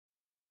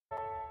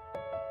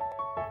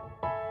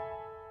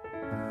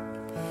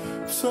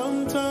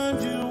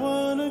Sometimes you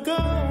wanna go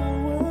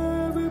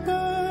where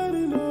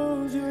everybody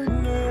knows your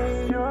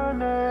name, your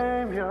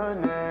name, your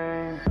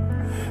name.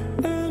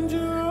 And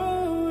you're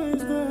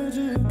always glad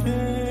you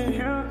came,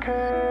 you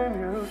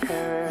came, you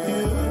came.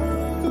 You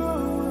wanna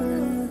go where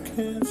you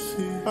can't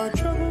see. Our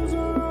troubles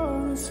are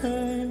all the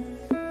same.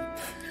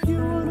 You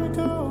wanna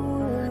go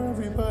where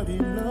everybody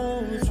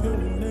knows your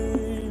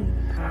name,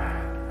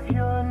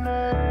 your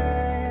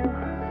name.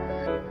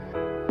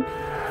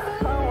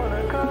 I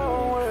wanna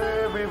go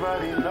where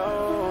everybody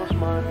knows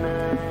my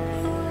name.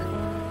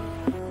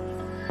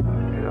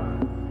 Yeah.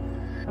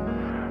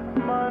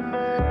 My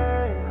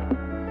name.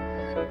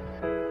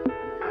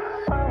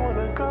 I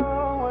wanna go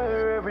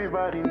where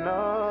everybody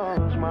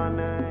knows my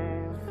name.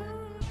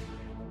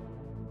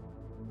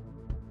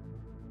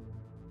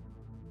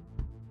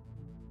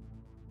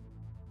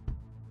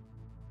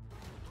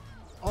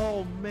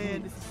 Oh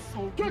man, this is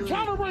so good. Good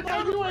counter break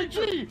on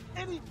UAG!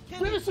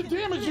 Finish the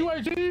damage,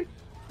 UAG!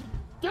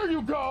 There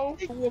you go!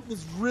 Wolf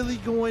was really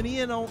going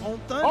in on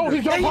Thunder. Oh,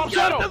 he's gonna pop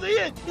shadow! Another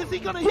hit! Is he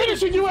gonna hit?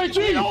 Finishing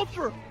UAG!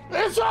 Ultra!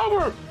 It's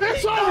over!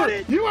 It's over!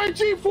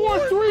 UAG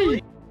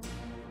 4-3!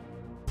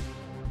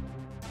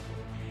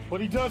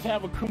 But he does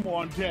have a Kuma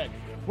on deck.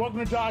 Welcome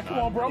to Die. Come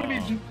on, bro.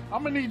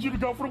 I'm gonna need you to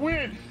go for the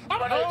win. I'm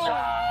gonna need you.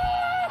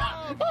 Oh,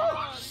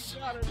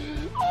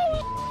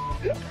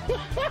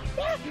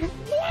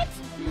 what?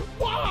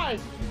 Why?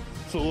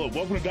 So look,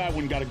 welcome to Die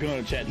when he got a gun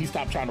in chat. He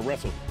stopped trying to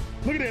wrestle.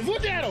 Look at this.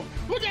 Look at him.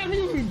 Look at him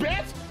using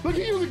bats. Look,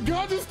 he using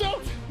guns and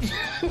stuff.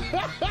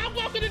 I'm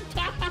welcome to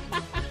Die.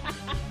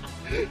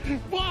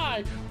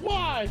 Why?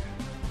 Why?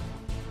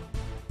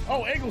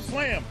 Oh, angle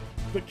slam.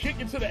 The kick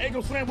into the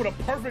angle slam with a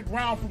perfect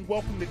round from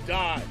Welcome to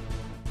Die.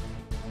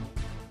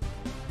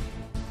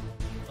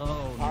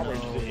 Oh, Power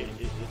no.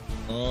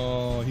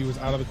 Oh, he was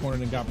out of the corner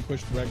and got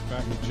pushed right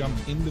back and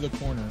jumped into the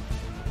corner.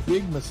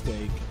 Big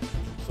mistake.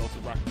 Sosa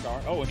rocket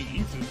car. Oh, and he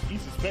eats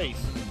his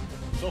face.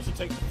 Sosa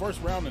takes the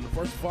first round in the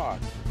first 5.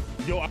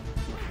 Yo,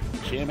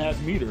 Cham has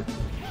meter.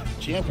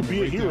 Cham could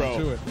be a hero.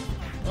 To it.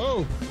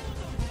 Oh.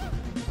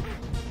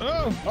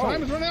 Oh,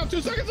 time is running out.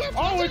 2 seconds left.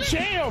 Oh, and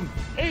Cham!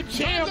 Hey,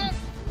 Cham!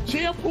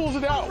 Cham pulls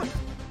it out.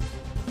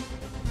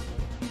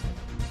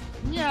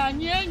 Yeah.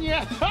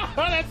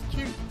 That's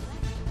cute.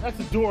 That's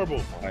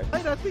adorable. I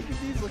think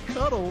it needs a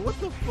cuddle. What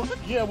the fuck?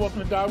 Yeah,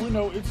 welcome to Die. We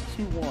know it's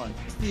 2-1.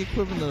 It's the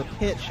equivalent of a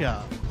pet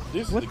shop.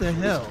 What the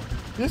hell?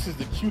 This is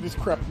the cutest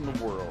crap in the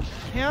world.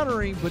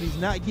 Countering, but he's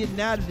not getting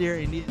out of there,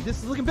 and this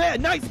is looking bad.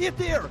 Nice hit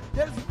there.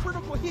 That is a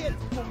critical hit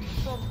from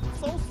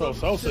Sosa. So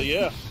Sosa,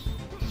 yeah.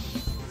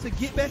 To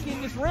get back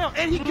in this round,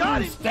 and he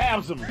got it.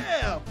 Stabs him.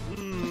 Yeah.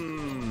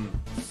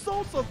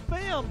 Sosa,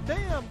 bam,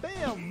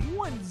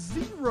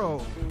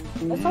 1-0.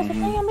 Sosa,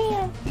 bam.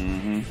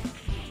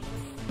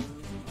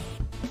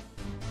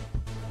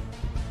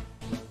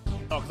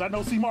 Oh, because I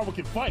know C Marvel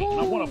can fight, and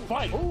I want to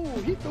fight. Oh,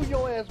 he threw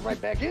your ass right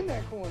back in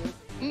that corner.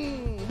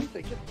 He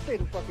said, stay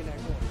the fuck in that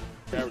corner.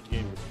 Average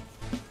gamer.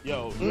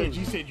 Yo,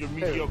 UAG said you're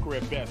mediocre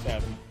at best,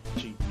 Happy.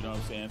 Cheap, you know what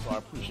I'm saying? So I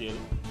appreciate it.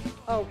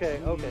 Okay.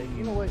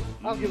 You know what?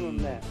 I'll give him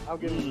that. I'll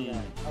give him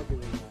that.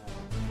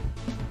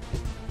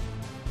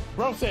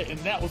 Bro said, and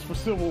that was for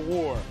Civil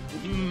War.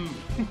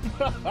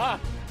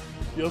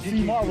 Yo,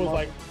 C Marvel's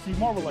like, there's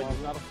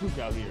not a fluke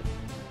out here.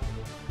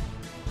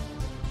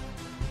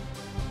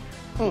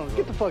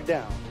 Get the fuck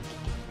down.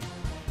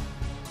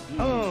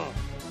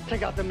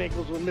 Take out the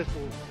ankles with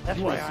missiles. That's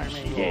right, Iron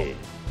Man. Yeah.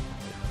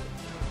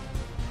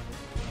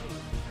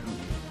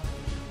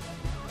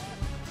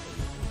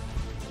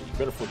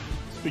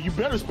 You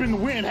better spin the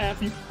win,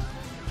 Happy.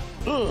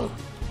 Ugh.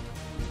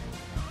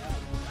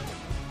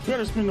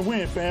 Better spin the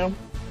win, fam.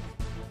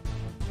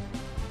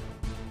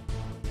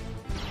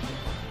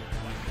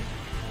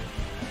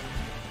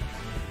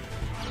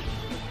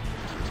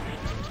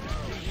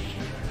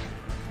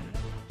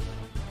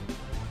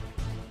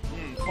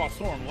 Caught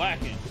Storm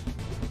lacking.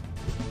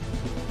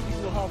 He's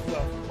still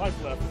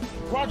life left.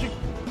 Roger,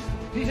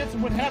 he hits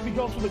him when Happy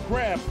goes for the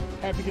grab.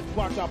 Happy gets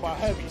blocked out by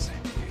Heavy.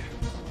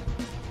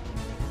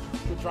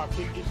 Good drop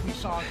kick, gets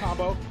Sean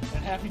combo,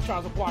 and Happy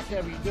tries to block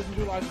Heavy. He doesn't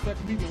realize it's at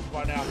the mediums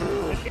by now.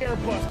 An air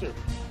buster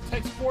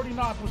takes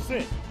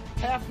 49%,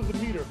 half of the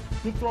meter.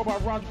 Good throw by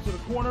Roger to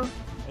the corner,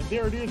 and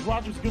there it is.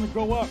 Roger's gonna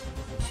go up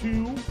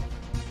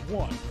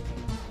 2-1.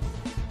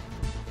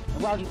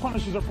 And Roger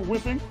punishes her for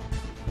whipping.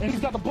 And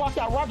he's got the block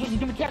out. Rogers is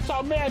going to catch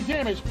out mad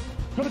damage.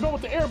 Going to go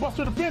with the air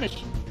buster to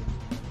finish.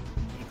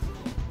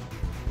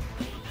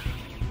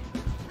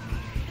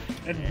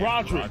 And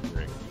Roderick.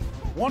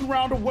 1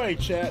 round away,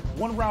 chat.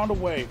 1 round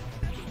away.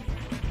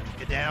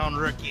 Get down,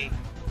 rookie.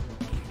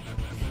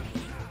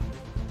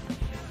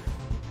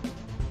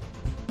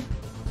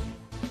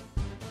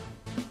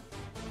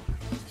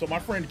 So my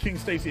friend King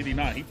Stacy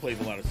 89, he plays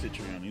a lot of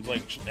Citrion. He's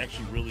like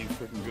actually really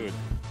freaking good.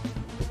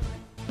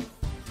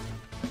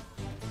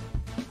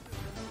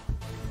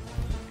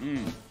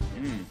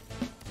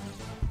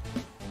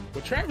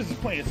 But Travis is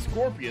playing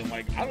Scorpion.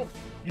 Like, I don't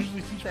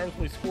usually see Travis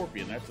play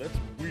Scorpion. That's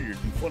weird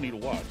and funny to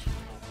watch.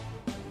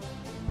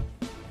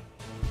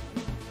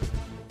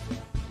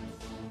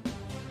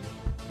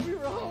 We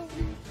were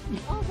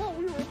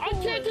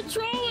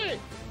control it.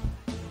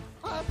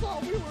 I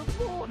thought we were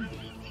born.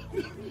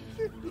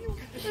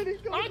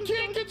 I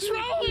can't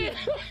control it.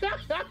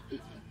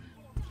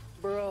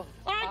 Bro.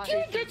 I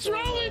can't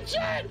control it,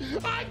 chat.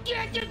 I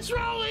can't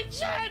control it,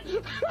 chat.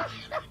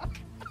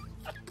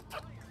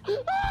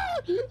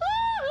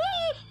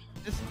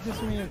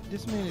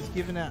 This man is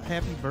giving out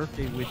happy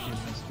birthday wishes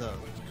and stuff.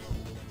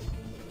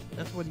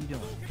 That's what he's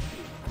doing.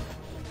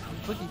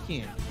 Look at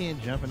Ken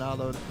jumping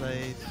all over the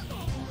place,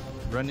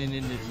 running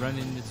in the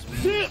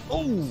street.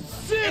 Oh,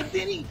 and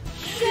then he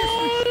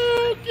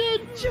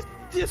just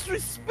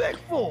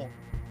disrespectful.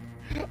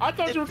 I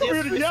thought you were coming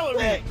here to yell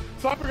at me,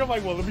 so I figured I'm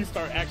like, well, let me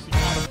start actually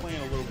kind of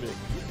playing a little bit.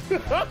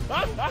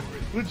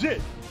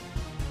 Legit.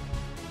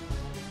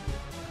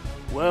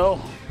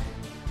 Well,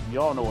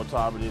 y'all know what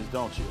time it is,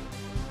 don't you?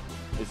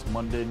 It's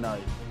Monday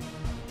night.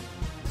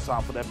 It's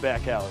time for that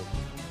back alley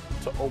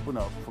to open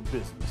up for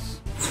business.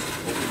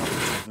 Open up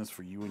for business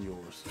for you and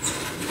yours.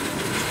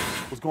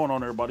 What's going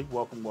on, everybody?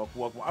 Welcome, welcome,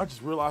 welcome. I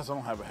just realized I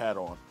don't have a hat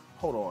on.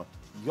 Hold on.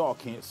 Y'all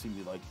can't see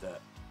me like that.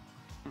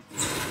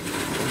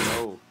 Oh,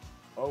 no.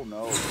 Oh,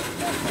 no.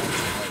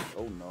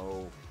 Oh,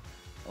 no.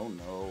 Oh,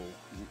 no.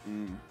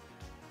 Mm-mm.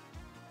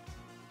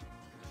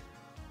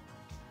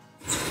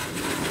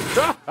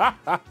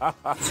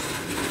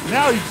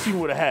 Now you can see me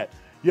with a hat.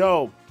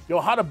 Yo,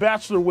 how to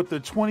bachelor with the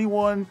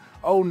 2109.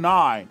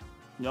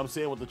 You know what I'm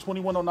saying? With the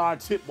 2109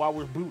 tip while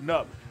we're booting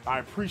up. I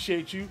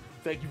appreciate you.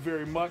 Thank you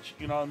very much.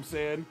 You know what I'm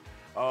saying?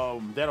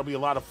 That'll be a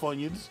lot of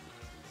funyuns.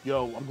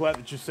 Yo, I'm glad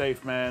that you're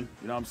safe, man.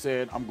 You know what I'm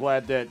saying? I'm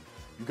glad that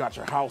you got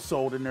your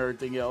household and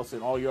everything else,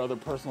 and all your other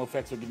personal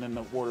effects are getting in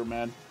the order,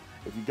 man.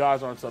 If you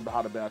guys aren't subbed to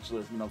How to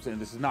Bachelor, you know what I'm saying?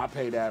 This is not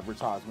paid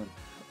advertisement.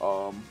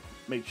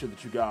 Make sure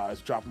that you guys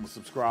drop them a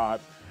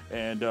subscribe.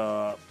 And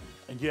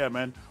yeah,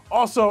 man.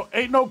 Also,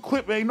 ain't no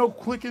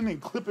clicking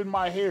and clipping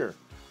my hair.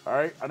 All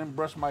right, I didn't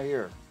brush my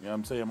hair. You know what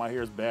I'm saying? My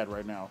hair is bad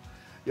right now.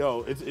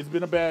 Yo, it's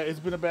been a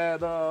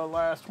bad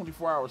last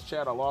 24 hours,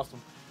 Chad. I lost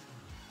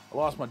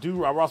my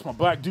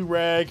black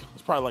do-rag.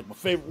 It's probably like my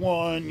favorite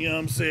one. You know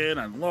what I'm saying?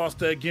 I lost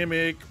that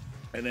gimmick,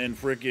 and then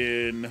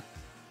freaking,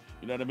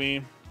 you know what I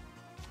mean?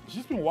 It's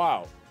just been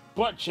wild.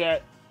 But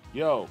chat,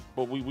 yo,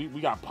 but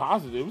we got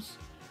positives.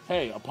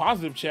 Hey, a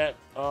positive, chat.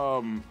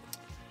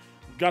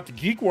 Got the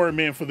Geek Worm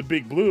in for the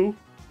Big Blue,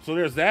 so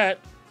there's that.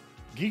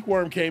 Geek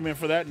Worm came in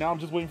for that. Now I'm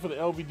just waiting for the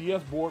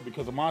LVDS board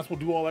because I might as well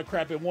do all that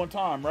crap at one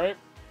time, right?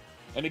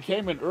 And it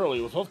came in early.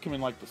 It was supposed to come in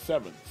like the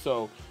 7th.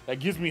 So that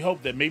gives me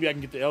hope that maybe I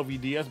can get the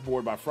LVDS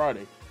board by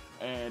Friday.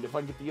 And if I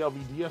can get the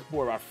LVDS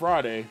board by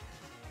Friday,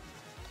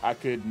 I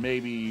could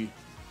maybe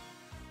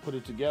put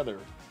it together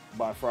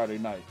by Friday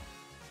night.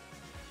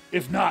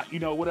 If not, you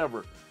know,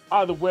 whatever.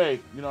 Either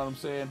way, you know what I'm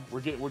saying? We're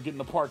getting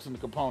the parts and the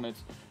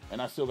components,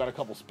 and I still got a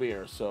couple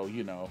spares. So,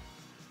 you know,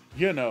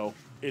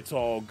 it's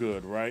all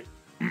good, right?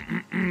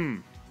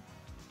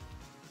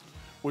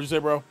 What'd you say,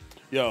 bro?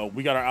 Yo,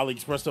 we got our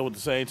AliExpress stuff at the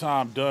same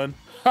time. Done.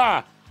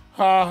 Ha!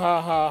 Ha,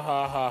 ha, ha,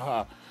 ha, ha,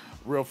 ha.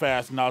 Real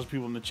fast, acknowledge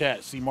people in the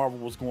chat. See Marvel,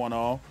 what's going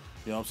on?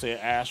 You know what I'm saying?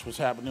 Ash, what's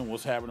happening?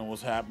 What's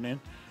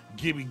happening?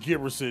 Gibby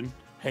Giberson.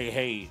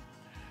 Hey,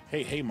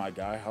 my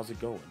guy. How's it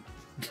going?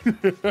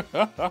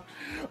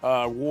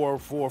 War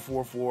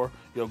 444.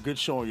 Yo, good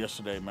showing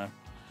yesterday, man.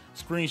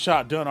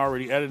 Screenshot done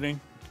already editing.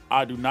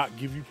 I do not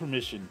give you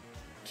permission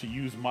to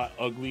use my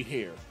ugly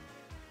hair.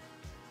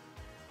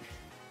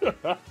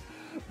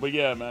 But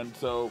yeah, man.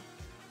 So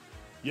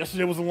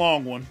yesterday was a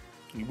long one.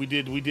 We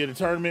did a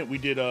tournament. We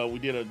did a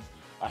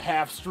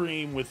half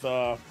stream with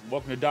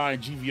Welcome to Die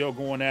and GVO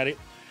going at it,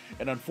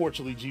 and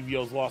unfortunately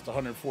GVO's lost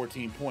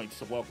 114 points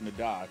to Welcome to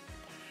Die,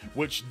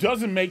 which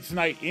doesn't make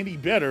tonight any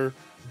better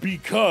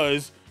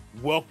because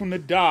Welcome to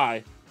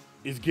Die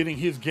is getting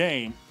his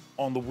game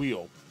on the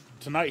wheel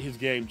tonight. His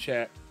game,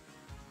 chat.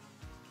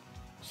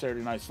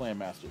 Saturday Night Slam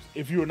Masters.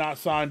 If you are not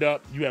signed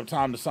up, you have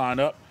time to sign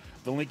up.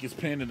 The link is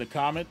pinned in the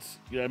comments.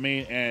 You know what I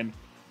mean? And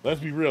let's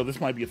be real,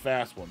 this might be a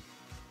fast one.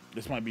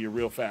 This might be a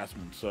real fast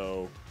one.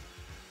 So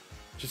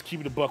just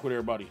keep it a buck with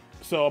everybody.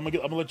 So I'm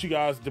gonna let you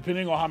guys,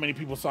 depending on how many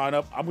people sign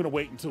up, I'm gonna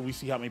wait until we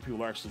see how many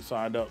people are actually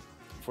signed up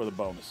for the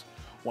bonus.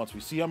 Once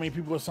we see how many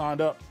people are signed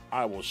up,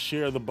 I will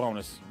share the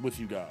bonus with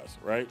you guys,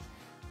 right?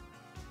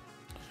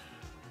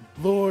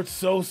 Lord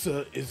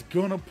Sosa is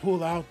gonna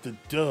pull out the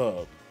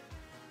dub.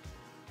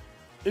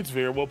 It's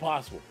very well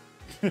possible.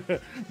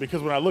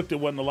 Because when I looked, there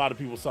wasn't a lot of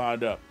people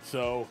signed up.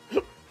 So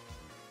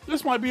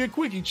this might be a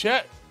quickie,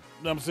 chat.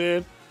 You know what I'm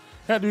saying?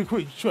 Had to do a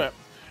quickie trap.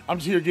 I'm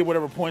just here to get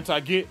whatever points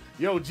I get.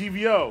 Yo,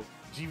 GVO,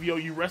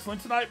 you wrestling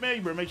tonight, man?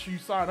 You better make sure you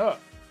sign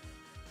up.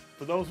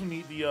 For those who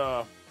need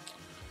the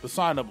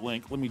sign up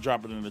link, let me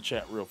drop it in the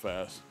chat real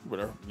fast.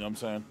 Whatever, you know what I'm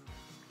saying?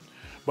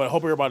 But I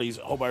hope everybody's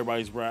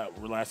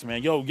relaxing,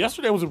 man. Yo,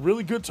 yesterday was a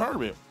really good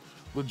tournament.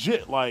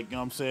 Legit, like, you know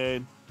what I'm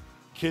saying?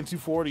 Ken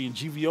 240 and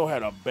GVO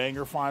had a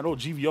banger final.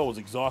 GVO was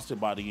exhausted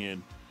by the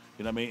end.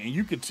 You know what I mean? And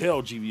you could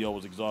tell GVO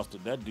was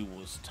exhausted. That dude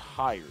was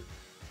tired.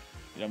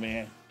 You know what I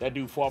mean? That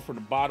dude fought from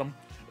the bottom.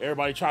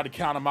 Everybody tried to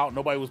count him out.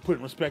 Nobody was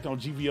putting respect on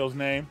GVO's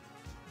name.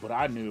 But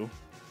I knew.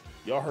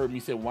 Y'all heard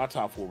me say what my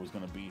top 4 was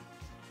going to be.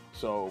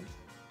 So,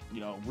 you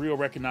know, real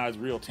recognized,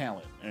 real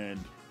talent, and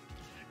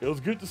it was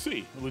good to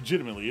see.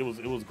 Legitimately, it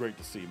was great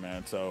to see,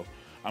 man. So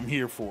I'm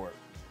here for it.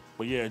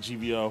 But yeah,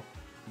 GVO,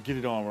 get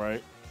it on,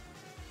 right?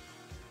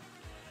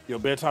 Yo,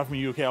 bedtime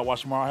from UK. I'll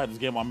watch tomorrow. I had this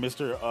game on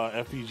Mr.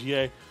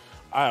 FPGA.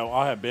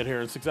 I'll have bed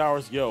hair in 6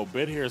 hours. Yo,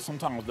 bed hair is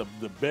sometimes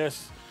the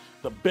best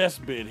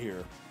bed hair.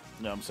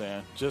 You know what I'm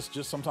saying? Just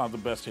sometimes the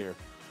best hair.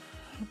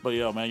 But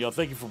yo, man, yo,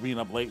 thank you for being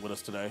up late with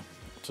us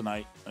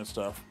tonight and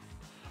stuff.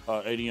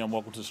 ADM,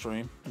 welcome to the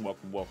stream.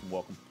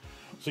 Welcome.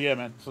 So yeah,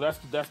 man. So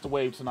that's the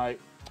wave tonight.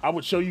 I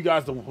would show you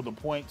guys the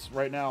points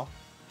right now.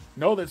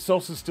 Know that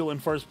Sosa's still in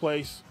first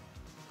place,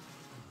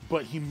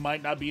 but he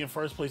might not be in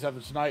first place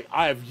after tonight.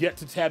 I have yet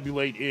to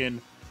tabulate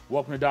in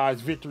Welcome to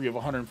Die's victory of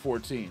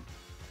 114.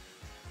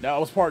 Now, it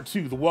was part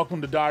 2. The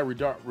Welcome to Die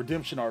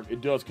redemption arc,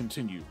 it does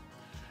continue.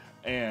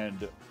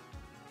 And,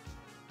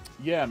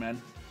 yeah,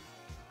 man.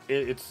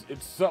 It's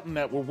something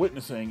that we're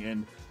witnessing,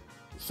 and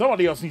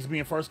somebody else needs to be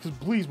in first, because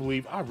please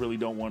believe, I really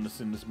don't want to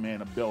send this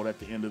man a belt at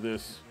the end of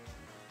this.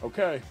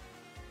 Okay?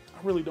 I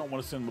really don't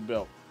want to send him a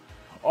belt.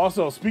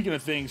 Also, speaking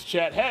of things,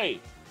 chat, hey,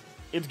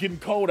 it's getting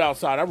cold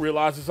outside. I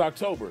realize it's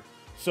October.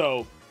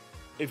 So,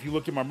 if you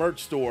look at my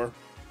merch store,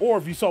 or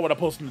if you saw what I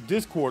posted in the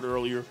Discord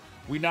earlier,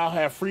 we now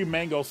have free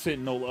Mango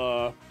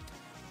Sentinel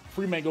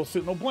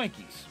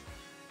blankies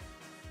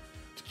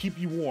to keep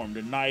you warm.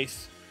 They're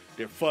nice,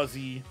 they're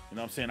fuzzy. You know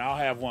what I'm saying? I'll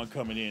have one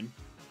coming in,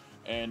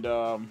 and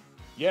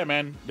yeah,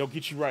 man, they'll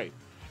get you right.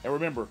 And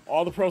remember,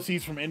 all the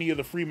proceeds from any of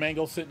the free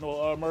Mango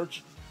Sentinel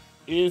merch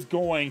is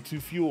going to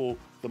fuel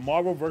the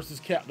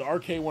the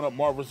Arcade 1-Up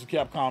Marvel vs.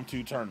 Capcom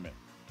 2 tournament,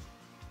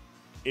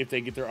 if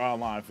they get their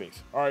online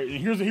fix. All right, and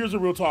here's a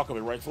real talk of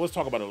it, right? So let's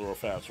talk about it real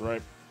fast,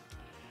 right?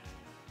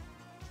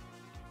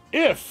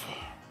 If,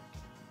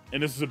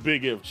 and this is a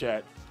big if,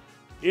 chat,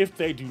 if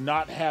they do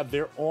not have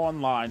their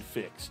online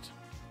fixed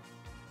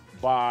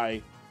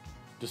by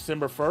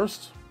December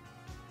 1st,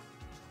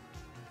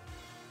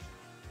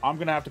 I'm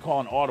going to have to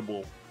call an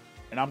audible,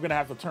 and I'm going to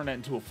have to turn that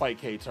into a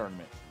Fightcade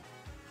tournament.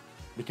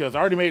 Because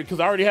I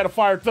already had a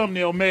fire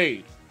thumbnail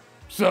made.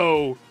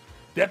 So,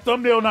 that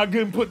thumbnail not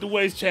getting put to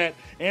waste, chat,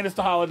 and it's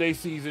the holiday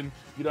season,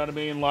 you know what I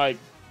mean? Like,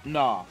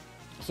 nah.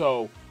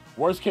 So,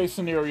 worst case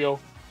scenario,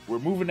 we're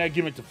moving that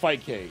gimmick to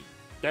Fightcade.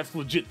 That's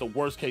legit the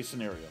worst case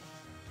scenario.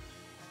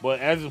 But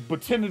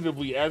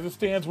tentatively, as it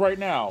stands right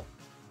now,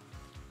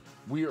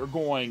 we are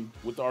going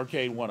with the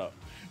Arcade 1-Up.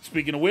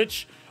 Speaking of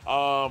which,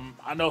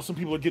 I know some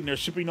people are getting their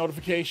shipping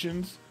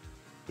notifications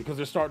because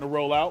they're starting to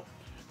roll out.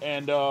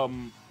 And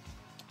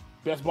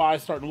Best Buy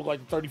is starting to look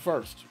like the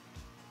 31st.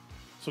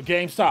 So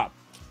GameStop,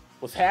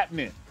 what's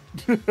happening?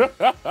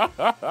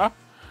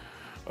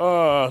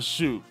 Oh,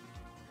 shoot.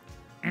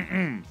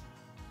 Checking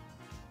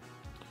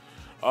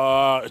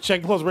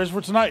plus register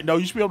for tonight. No,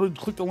 you should be able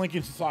to click the link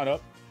and sign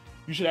up.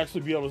 You should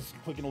actually be able to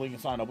click on the link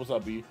and sign up. What's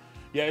up, B?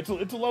 Yeah, it's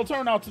a low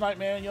turnout tonight,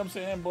 man. You know what I'm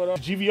saying? But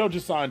GVO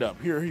just signed up.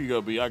 Here you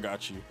go, B. I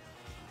got you.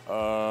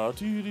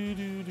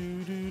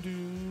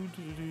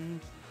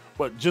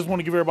 But just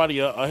want to give everybody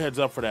a heads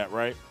up for that,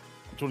 right?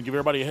 Just want to give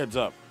everybody a heads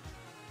up.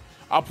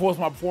 I'll post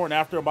my before and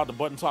after about the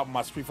button top of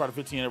my Street Fighter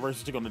 15 anniversary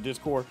stick on the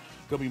Discord.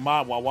 Gonna be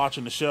mod while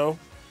watching the show.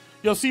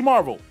 Yo, C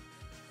Marvel.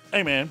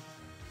 Hey, man.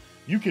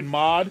 You can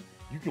mod,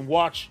 you can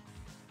watch,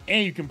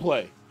 and you can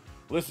play.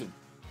 Listen,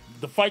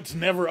 the fight's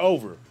never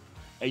over,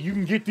 and you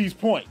can get these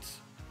points.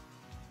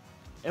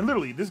 And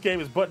literally, this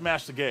game is button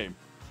mash the game.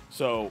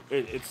 So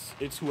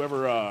it's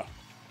whoever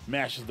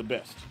mashes the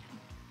best.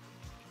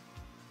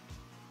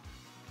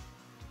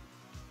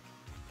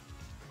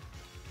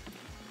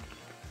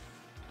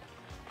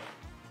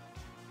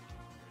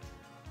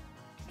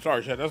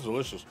 Sorry, Chad, that's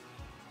delicious.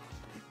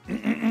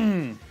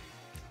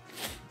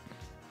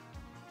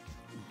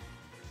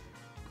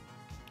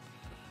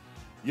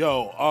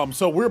 Yo,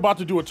 so we're about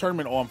to do a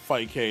tournament on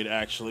Fightcade,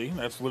 actually.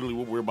 That's literally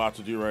what we're about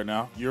to do right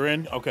now. You're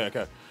in? Okay.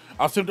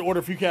 I'll send to order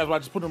a few cabs, but I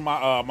just put in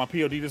my my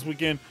POD this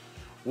weekend.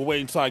 We'll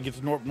wait until I get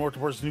to North to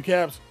purchase new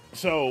cabs.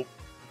 So,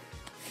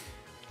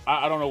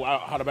 I don't know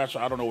how to match.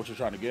 I don't know what you're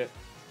trying to get.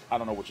 I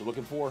don't know what you're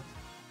looking for.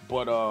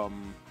 But,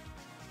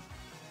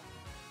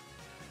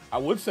 I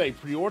would say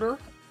pre-order.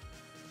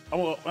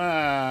 Well,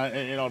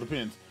 it all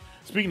depends.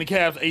 Speaking of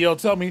cabs, hey, yo,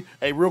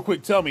 real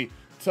quick, tell me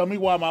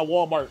why my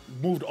Walmart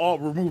removed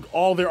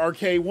all their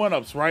Arcade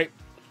 1-Ups, right?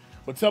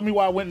 But tell me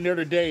why I went in there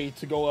today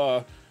to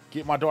go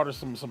get my daughter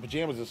some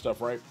pajamas and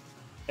stuff, right?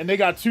 And they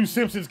got 2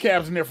 Simpsons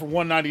cabs in there for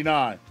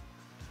 $1.99.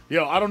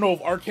 Yo, I don't know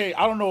if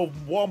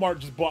Walmart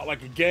just bought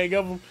like a gang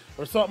of them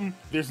or something.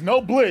 There's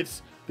no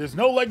Blitz, there's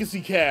no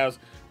Legacy cabs,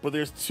 but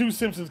there's 2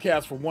 Simpsons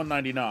cabs for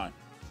 $1.99.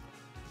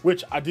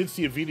 Which I did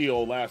see a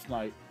video last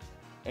night.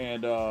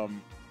 And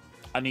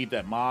I need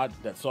that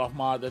soft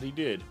mod that he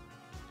did.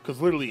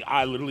 Because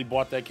I literally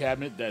bought that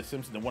cabinet, the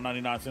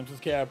 $199 Simpsons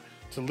cab,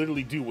 to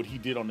literally do what he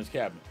did on this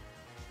cabinet.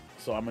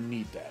 So I'm going to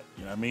need that.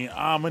 You know what I mean?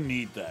 I'm going to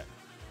need that.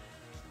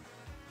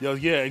 Yo,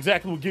 yeah,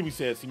 exactly what Gibby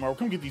said, C-Marvel.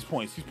 Come get these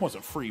points. These points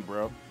are free,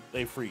 bro.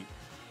 They free.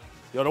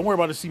 Yo, don't worry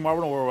about it,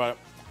 C-Marvel. Don't worry about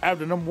it. I have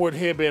the #1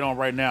 headband on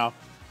right now.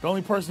 The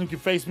only person who can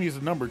face me is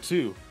the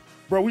 #2.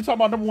 Bro, we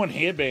talking about #1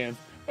 headbands.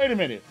 Wait a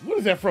minute. What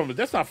is that from?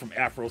 That's not from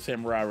Afro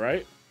Samurai,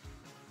 right?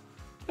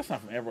 That's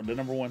not from Afro, the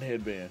 #1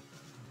 headband.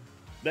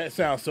 That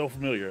sounds so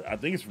familiar. I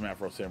think it's from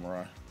Afro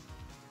Samurai.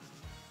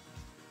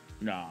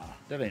 Nah,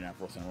 that ain't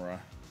Afro Samurai.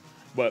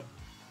 But,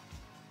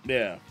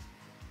 yeah.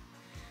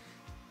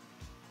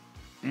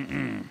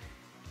 When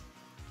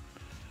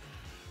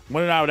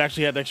I would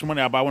actually have the extra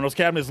money, I'd buy one of those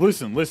cabinets.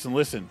 Listen.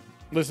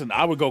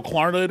 I would go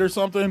Klarna it or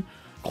something.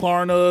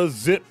 Klarna,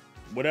 Zip,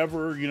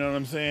 whatever, you know what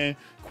I'm saying?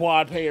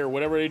 Quad Pay or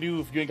whatever they do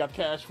if you ain't got the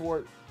cash for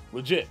it.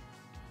 Legit.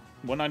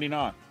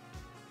 $199.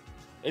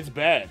 It's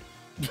bad.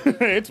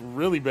 It's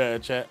really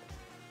bad, chat.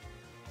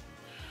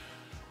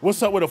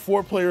 What's up with a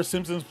 4-player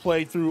Simpsons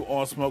playthrough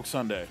on Smoke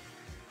Sunday?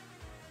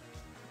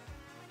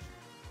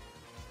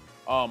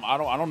 I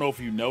don't know if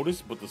you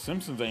noticed, but the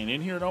Simpsons ain't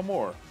in here no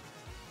more.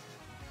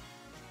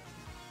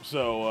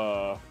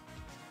 So,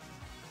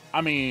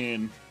 I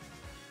mean,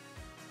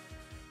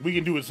 we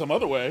can do it some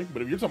other way,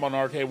 but if you're talking about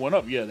an arcade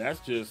 1-up, yeah, that's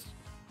just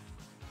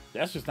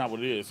not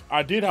what it is.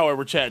 I did,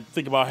 however, chat,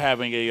 think about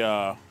having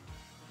a,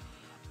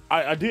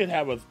 I did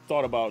have a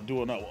thought about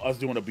us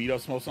doing a beat-up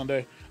Smoke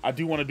Sunday. I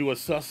do want to do a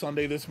Sus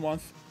Sunday this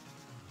month.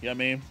 You know what I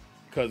mean?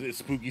 Because it's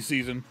spooky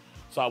season.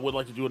 So I would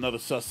like to do another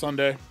Sus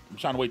Sunday. I'm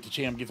trying to wait till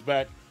Cham gets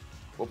back.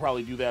 We'll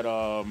probably do that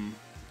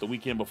the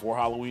weekend before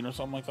Halloween or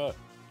something like that.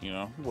 You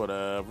know,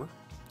 whatever.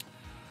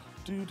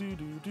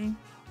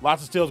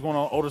 Lots of steals going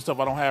on. Older stuff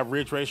I don't have.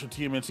 Ridge Racer,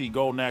 TMNT,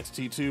 Golden Axe,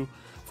 T2.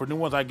 For new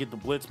ones, I get the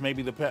Blitz,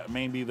 maybe the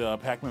Pac-Man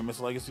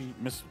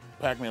Miss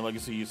Pac-Man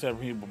Legacy,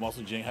 17, but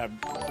mostly Jing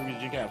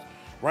Caps.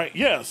 Right?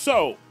 Yeah.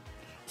 So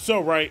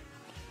right.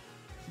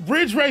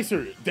 Ridge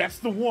Racer, that's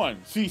the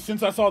one. See,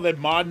 since I saw that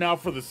mod now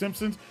for The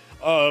Simpsons,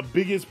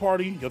 biggest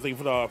party. Yo, thank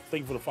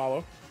you for the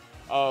follow.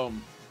 Or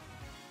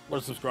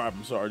subscribe.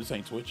 I'm sorry, this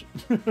ain't Twitch.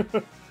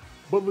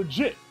 But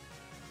legit,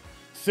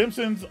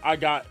 Simpsons I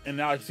got, and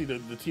now I see the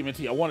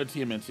TMNT. I wanted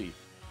TMNT.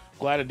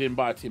 Glad I didn't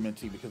buy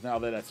TMNT because now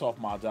that soft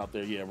mod's out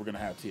there, yeah, we're gonna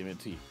have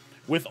TMNT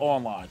with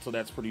online, so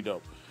that's pretty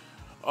dope.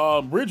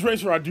 Ridge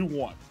Racer, I do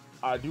want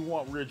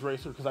Ridge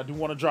Racer because I do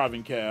want a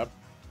driving cab,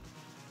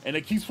 and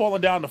it keeps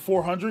falling down to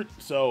 400.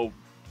 So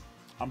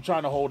I'm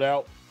trying to hold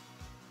out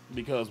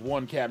because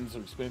 1, cabinets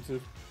are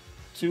expensive.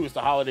 2, it's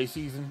the holiday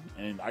season,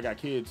 and I got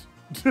kids.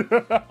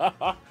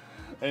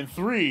 And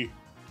 3,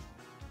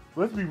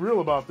 let's be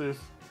real about this.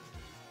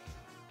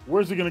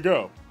 Where's it gonna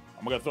go?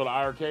 Am I gonna throw the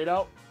arcade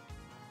out?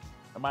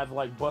 Am I have to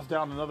like bust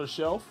down another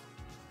shelf?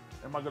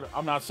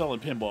 I'm not selling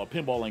pinball.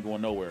 Pinball ain't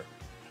going nowhere.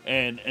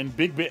 And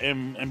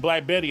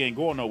Black Betty ain't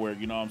going nowhere.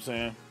 You know what I'm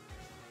saying?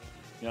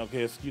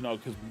 Because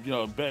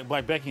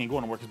Black Becky ain't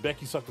going nowhere because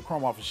Becky sucked the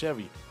chrome off of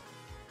Chevy.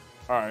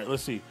 All right,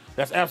 let's see.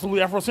 That's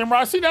absolutely Afro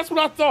Samurai. See, that's what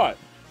I thought.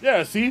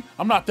 Yeah, see,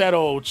 I'm not that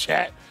old,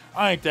 chat.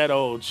 I ain't that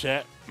old,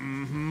 chat.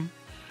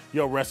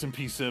 Yo, rest in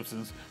peace,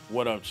 Simpsons.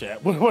 What up,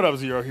 chat? What up,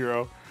 Zero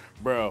Hero?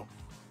 Bro,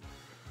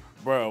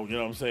 you know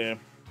what I'm saying?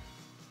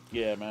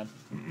 Yeah, man.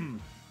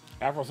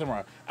 Afro Samurai.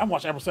 I haven't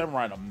watched Afro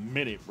Samurai in a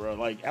minute, bro.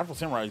 Like, Afro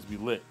Samurai used to be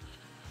lit.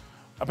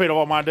 I paid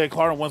all my day.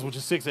 Klarna ones, which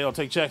is 6. They don't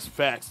take checks.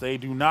 Facts. They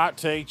do not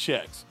take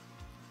checks.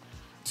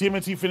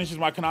 TMNT finishes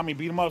my Konami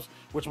beat 'em ups,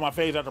 which are my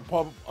faves after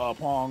Pong,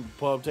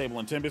 Pub Table,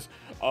 and Timbus.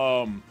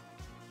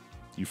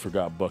 You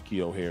forgot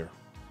Bucky O'Hare.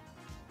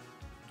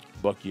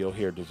 Bucky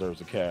O'Hare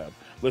deserves a cab.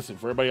 Listen,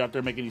 for everybody out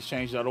there making these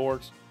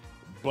change.orgs,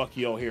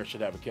 Bucky O'Hare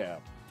should have a cab.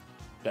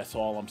 That's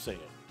all I'm saying.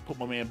 Put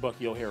my man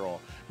Bucky O'Hare on.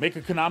 Make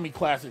a Konami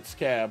Classics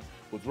cab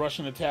with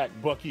Russian Attack,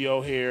 Bucky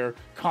O'Hare,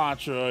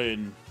 Contra,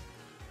 and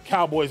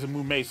Cowboys and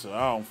Moo Mesa.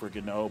 I don't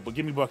freaking know, but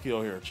give me Bucky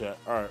O'Hare, chat.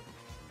 All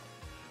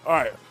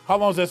right. How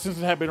long has that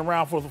Simpsons have been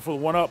around for the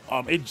 1-up?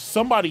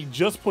 Somebody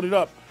just put it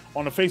up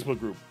on the Facebook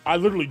group. I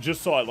literally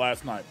just saw it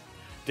last night.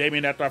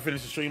 Damien, after I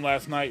finished the stream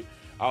last night,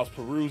 I was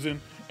perusing,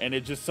 and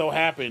it just so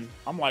happened.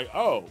 I'm like,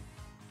 oh,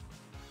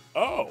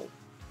 all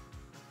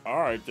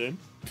right then.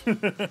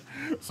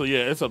 So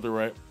yeah, it's up there,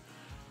 right?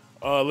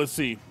 Let's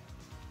see.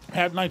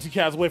 Have 19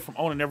 cabs away from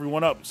owning every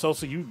 1-up. So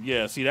you,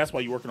 yeah, see, that's why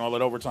you're working all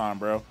that overtime,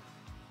 bro.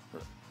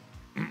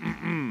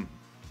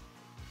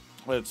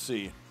 Let's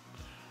see.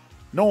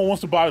 No one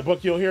wants to buy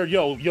Bucky O'Hare.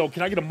 Yo,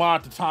 can I get a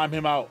mod to time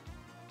him out?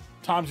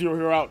 Time Zero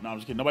Hero out? No, I'm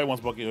just kidding. Nobody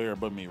wants Bucky O'Hare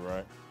but me,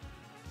 right?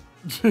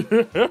 You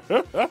know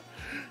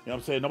what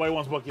I'm saying? Nobody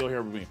wants Bucky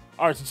O'Hare but me.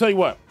 All right, so tell you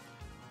what.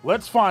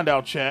 Let's find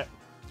out, chat,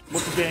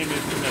 what the game is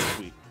for next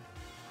week.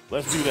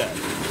 Let's do that.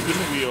 Spin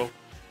the wheel,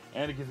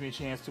 and it gives me a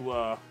chance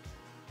to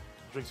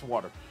drink some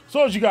water.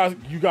 So as you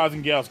guys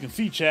and gals can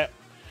see, chat,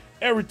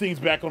 everything's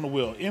back on the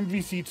wheel.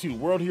 MVC 2,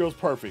 World Heroes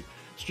Perfect,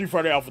 Street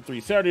Fighter Alpha 3,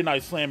 Saturday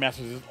Night Slam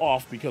Masters is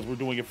off because we're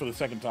doing it for the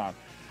second time.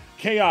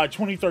 KI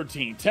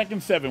 2013,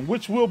 Tekken 7,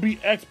 which will be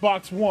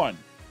Xbox One.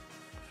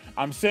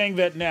 I'm saying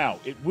that now.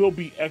 It will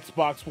be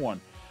Xbox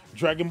One.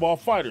 Dragon Ball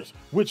FighterZ,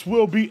 which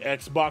will be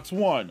Xbox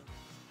One.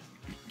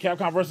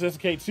 Capcom vs.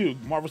 SNK 2,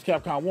 Marvel's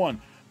Capcom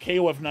 1,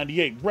 KOF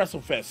 98,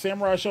 WrestleFest,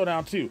 Samurai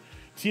Showdown 2,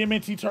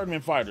 TMNT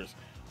Tournament Fighters,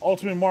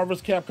 Ultimate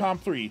Marvel's Capcom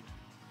 3,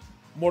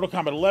 Mortal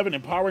Kombat 11,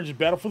 and Power Rangers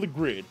Battle for the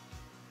Grid.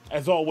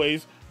 As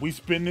always, we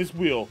spin this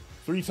wheel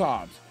 3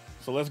 times.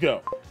 So let's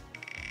go.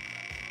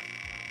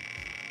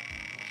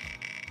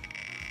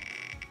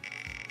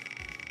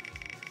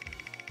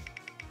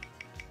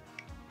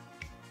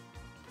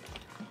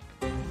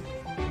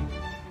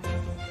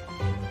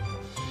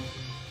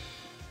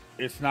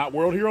 It's not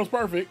World Heroes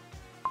Perfect.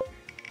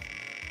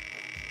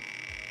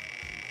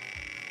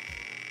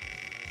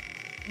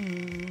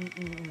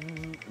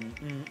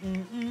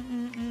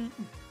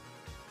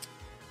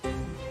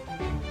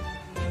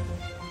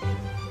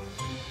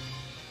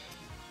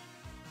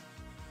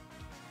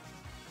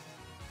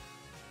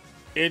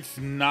 It's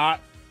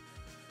not.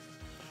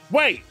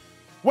 Wait,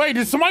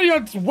 did somebody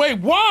else? Wait,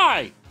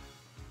 why?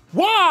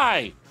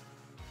 Why?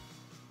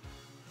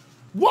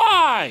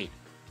 Why?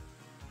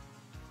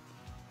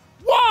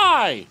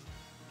 Why?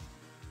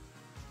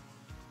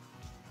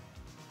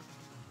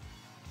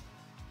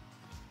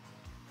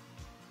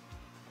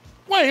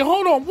 Wait,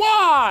 hold on,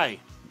 why?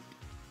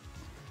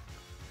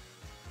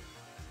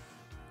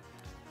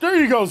 There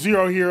you go,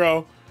 Zero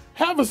Hero.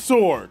 Have a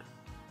sword.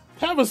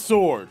 Have a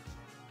sword.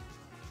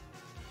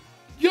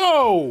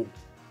 Yo!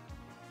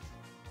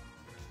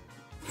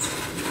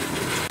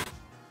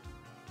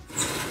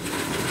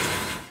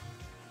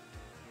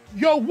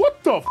 Yo,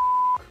 what the f?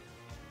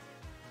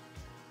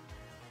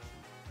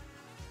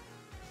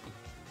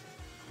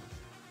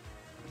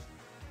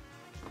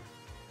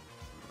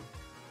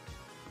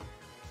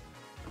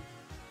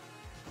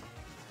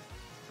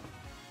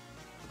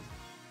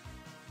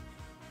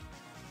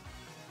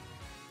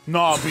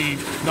 Nah, B,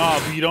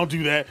 don't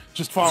do that.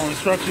 Just follow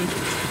instructions.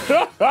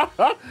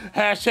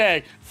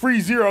 Hashtag free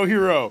Zero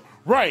Hero.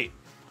 Right.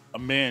 A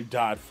man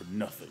died for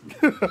nothing.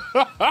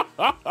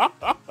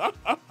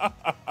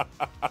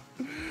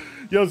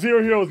 Yo,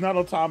 Zero Hero is not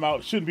on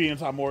timeout. Shouldn't be in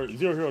time more.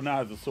 Zero Hero now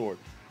has a sword.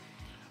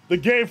 The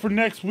game for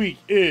next week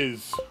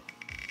is...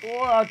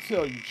 Boy, I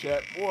tell you,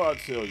 chat. Boy, I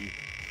tell you.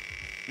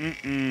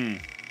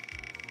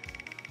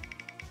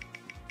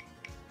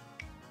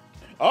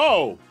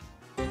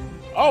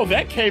 Oh,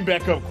 that came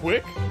back up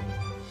quick.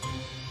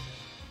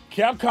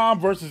 Capcom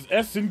versus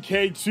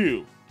SNK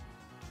 2.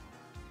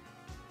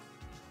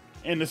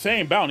 And the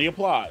same bounty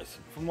applies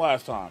from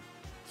last time.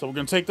 So we're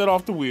going to take that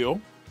off the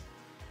wheel.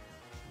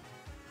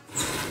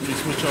 Let me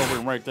switch over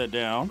and write that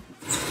down.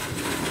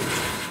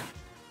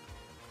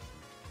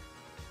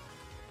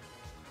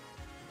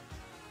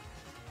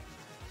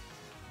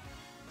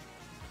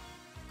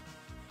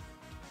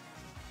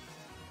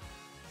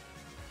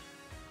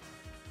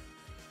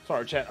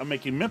 Sorry, chat. I'm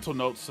making mental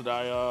notes that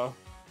I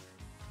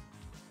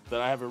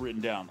haven't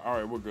written down. All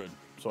right, we're good.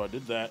 So I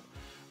did that.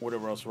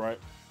 Whatever else, right?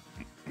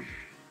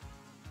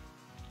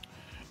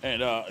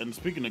 And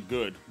speaking of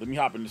good, let me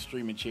hop in the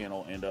streaming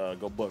channel and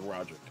go bug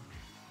Roderick.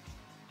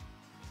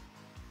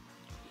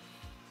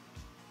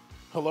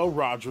 Hello,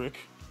 Roderick.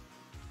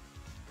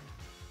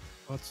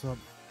 What's up?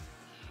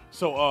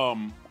 So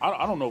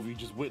I don't know if you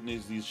just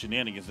witnessed these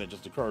shenanigans that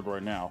just occurred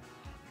right now,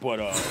 but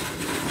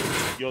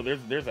yo,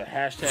 there's a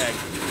hashtag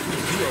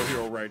Zero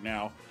Hero right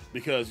now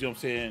because, you know what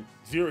I'm saying,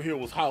 Zero Hero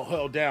was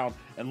held down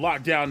and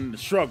locked down in the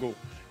struggle.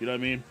 You know what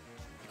I mean?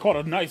 Called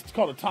a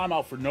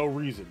timeout for no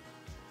reason.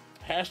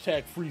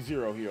 Hashtag free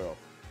Zero Hero.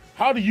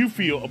 How do you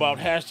feel about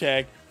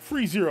hashtag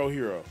free Zero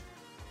Hero?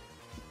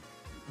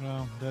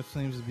 Well, that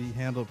seems to be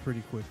handled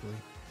pretty quickly.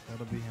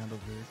 That'll be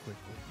handled very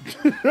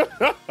quickly.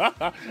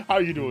 How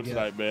are you doing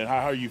tonight, man? How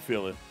are you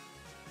feeling?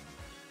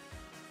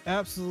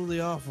 Absolutely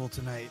awful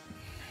tonight.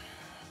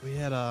 We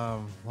had a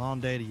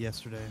long day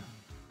yesterday.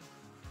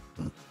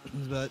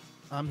 But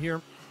I'm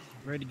here,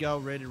 ready to go,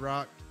 ready to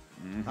rock.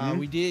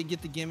 We did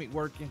get the gimmick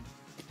working.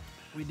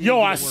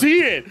 Yo, I see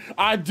it.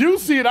 I do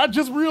see it. I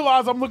just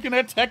realized I'm looking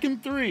at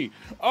Tekken 3.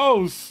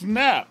 Oh,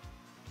 snap.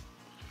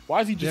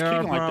 Why is he just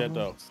kicking like that,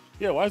 though?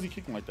 Yeah, why is he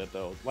kicking like that,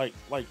 though? Like,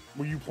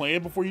 were you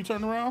playing before you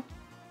turned around?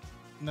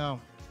 No.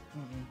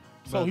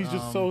 So But, he's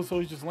just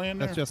he's just laying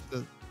there.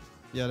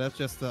 That's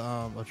just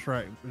the a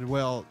track.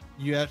 Well,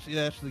 you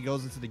actually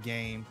goes into the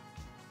game,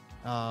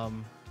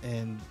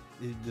 and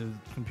the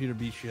computer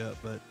beats you up,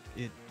 but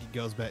it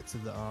goes back to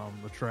the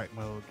track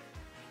mode.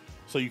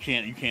 So you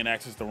can't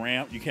access the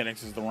ramp. You can't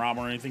access the ROM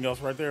or anything else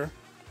right there.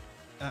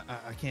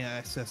 I can't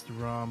access the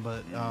ROM,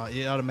 but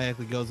it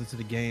automatically goes into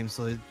the game.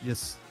 So it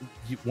just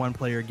one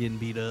player getting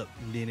beat up,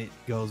 and then it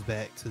goes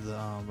back to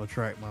the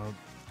track mode.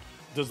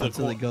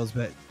 It goes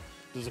back.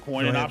 Does the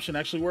coin-in option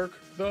actually work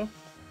though?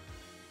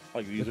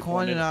 Like the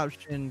coin-in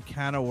option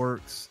kind of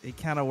works. It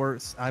kind of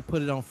works. I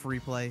put it on free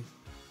play,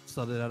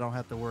 so that I don't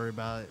have to worry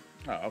about it.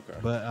 Oh, okay.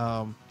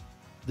 But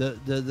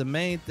the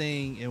main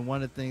thing, and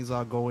one of the things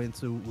I'll go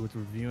into with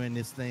reviewing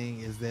this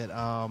thing, is that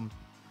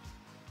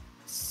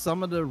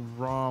some of the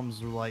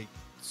ROMs are like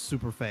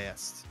super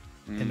fast,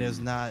 and there's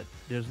not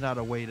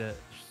a way to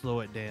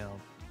slow it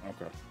down.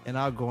 Okay. And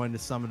I'll go into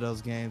some of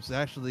those games.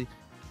 Actually,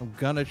 I'm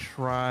gonna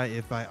try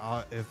if I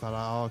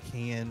all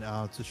can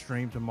to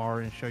stream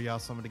tomorrow and show y'all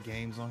some of the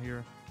games on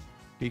here,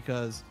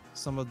 because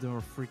some of them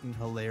are freaking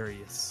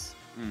hilarious.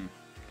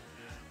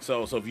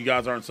 So if you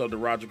guys aren't subbed to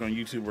Roderick on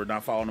YouTube or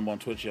not following him on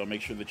Twitch, y'all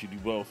make sure that you do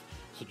both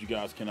so that you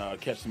guys can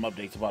catch some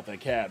updates about that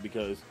cat,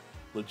 because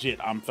legit,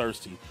 I'm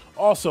thirsty.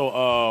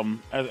 Also,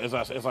 as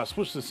I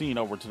switch the scene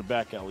over to the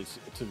back alley,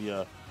 to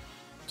the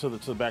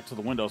back to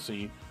the window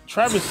scene,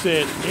 Travis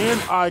said,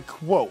 and I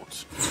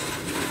quote,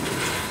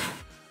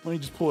 let me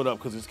just pull it up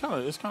because it's kind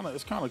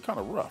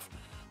of rough.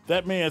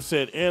 That man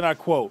said, and I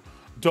quote,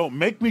 "Don't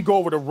make me go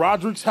over to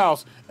Roderick's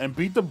house and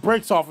beat the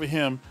brakes off of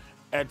him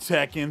at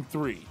Tekken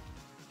 3."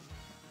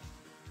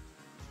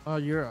 Oh,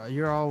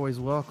 you're always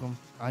welcome.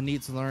 I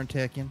need to learn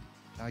Tekken.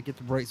 I get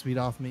the brakes beat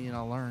off me, and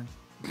I'll learn.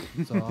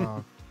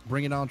 So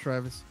bring it on,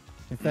 Travis.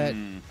 In fact,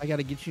 I got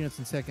to get you in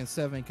some Tekken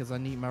 7 because I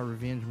need my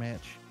revenge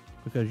match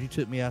because you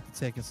took me out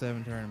the Tekken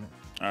 7 tournament.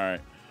 All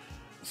right.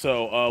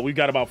 So we've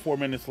got about 4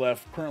 minutes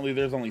left. Currently,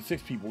 there's only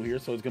 6 people here,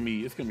 so it's gonna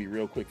be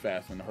real quick,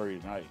 fast, and a hurry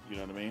tonight. You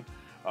know what I mean?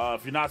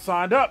 If you're not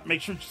signed up,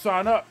 make sure you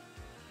sign up.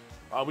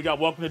 We got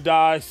Welcome to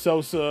Die,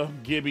 Sosa,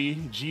 Gibby,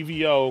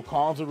 GVO,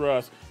 Collins and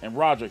Russ, and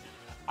Roderick.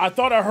 I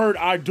thought I heard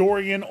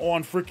Idorian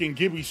on freaking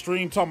Gibby's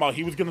stream talking about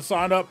he was gonna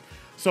sign up.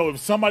 So if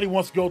somebody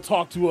wants to go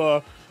talk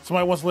to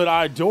somebody wants to let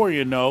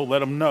Idorian know,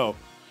 let him know.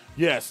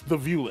 Yes, the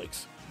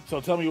Viewlix. So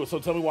tell me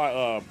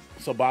why.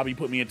 So Bobby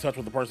put me in touch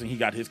with the person he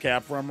got his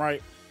cab from,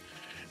 right?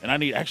 And I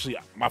need, actually,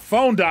 my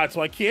phone died, so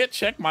I can't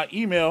check my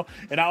email.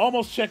 And I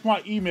almost checked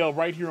my email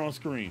right here on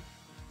screen.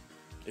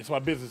 It's my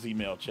business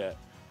email, chat.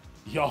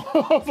 Yo,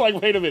 I was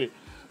like, wait a minute.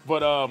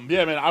 But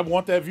yeah, man, I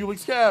want that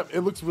Viewlix cab.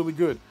 It looks really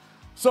good.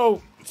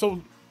 So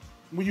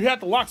when you had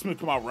the locksmith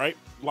come out, right?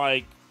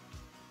 Like,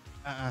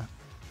 no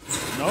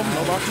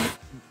locksmith?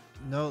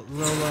 No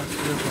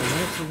locksmith. I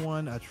went to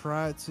one. I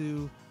tried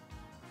to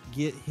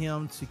get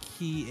him to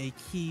key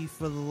a key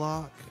for the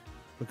lock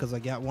because I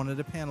got one of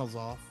the panels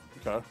off.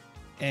 Okay.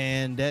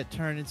 And that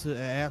turned into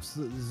an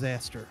absolute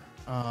disaster.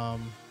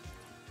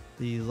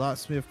 The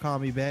locksmith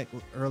called me back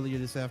earlier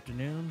this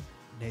afternoon.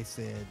 They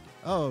said,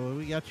 "Oh,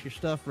 we got your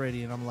stuff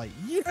ready." And I'm like,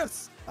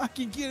 "Yes, I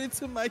can get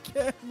into my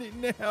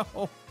cabinet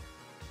now."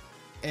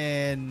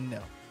 And no,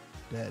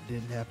 that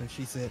didn't happen.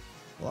 She said,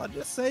 "Well, I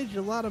just saved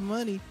you a lot of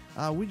money.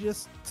 We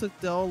just took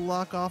the old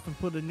lock off and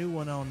put a new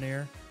one on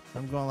there."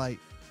 I'm going like,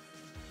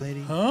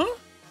 "Lady, huh?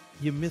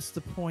 You missed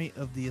the point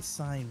of the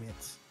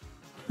assignment."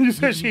 You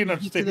said she didn't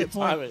understand the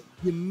assignment.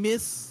 You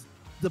missed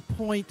the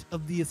point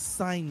of the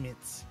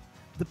assignment.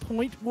 The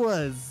point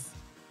was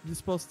you're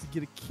supposed to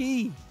get a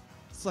key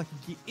so I can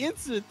get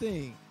into the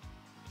thing.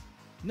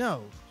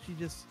 No, she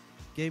just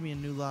gave me a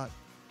new lock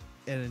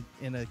and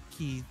a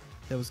key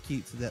that was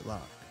keyed to that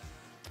lock.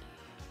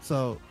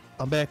 So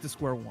I'm back to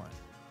square one.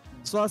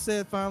 So I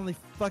said, finally,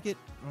 fuck it.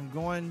 I'm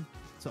going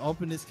to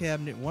open this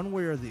cabinet one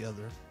way or the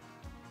other.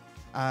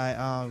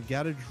 I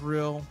got a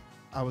drill.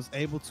 I was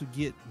able to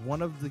get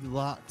one of the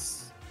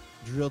locks,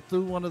 drill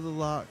through one of the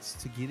locks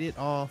to get it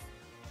off,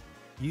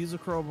 use a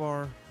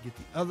crowbar, get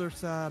the other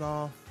side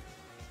off,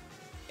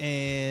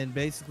 and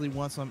basically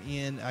once I'm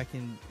in, I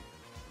can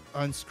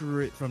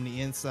unscrew it from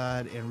the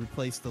inside and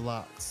replace the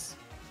locks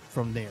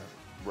from there.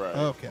 Right.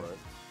 Okay. Right.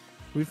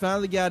 We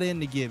finally got in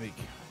the gimmick.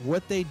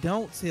 What they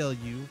don't tell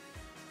you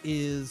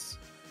is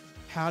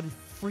how to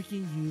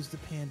freaking use the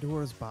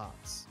Pandora's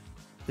box.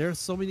 There are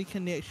so many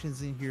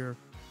connections in here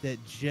that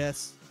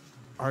just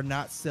are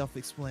not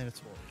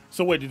self-explanatory.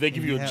 So wait, did they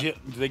give you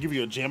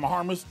a JAMA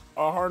harness?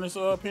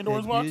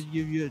 Pandora's box? They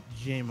give you a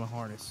JAMA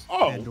harness.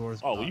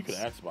 Pandora's box. Well, you could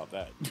ask about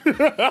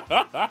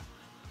that.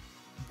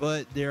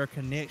 But there are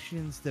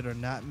connections that are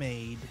not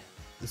made,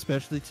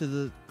 especially to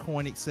the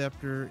coin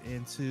acceptor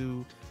and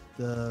to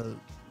the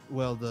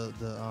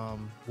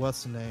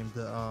what's the name?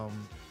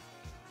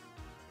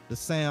 The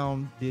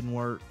sound didn't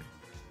work,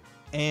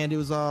 and it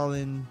was all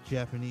in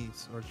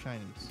Japanese or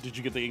Chinese. Did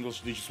you get the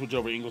English? Did you switch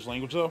over to English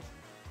language though?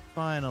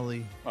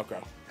 Finally.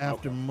 Okay.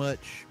 After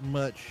much,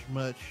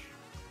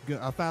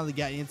 I finally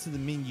got into the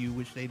menu,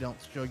 which they don't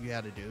show you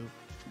how to do.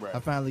 Right. I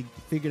finally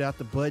figured out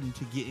the button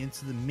to get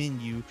into the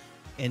menu,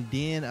 and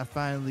then I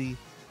finally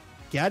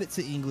got it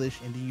to English,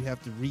 and then you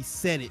have to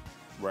reset it.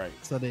 Right.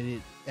 So that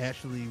it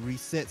actually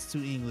resets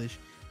to English,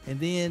 and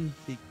then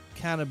it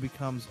kind of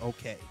becomes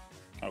okay.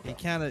 Okay.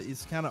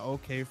 It's kind of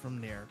okay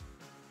from there.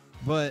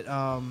 But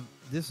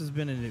this has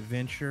been an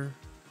adventure.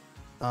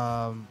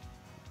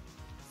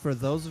 For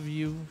those of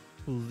you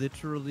who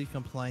literally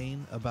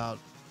complain about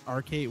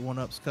Arcade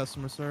 1-Up's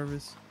customer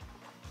service,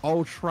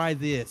 oh, try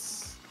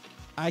this.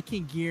 I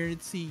can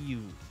guarantee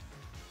you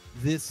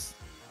this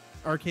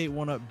Arcade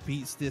 1-Up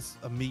beats this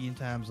a million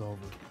times over.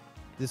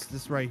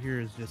 This right here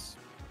is just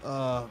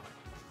but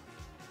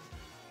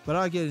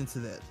I'll get into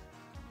that.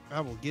 I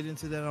will get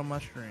into that on my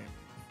stream.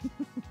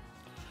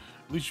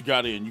 At least you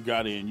got in. You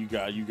got in. You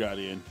got in.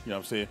 You know what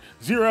I'm saying?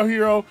 Zero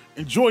Hero,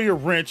 enjoy your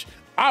wrench.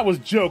 I was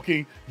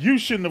joking. You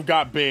shouldn't have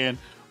got banned.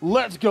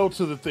 Let's go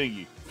to the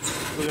thingy.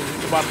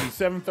 It's about to be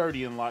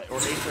 7:30 and like, or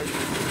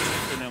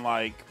 8:30, and then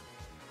like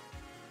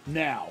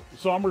now.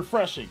 So I'm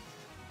refreshing.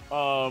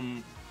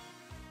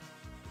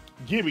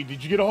 Gibby,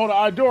 did you get a hold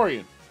of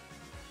Idorian?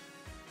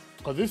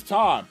 Because it's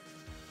time.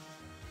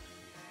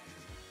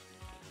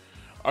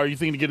 Are you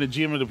thinking of getting a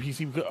GM with a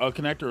PC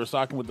connector or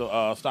sticking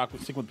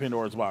with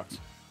Pandora's box?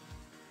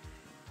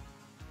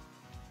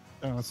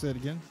 Say it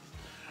again.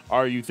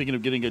 Are you thinking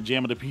of getting a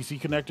jam of the PC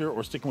connector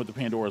or sticking with the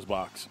Pandora's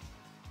box?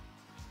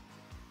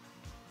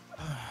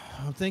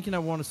 I'm thinking I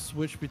want to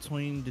switch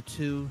between the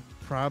two.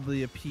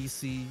 Probably a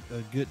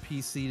good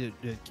PC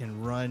that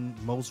can run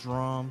most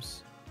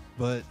ROMs.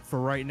 But for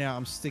right now,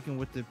 I'm sticking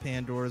with the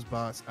Pandora's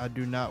box. I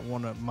do not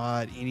want to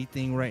mod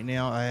anything right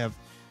now. I have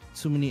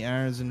too many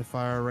irons in the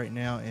fire right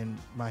now, and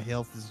my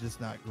health is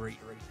just not great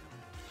right now.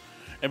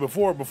 And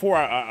before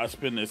I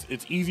spin this,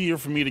 it's easier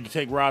for me to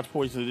take Rod's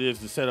points than it is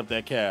to set up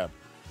that cab.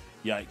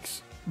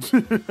 Yikes.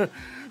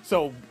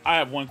 So I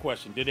have one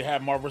question. Did it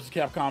have Marvel vs.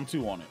 Capcom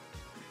 2 on it?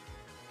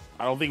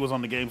 I don't think it was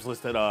on the games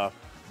list that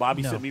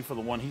Bobby sent me for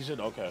the one he said.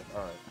 Okay,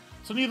 all right.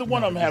 So neither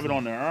one of them have it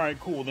on there. All right,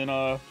 cool. Then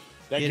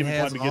that it gimmick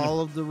has might be getting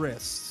all of the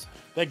rest.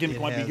 That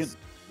gimmick might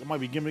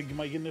be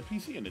getting the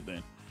PC in it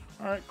then.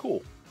 All right,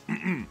 cool.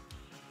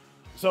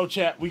 So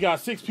chat, we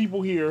got 6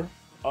 people here.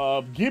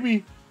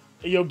 Gibby,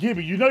 yo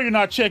Gibby, you know you're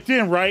not checked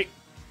in, right?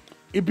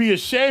 It'd be a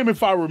shame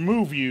if I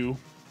remove you.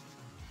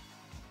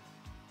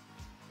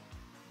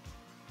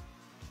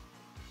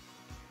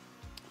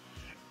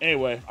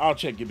 Anyway, I'll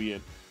check Gibby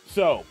in.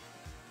 So,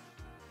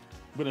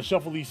 I'm going to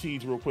shuffle these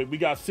seeds real quick. We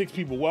got 6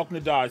 people. Welcome to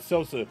Die,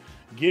 Sosa,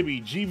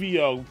 Gibby,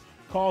 GVO,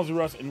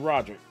 Russ, and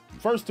Roderick.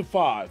 First to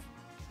 5.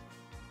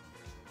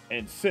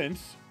 And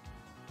since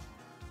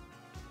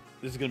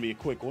this is going to be a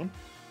quick one,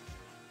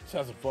 let's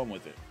have some fun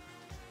with it.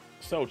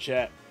 So,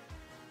 chat.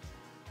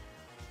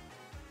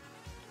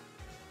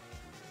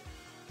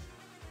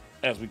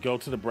 As we go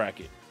to the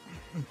bracket.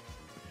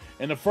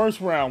 In the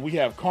first round, we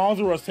have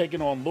Russ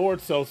taking on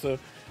Lord Sosa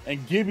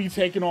and Gibby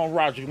taking on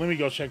Roderick. Let me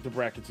go check the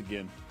brackets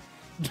again.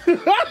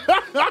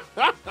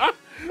 I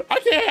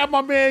can't have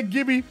my man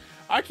Gibby.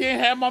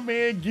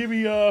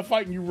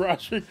 Fighting you,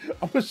 Roderick.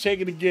 I'm gonna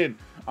shake it again.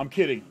 I'm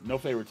kidding. No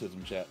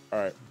favoritism, chat. All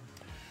right.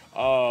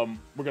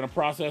 We're gonna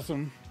process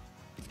them.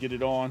 Let's get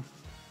it on,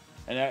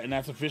 and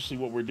that's officially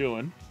what we're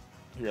doing.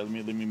 Here, let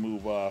me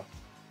move. Let's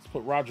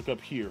put Roderick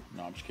up here.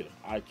 No, I'm just kidding.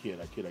 I kid.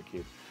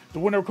 The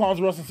winner of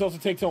Russ and Sosa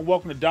takes on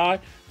Welcome to Die.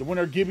 The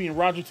winner of Gibby and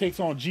Roderick takes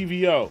on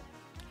GVO.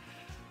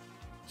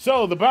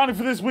 So the bounty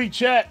for this week,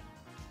 chat.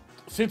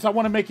 Since I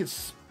want to make it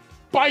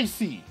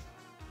spicy,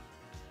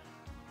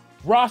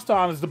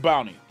 Roston is the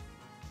bounty.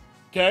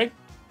 Okay?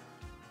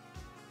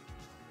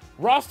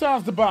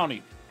 Roston's the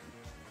bounty.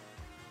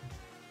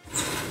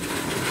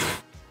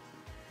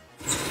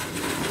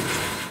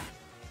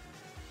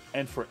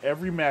 And for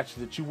every match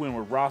that you win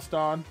with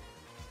Roston,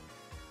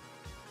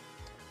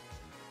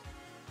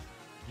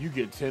 you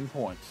get 10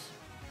 points.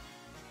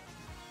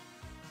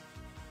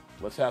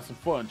 Let's have some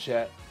fun,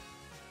 chat.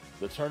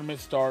 The tournament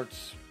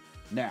starts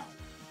now.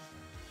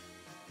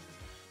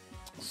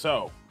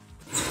 So,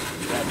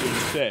 that being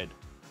said,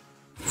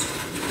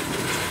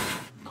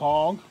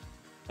 Kong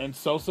and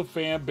Sosa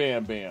Fan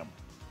Bam Bam.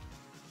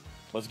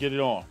 Let's get it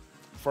on.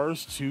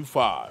 First to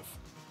 5.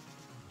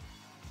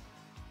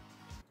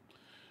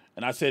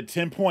 And I said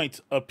 10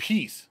 points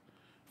apiece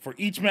for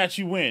each match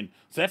you win.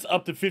 So that's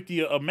up to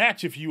 50 a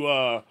match if you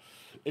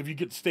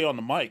get to stay on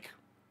the mic.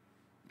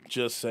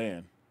 Just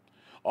saying.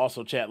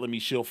 Also, chat, let me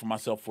shield for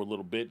myself for a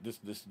little bit.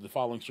 The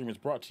following stream is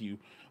brought to you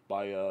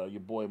by your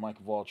boy Mike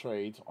of All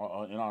Trades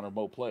in honor of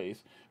moatplays.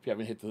 If you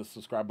haven't hit the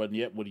subscribe button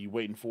yet, what are you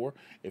waiting for?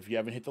 If you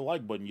haven't hit the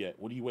like button yet,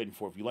 what are you waiting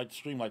for? If you like the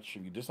stream, like the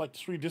stream. You dislike the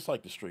stream,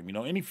 dislike the stream. You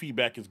know, any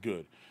feedback is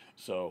good.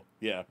 So,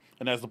 yeah.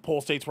 And as the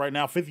poll states right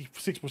now,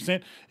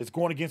 56% is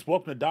going against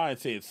Welcome to Die and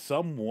say it's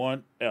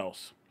someone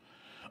else.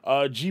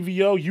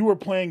 GVO, you are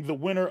playing the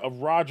winner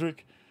of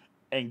Roderick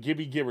and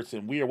Gibby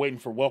Giberson. We are waiting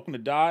for Welcome to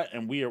Die,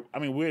 and we're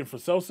waiting for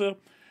Sosa,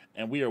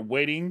 and we are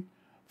waiting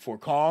for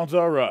Cons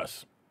or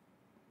Us.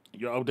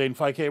 You're updating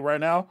 5K right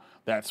now?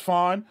 That's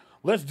fine.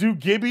 Let's do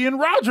Gibby and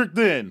Roderick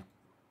then.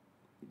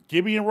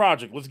 Gibby and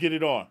Roderick, let's get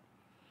it on.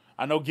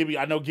 I know Gibby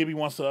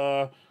wants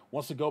to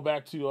go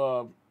back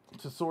to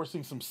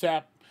sourcing some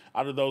sap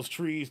out of those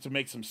trees to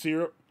make some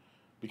syrup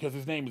because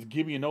his name is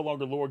Gibby and no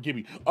longer Lord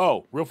Gibby.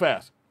 Oh, real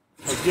fast.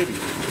 Hey Gibby.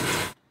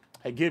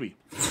 Hey Gibby.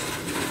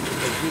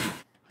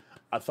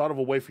 I thought of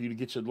a way for you to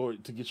get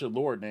your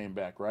Lord name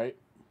back, right?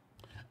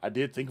 I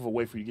did think of a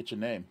way for you to get your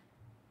name.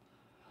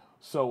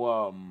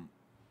 So,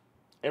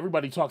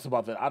 everybody talks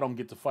about that I don't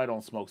get to fight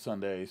on Smoke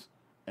Sundays,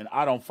 and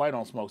I don't fight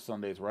on Smoke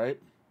Sundays, right?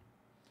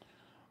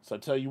 So I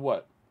tell you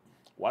what,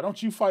 why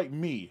don't you fight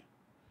me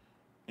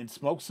in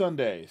Smoke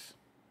Sundays?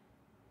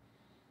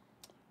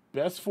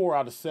 Best 4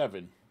 out of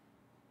 7.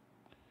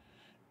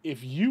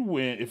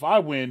 If I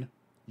win,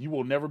 you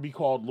will never be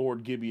called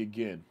Lord Gibby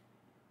again.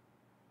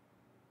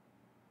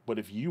 But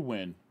if you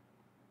win,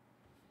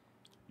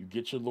 you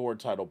get your Lord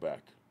title back.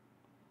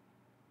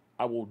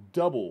 I will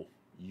double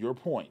your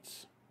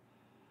points.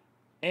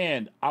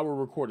 And I will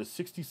record a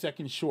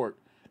 60-second short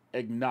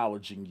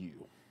acknowledging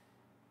you.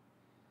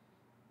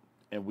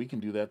 And we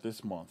can do that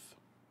this month.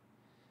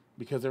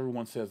 Because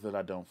everyone says that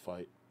I don't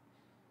fight.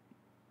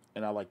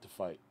 And I like to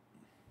fight.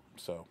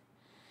 So,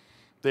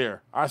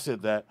 there. I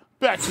said that.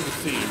 Back to the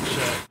scene,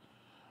 chat.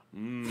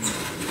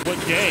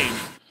 What games?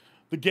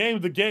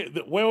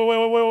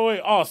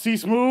 Wait. Oh, C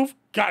Smooth?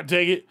 God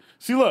dang it.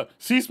 See, look.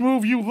 C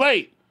Smooth, you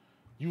late.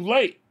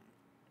 I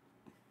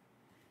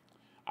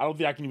don't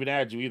think I can even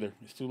add you either.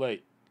 It's too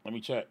late. Let me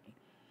check.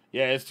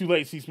 Yeah, it's too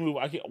late, C Smooth.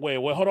 I can't. Wait.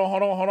 Hold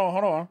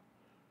on.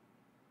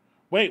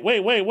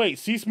 Wait.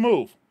 C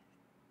Smooth.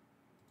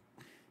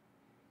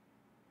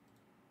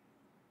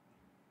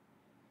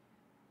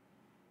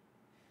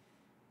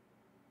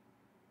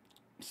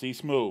 C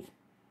Smooth.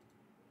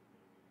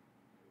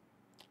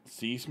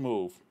 C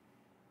Smooth.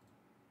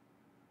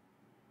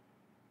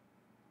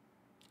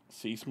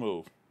 C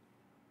Smooth.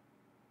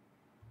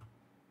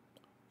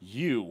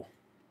 You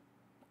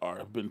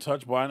have been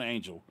touched by an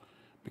angel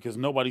because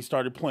nobody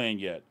started playing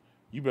yet.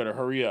 You better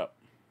hurry up.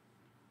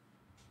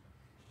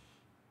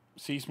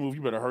 C Smooth,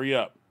 you better hurry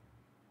up.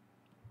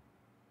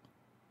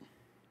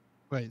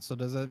 Wait, so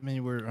does that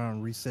mean we're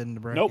resetting the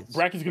brackets? Nope,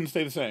 bracket's going to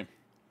stay the same.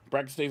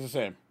 Bracket stays the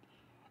same.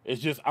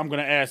 It's just I'm going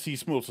to add C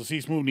Smooth, so C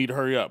Smooth need to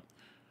hurry up.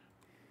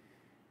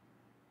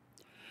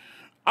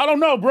 I don't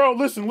know, bro.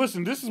 Listen.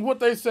 This is what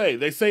they say.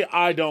 They say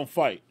I don't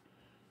fight.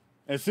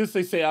 And since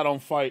they say I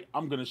don't fight,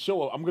 I'm going to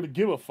show up. I'm going to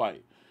give a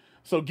fight.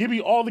 So give me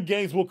all the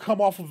games will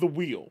come off of the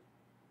wheel.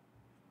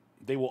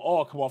 They will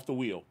all come off the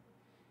wheel.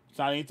 It's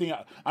not anything.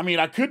 I mean,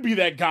 I could be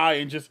that guy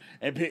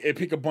and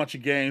pick a bunch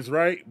of games,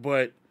 right?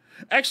 But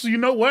actually, you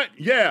know what?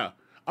 Yeah,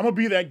 I'm going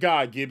to be that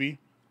guy, Gibby.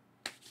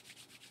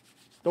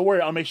 Don't worry.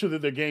 I'll make sure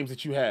that they're games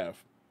that you have.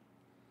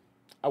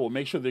 I will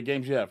make sure they're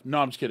games you have. No,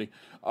 I'm just kidding.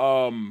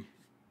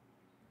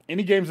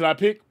 Any games that I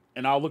pick,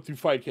 and I'll look through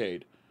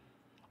Fightcade.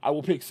 I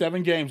will pick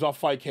 7 games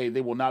off Fightcade. They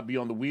will not be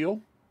on the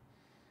wheel.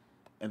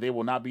 And they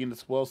will not be in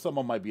the... Well, some of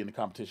them might be in the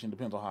competition.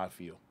 Depends on how I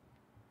feel.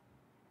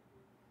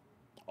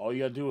 All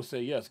you got to do is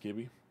say yes,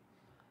 Gibby.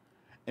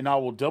 And I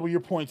will double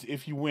your points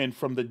if you win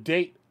from the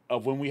date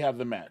of when we have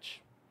the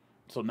match.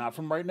 So not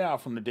from right now,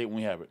 from the date when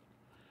we have it.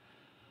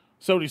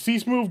 So the C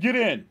Smooth, get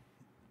in.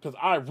 Because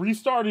I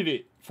restarted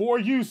it for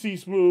you, C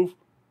Smooth.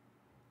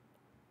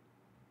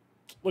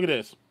 Look at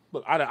this.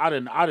 Look, I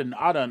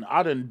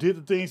done did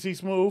the thing, C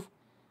Smooth.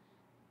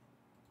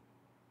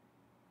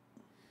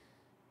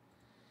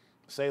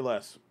 Say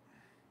less.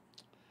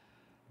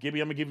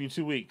 Gibby, I'm going to give you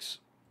 2 weeks.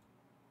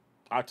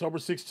 October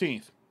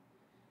 16th.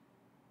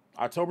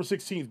 October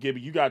 16th,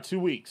 Gibby, you got 2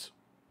 weeks.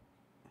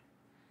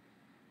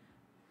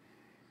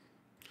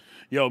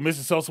 Yo,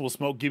 Mrs. Sosa will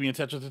smoke Gibby and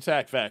Tetris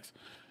Attack. Facts.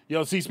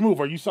 Yo, C Smooth,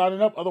 are you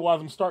signing up? Otherwise,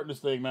 I'm starting this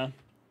thing, man.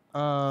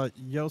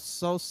 Yo,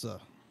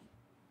 Sosa,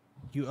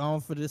 you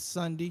on for this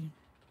Sunday?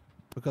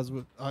 Because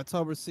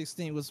October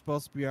 16th was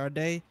supposed to be our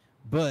day,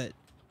 but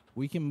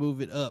we can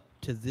move it up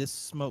to this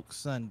Smoke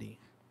Sunday.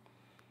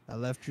 I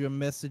left you a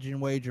message in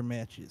wager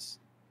matches.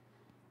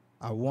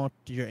 I want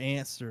your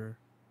answer.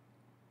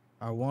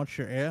 I want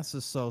your answer,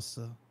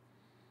 Sosa.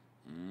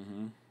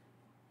 Mm-hmm.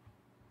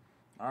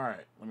 All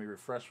right, let me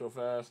refresh real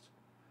fast.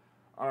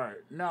 All right,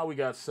 now we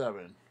got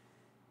 7.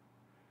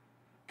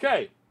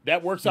 Okay,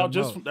 that works out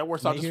just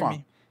fine.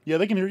 Me? Yeah,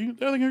 they can hear you.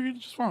 They can hear you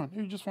just fine.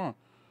 Hear you just fine.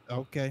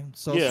 Okay,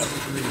 Sosa Yeah.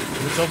 agreed.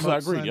 Sosa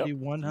agreed. Sunday, Yep.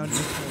 100.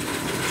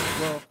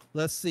 Well,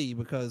 let's see,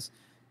 because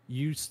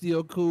you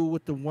still cool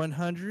with the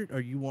 100, or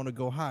you want to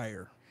go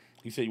higher?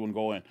 He said you wouldn't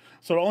go in.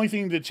 So the only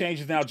thing that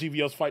changes now,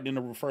 GVO's fighting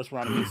in the first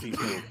round against C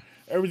Smooth.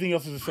 Everything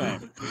else is the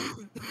same.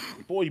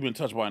 Boy, you've been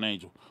touched by an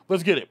angel.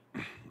 Let's get it.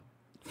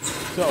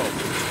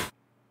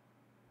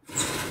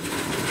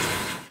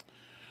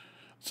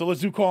 So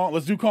let's do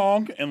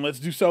Kong and let's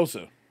do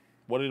Sosa.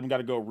 One of them got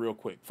to go real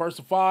quick. First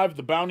of 5,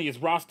 the bounty is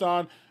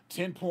Roston,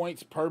 10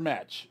 points per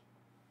match.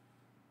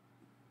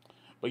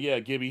 But yeah,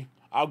 Gibby,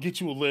 I'll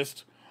get you a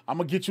list. I'm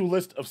going to get you a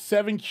list of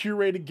 7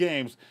 curated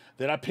games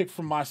that I picked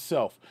for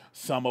myself.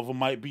 Some of them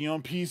might be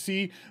on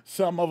PC.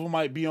 Some of them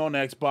might be on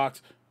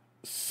Xbox.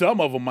 Some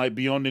of them might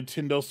be on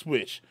Nintendo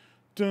Switch.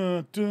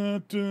 Dun,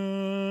 dun,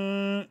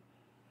 dun.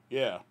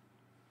 Yeah.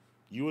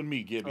 You and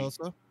me, Gibby.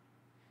 Sosa,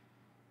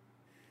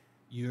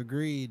 you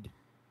agreed,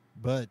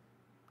 but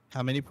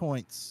how many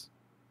points?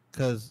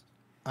 Because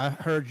I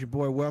heard your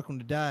boy Welcome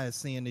to Die is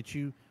saying that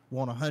you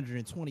want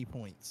 120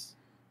 points.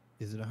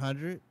 Is it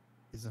 100?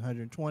 Is it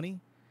 120?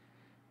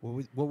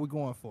 What we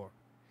going for?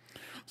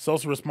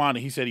 Sosa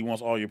responded. He said he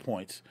wants all your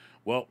points.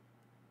 Well,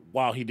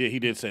 wow, he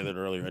did say that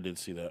earlier. I did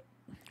see that.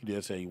 He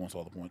did say he wants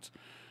all the points.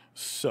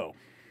 So,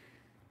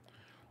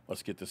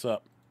 let's get this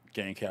up.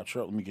 Game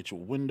capture up. Let me get you a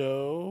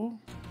window.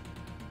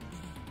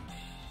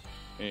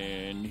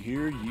 And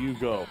here you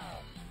go.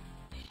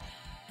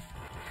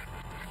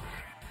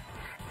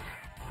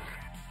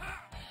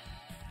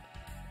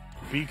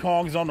 B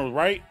Kong's on the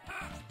right.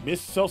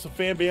 Miss Sosa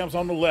Fan Bam's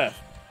on the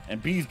left.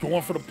 And B's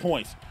going for the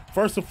points.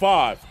 First of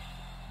 5.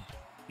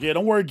 Yeah,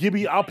 don't worry,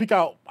 Gibby. I'll pick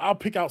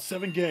out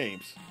 7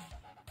 games.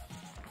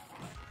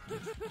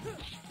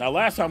 Now,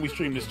 last time we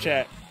streamed this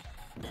chat,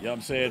 you know what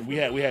I'm saying, we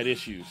had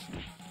issues.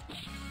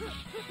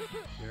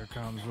 Here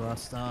comes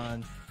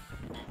Roston.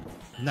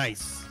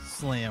 Nice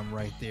slam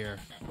right there.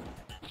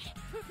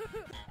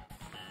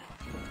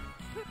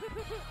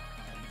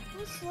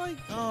 It's like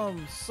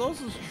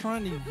Sosa's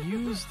trying to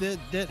use that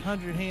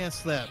 100 hand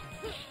slap,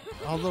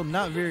 although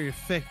not very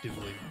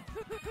effectively.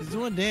 He's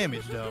doing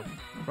damage though.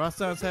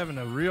 Roston's having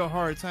a real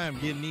hard time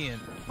getting in.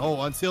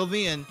 Oh, until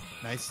then,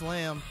 nice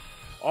slam.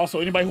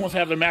 Also, anybody who wants to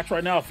have their match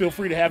right now, feel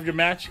free to have your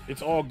match.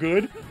 It's all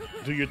good.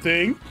 Do your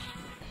thing.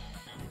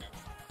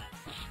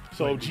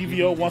 So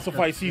GVO wants to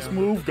fight C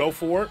Smooth, go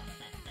for it.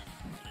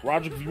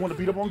 Roger, if you want to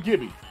beat up on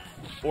Gibby,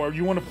 or if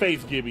you want to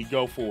face Gibby,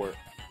 go for it.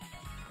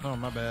 Oh,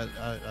 my bad.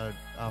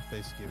 I'll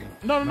face Gibby.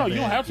 No, My you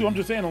don't bad, have to. I'm Gibby.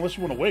 just saying, unless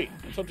you want to wait.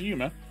 It's up to you,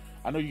 man.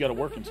 I know you got to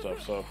work and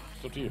stuff, so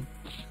it's up to you.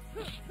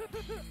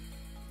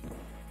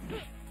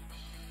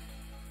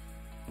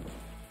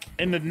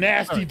 And the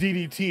nasty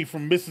DDT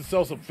from Mrs.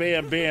 Sosa,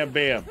 bam, bam,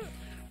 bam.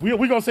 We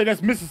gonna say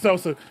that's Mrs.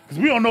 Sosa because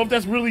we don't know if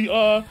that's really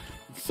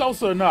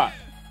Sosa or not.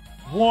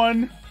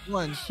 1,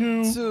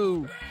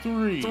 2,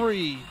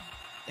 3,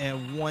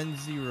 and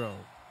 1-0.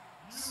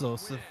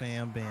 Sosa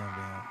fam bam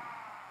bam.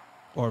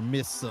 Or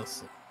Miss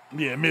Sosa.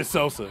 Yeah, Miss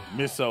Sosa.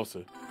 Miss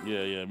Sosa.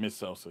 Yeah, Miss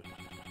Sosa.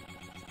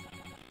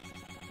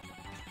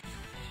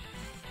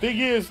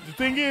 The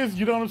thing is,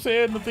 you know what I'm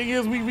saying? The thing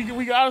is,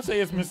 we gotta say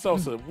it's Miss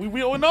Sosa.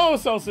 We don't know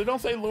it's Sosa.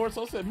 Don't say Lord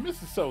Sosa,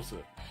 Mrs. Sosa.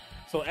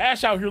 So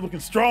Ash out here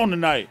looking strong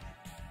tonight.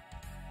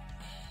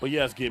 But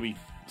yes, Gibby,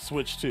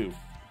 switch 2.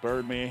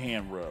 Birdman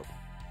hand rub.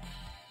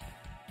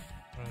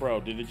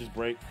 Bro, did it just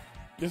break?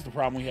 This is the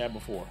problem we had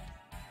before.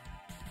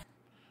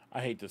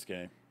 I hate this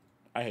game.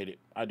 I hate it.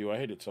 I do. I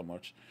hate it so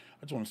much.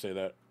 I just want to say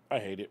that. I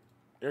hate it.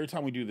 Every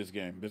time we do this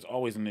game, there's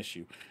always an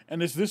issue.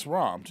 And it's this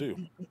ROM,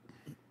 too.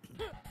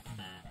 Wait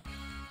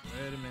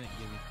a minute,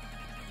 Gibby.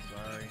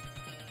 Sorry.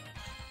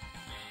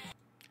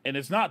 And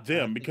it's not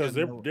them because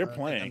they're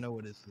playing. I know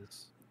what is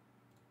this.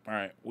 All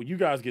right. Well, you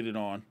guys get it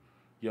on.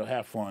 You'll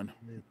have fun.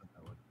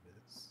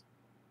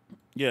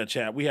 Yeah,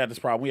 chat. We had this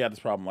problem. We had this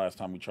problem last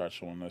time we tried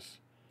showing this.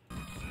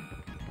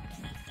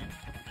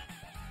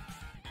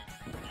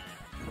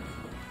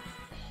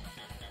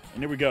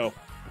 And here we go.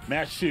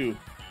 Match 2.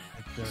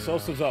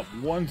 Sosa's up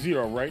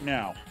 1-0 right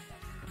now.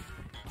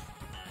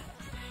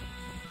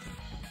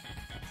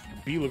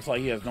 B looks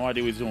like he has no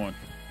idea what he's doing.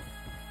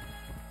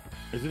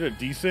 Is it a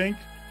desync?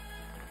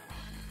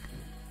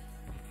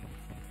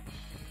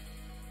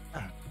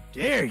 How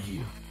dare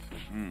you?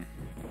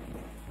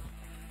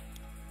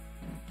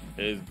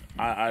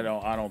 I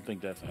don't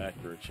think that's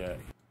accurate, chat.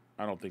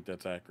 I don't think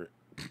that's accurate.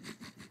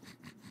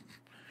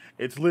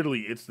 It's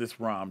this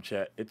ROM,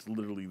 chat. It's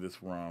literally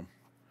this ROM.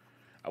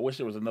 I wish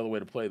there was another way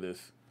to play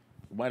this.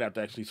 We might have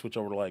to actually switch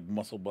over to like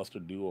Muscle Buster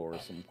Duo or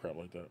some crap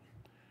like that.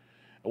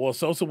 Well,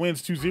 Sosa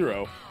wins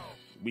 2-0.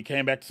 We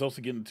came back to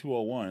Sosa getting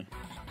 2-0-1.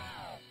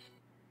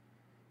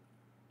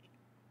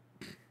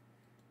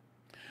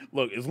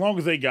 Look, as long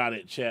as they got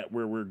it, chat,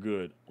 we're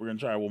good. We're gonna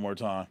try it one more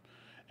time.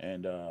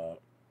 And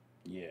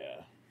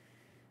yeah.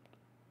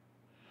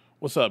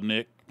 What's up,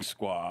 Nick?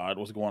 Squad,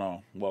 what's going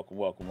on?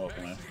 Welcome,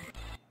 man.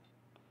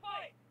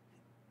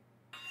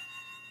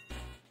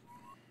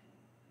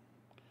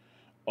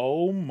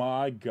 Oh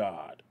my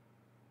God.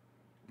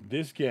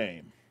 This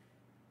game.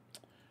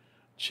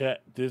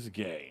 Chat, this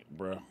game,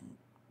 bro.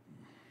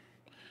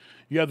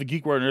 You have the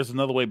Geek Worm, there's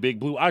another way, Big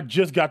Blue. I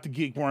just got the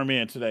Geek Worm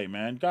in today,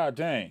 man. God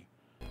dang.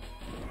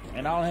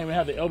 And I don't even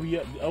have the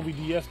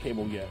LVDS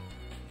cable yet.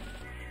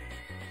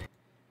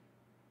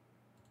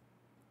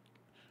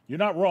 You're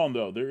not wrong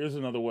though. There is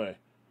another way.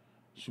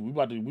 Shoot, we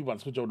about to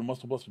switch over to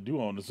Muscle Buster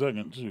Duo in a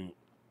second. Shoot.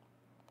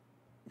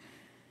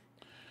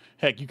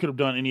 Heck, you could have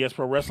done NES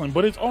Pro Wrestling,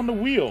 but it's on the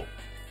wheel.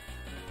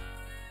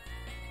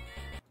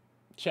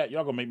 Chat,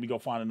 y'all gonna make me go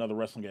find another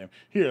wrestling game.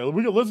 Here,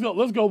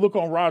 let's go look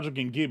on Roderick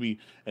and Gibby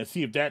and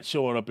see if that's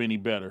showing up any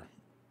better.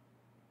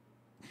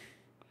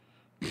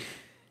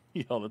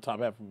 Yo, the top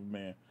half of a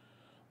man.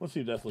 Let's see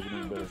if that's looking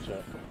any better,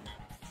 chat.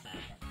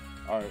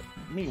 All right.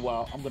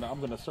 Meanwhile, I'm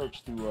gonna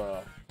search through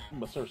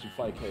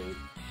Fightcade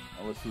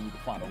and let's see if we can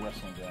find a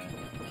wrestling game.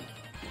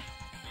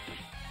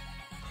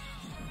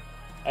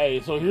 Hey,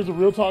 so here's a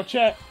real talk,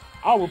 chat.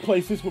 I'll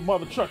replace this with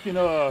mother trucking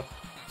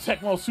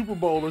Tecmo Super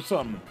Bowl or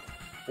something.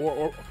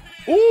 Or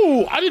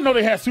ooh, I didn't know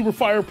they had Super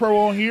Fire Pro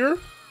on here.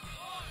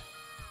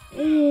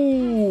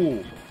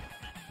 Ooh.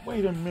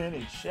 Wait a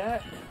minute,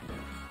 chat.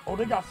 Oh,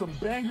 they got some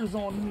bangers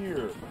on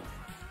here.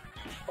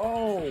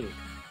 Oh,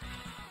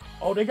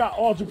 they got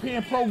All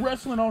Japan Pro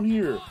Wrestling on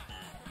here.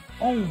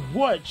 On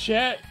what,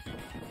 chat?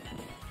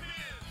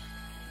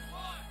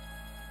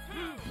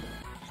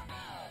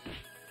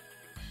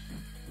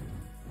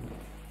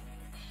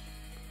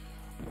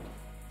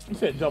 You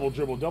said Double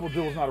Dribble. Double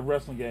Dribble's not a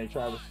wrestling game,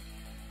 Travis.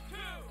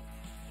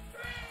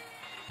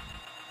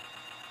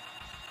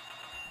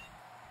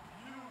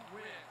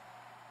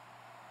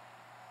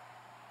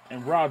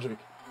 And Roderick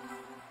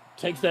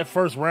takes that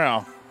first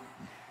round.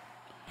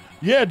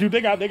 Yeah, dude,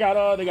 they got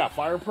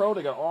Fire Pro,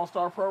 they got All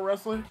Star Pro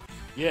Wrestling.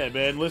 Yeah,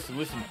 man, listen.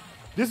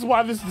 This is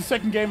why this is the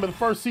second game of the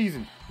first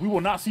season. We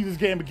will not see this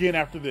game again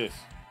after this.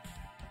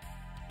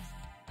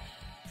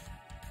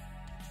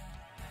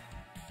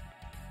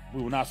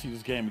 We will not see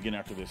this game again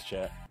after this,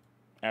 chat.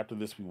 After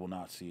this, we will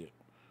not see it.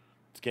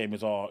 This game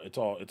is all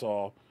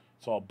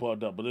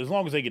bugged up. But as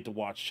long as they get to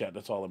watch, chat,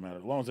 that's all that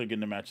matters. As long as they're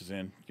getting the matches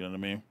in, you know what I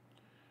mean?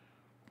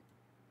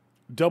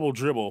 Double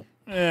Dribble.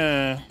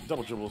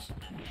 Double Dribble's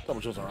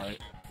all right.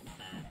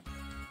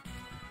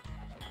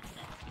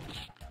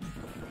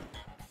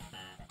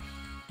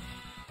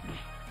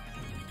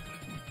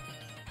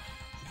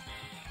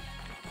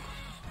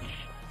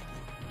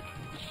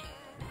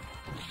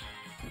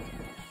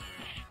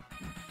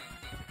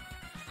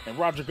 And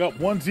Roderick up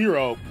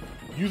 1-0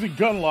 using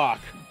Gunlock.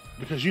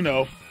 Because, you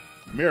know,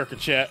 America,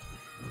 chat.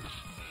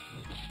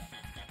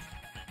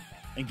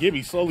 And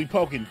Gibby slowly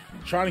poking,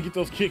 trying to get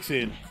those kicks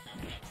in.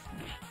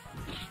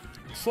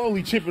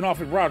 Slowly chipping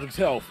off at Roderick's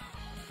health.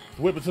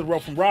 Whip it to the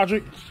rope from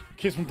Roderick.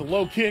 Kicks with the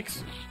low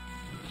kicks.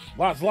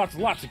 Lots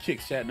of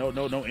kicks, chat. No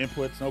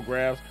inputs, no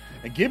grabs.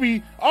 And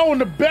Gibby, oh, and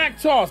the back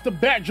toss, the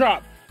back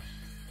drop.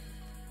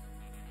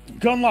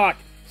 Gunlock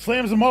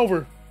slams him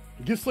over.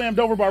 Gets slammed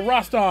over by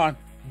Rastan.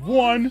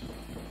 1.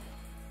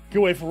 Good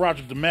way for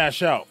Roderick to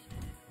mash out.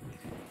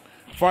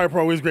 Fire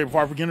Pro is great for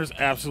fire beginners.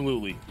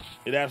 Absolutely.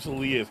 It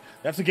absolutely is.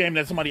 That's a game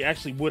that somebody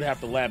actually would have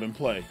to lab and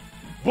play.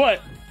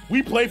 But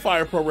we play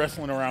Fire Pro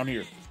Wrestling around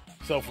here.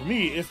 So for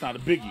me, it's not a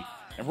biggie.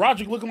 And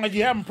Roderick looking like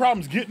he's having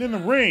problems getting in the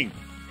ring.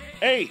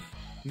 8,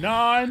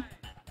 9,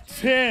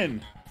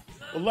 10,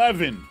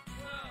 11.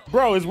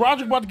 Bro, is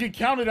Roderick about to get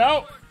counted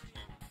out?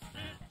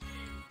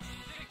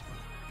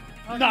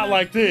 Not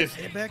like this.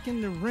 Get back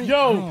in the ring.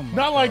 Yo,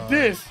 not like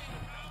this.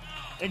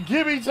 And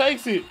Gibby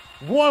takes it.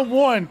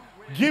 1-1.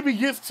 Gibby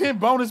gets 10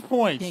 bonus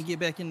points. Can't get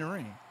back in the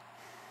ring.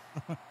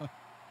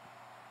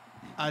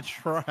 I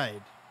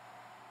tried.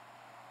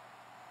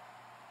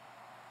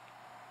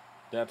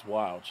 That's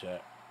wild,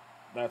 chat.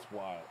 That's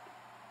wild.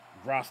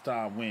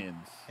 Rastan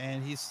wins.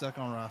 And he's stuck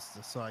on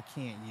roster, so I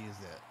can't use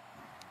that.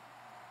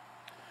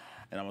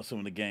 And I'm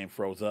assuming the game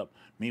froze up.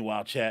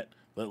 Meanwhile, chat,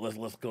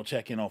 let's go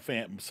check in on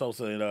Phantom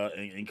Sosa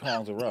and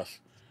Collins and Russ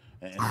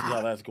and see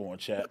how that's going,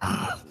 chat.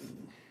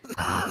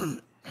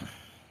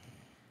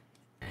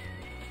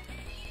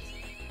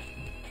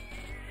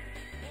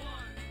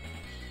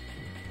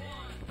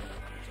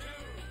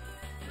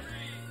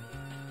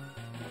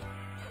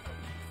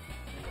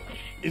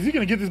 Is he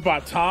gonna get this by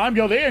time?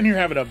 Yo, they in here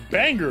having a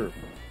banger.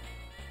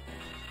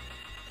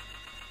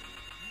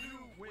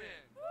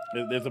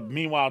 There's a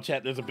meanwhile,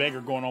 chat. There's a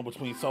banger going on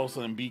between Sosa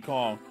and B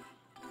Kong.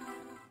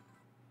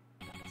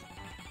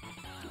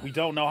 We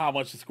don't know how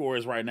much the score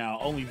is right now.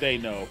 Only they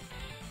know.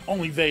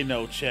 Only they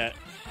know, chat.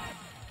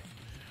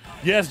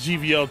 Yes,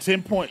 GVO,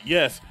 10 points.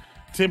 Yes,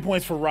 10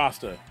 points for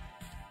Rasta.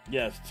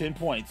 Yes, 10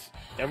 points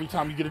every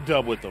time you get a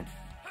dub with them.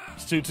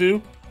 It's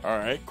 2-2. All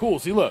right, cool.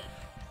 See, look.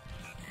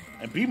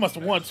 And B must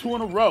have won 2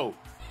 in a row.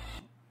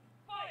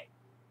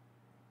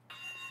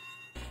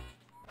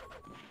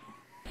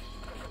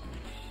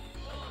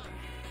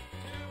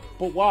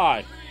 But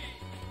why?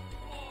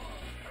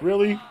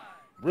 Really?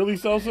 Really,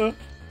 Sosa?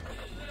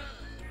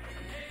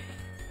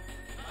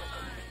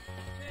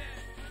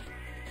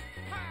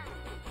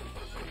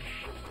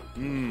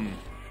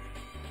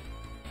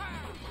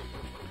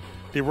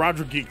 Did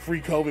Roderick get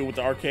free COVID with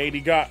the arcade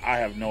he got? I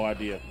have no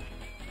idea.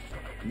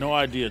 No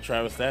idea,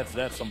 Travis.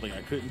 That's something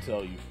I couldn't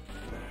tell you.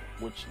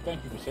 Which,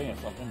 thank you for saying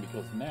something,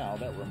 because now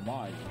that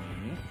reminds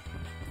me.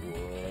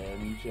 Let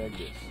me check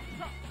this.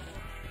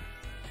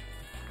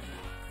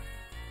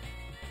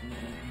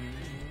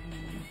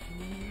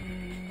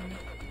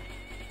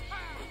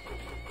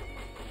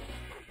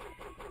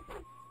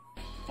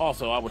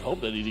 Also, I would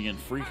hope that he didn't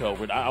get free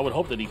COVID. I would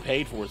hope that he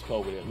paid for his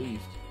COVID at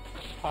least.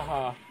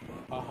 Haha,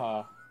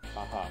 haha,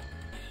 haha.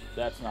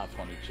 That's not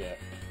funny, chat.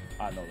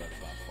 I know that's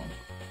not funny.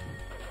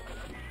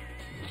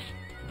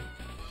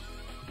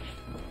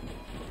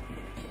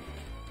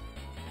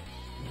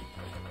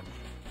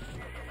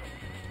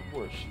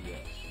 Where's she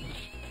at?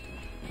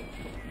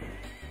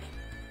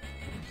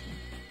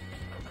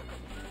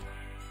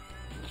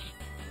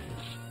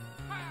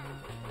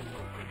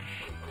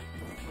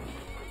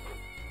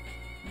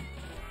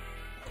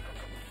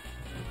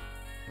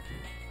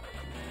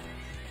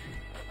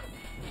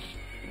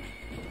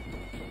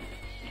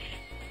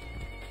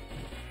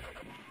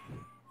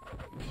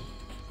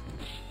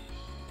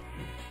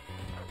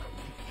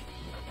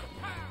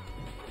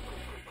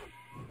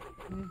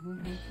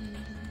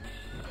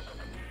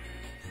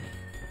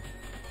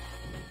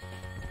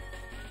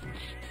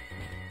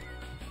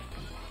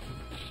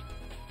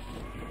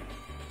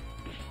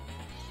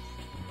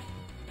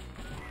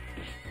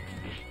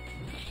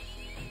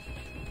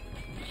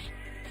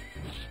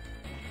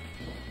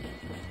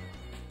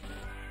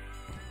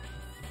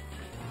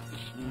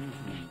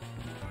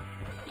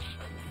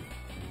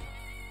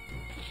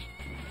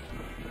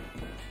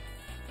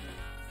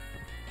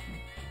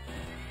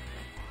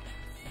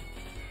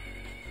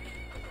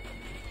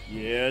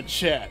 Yeah,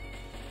 chat.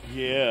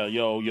 Yeah,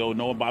 yo,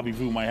 knowing Bobby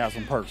Vu might have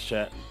some perks,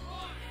 chat.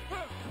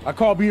 I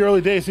called B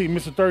early days, see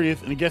Mr.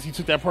 30th, and I guess he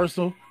took that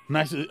personal.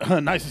 Nice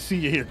to see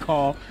you here,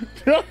 Calm.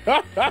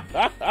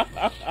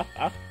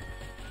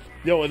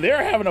 Yo, and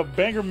they're having a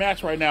banger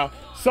match right now.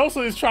 Sosa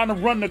is trying to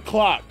run the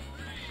clock.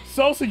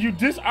 Sosa, you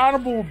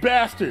dishonorable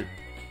bastard.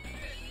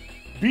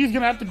 B's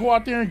gonna have to go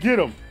out there and get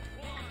him.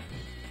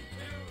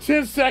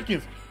 10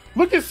 seconds.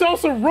 Look at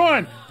Sosa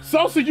run.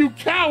 Sosa, you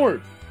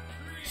coward.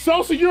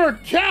 Sosa, you're a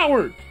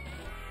coward.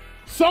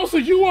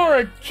 Sosa, you are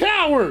a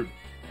coward.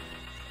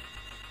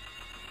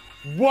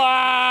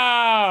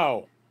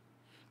 Wow.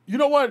 You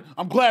know what?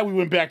 I'm glad we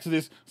went back to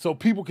this so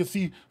people can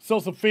see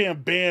Sosa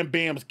fan Bam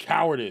Bam's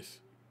cowardice.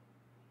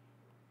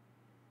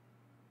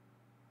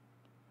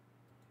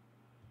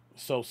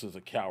 Sosa's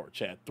a coward,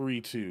 chat.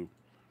 3-2.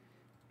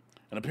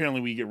 And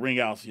apparently we get ring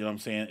outs, you know what I'm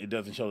saying? It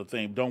doesn't show the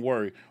thing. Don't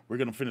worry. We're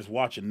going to finish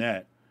watching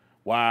that.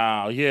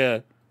 Wow,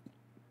 yeah.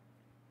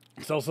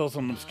 So some of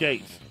them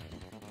skates.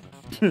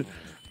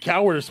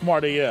 Coward is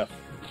smart AF.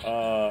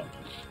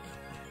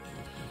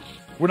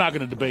 We're not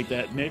going to debate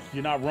that, Nick.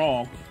 You're not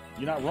wrong.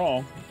 You're not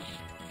wrong.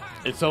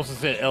 And Sosa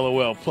said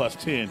LOL plus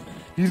 10.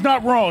 He's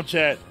not wrong,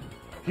 chat.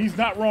 He's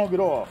not wrong at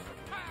all.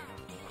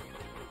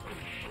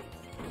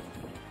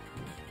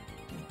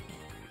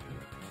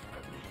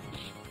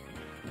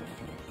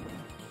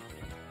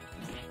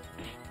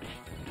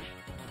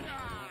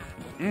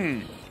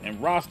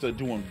 And Rasta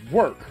doing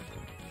work.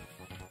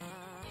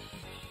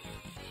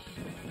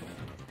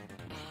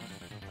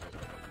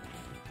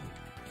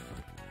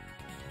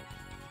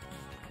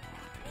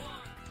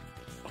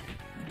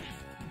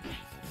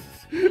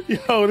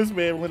 Yo, this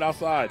man went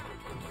outside.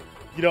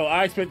 You know,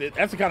 I expected,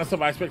 that's the kind of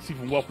stuff I expect to see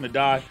from Welcome to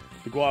Die.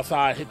 To go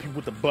outside, hit people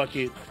with the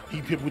bucket,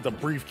 hit people with the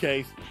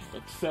briefcase,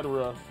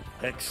 etc.,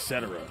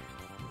 etc.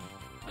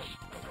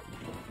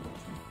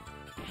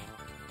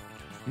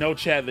 No,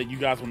 chat, that you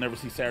guys will never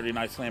see Saturday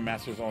Night Slam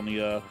Masters on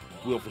the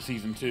wheel for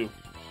season 2.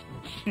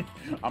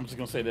 I'm just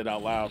gonna say that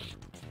out loud.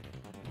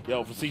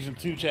 Yo, for season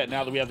 2, chat,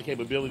 now that we have the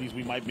capabilities,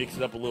 we might mix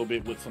it up a little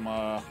bit with some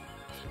of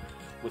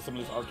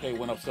this arcade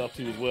one-up stuff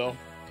too as well.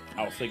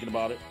 I was thinking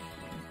about it.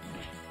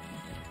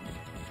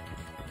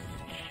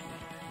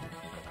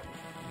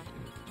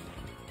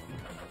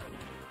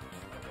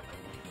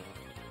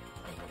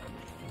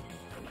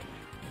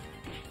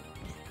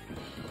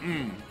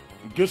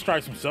 Good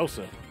strikes from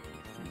Sosa.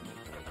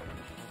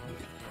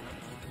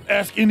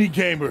 Ask any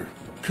gamer.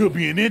 Could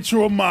be an inch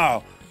or a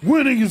mile.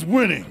 Winning is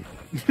winning.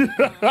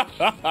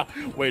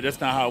 Wait,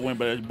 that's not how it went,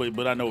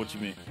 but I know what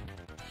you mean.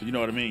 You know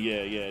what I mean?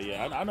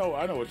 Yeah. I know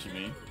what you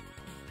mean.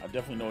 I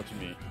definitely know what you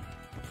mean.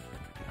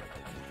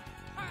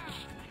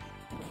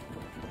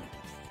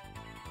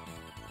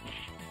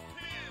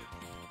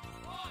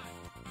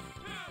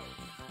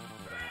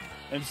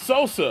 And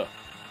Sosa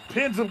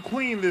pins him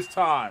clean this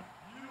time.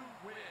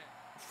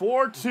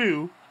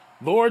 4-2.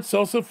 Lord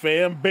Sosa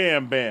fan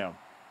bam bam.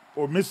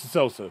 Or Mrs.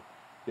 Sosa.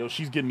 Yo,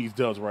 she's getting these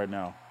dubs right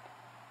now.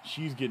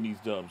 She's getting these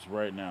dubs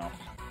right now.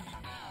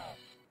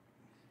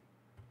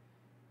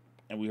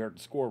 And we heard the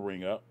score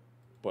ring up,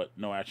 but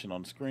no action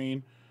on the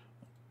screen.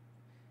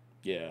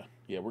 Yeah,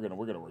 we're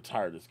gonna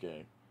retire this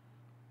game.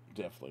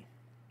 Definitely.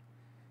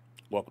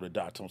 Welcome to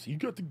Dot Thompson. You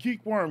got the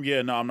geek worm.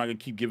 Yeah, no, I'm not gonna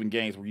keep giving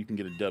games where you can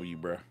get a W,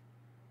 bruh.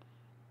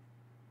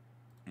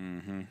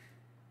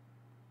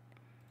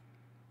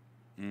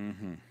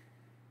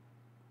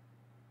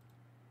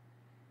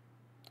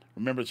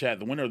 Remember, chat,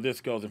 the winner of this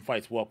goes and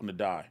fights Welcome to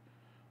Die.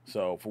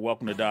 So, for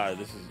Welcome to Die,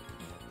 this is...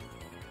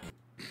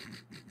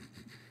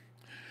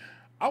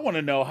 I want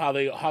to know how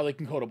they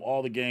can code up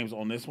all the games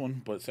on this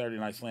one, but Saturday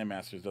Night Slam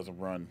Masters doesn't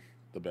run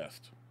the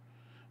best.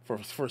 For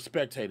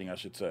spectating, I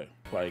should say.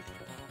 Like...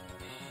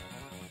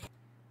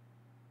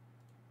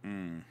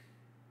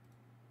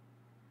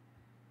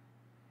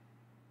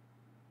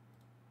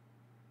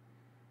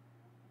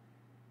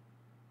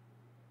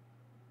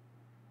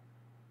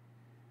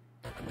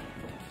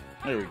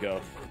 There we go.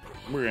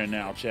 We're in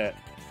now, chat.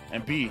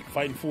 And B,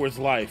 fighting for his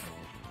life.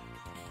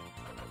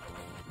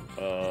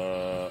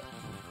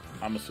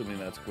 I'm assuming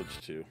that's glitch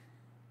 2.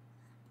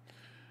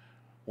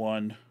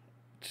 1,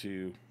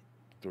 2,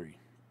 3.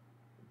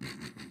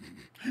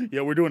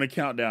 Yeah, we're doing a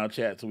countdown,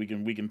 chat, so we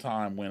can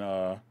time when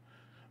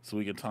so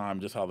we can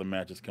time just how the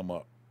matches come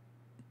up.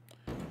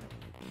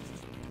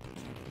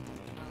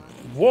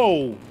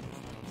 Whoa!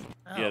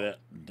 Ow. Yeah,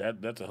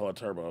 that's a hell of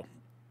turbo.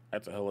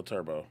 That's a hell of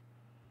turbo.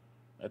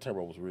 That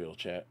turbo was real,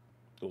 chat.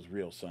 It was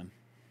real, son.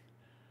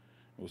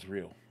 It was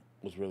real.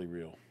 It was really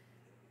real.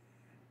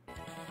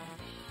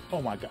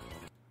 Oh my God.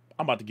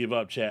 I'm about to give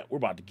up, chat. We're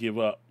about to give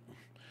up.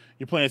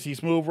 You're playing C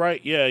Smooth,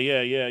 right? Yeah.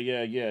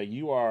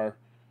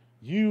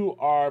 You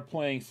are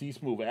playing C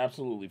Smooth.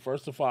 Absolutely.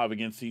 First to 5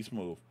 against C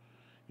Smooth.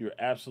 You're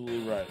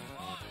absolutely right.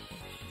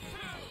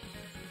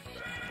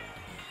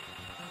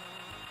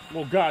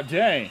 Well, god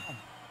dang.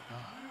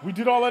 We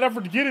did all that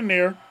effort to get in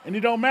there, and it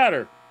don't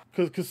matter.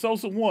 Because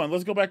Sosa won.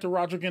 Let's go back to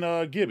Roderick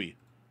and Gibby.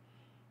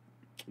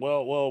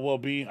 Well,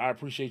 B, I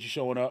appreciate you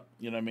showing up.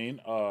 You know what I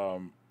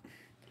mean?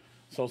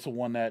 Sosa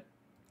won that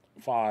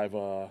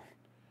 5-2.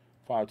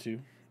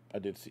 I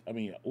did see. I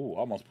mean, ooh, I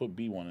almost put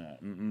B1 in that.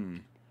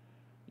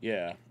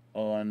 Yeah.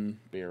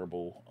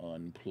 Unbearable,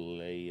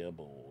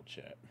 unplayable,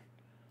 chat.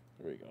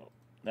 There we go.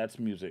 That's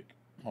music.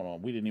 Hold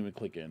on. We didn't even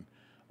click in.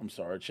 I'm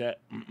sorry, chat.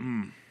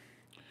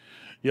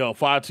 Yo,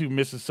 5-2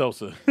 Mrs.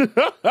 Sosa.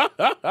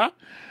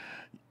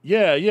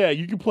 Yeah,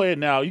 you can play it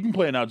now. You can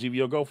play it now,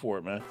 GVO. Go for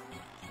it, man.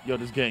 Yo,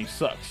 this game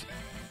sucks.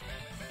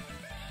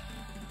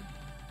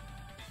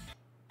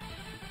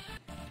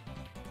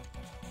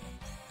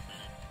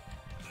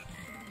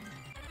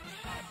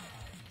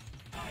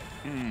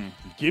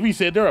 Gibby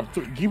said they're up.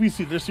 Gibby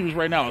said their series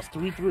right now is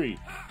 3-3.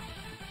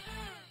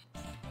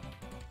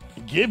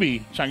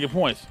 Gibby trying to get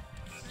points.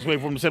 Just wait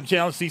for him to set the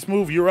challenge. C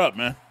Smooth, you're up,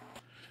 man.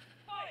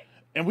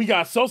 And we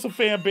got Sosa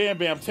fan Bam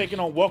Bam taking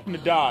on Welcome to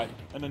Die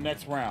in the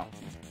next round.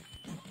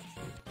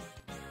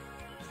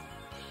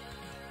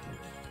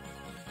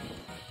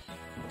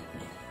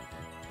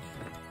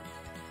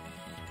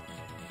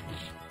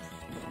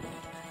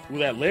 Ooh,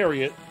 that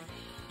lariat.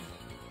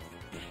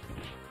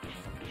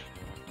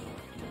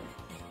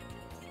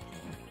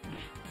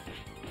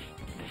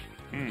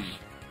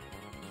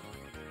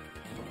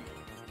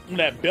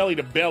 That belly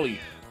to belly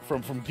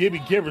from Gibby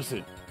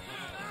Giberson.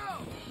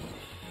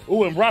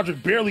 Ooh, and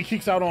Roderick barely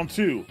kicks out on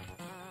 2.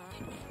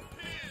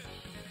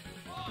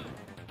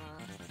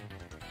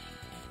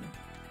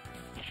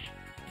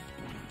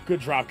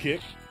 Good drop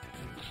kick.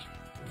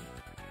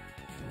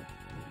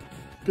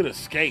 Good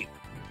escape.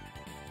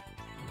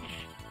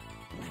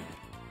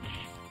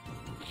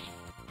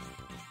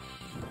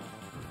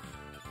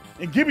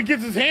 And Gibby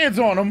gets his hands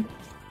on him.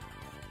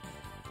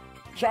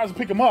 Tries to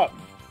pick him up.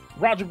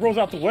 Roderick rolls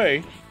out the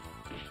way.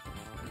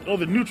 Oh,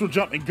 the neutral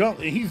jump and gun.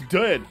 And he's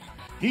dead.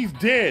 He's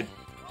dead.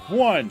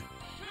 1,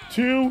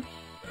 2,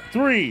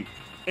 3.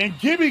 And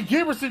Gibby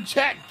Giberson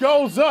chat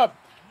goes up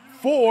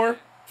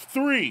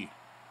 4-3.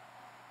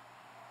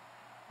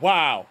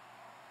 Wow.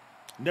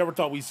 Never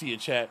thought we'd see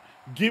it, chat.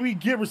 Gibby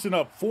Giberson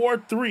up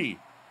 4-3.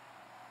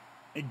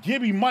 And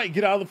Gibby might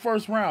get out of the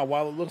first round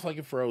while it looks like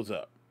it froze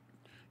up.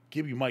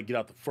 Gibby might get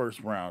out the first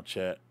round,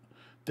 chat.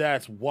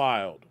 That's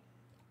wild.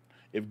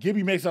 If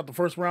Gibby makes out the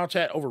first round,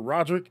 chat, over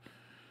Roderick,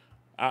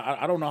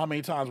 I don't know how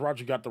many times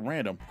Roderick got the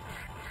random.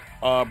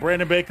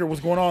 Brandon Baker,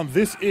 what's going on?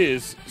 This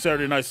is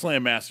Saturday Night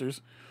Slam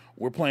Masters.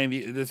 We're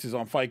playing this is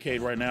on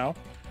Fightcade right now.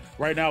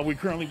 Right now, we're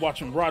currently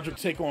watching Roderick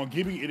take on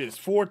Gibby. It is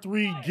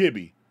 4-3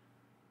 Gibby.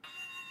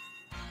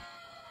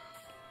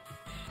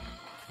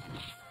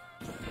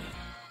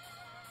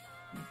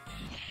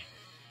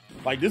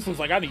 Like, this looks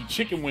like I need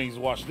chicken wings to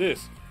watch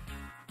this.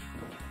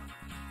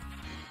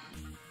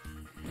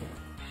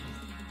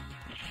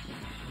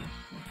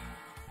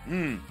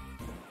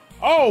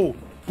 Oh,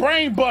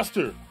 brain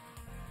buster.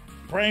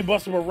 Brain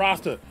buster with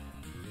Rasta.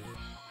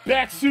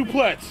 Back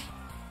suplex.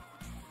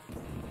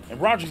 And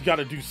Roger's got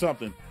to do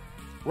something.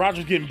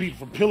 Roger's getting beat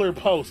from pillar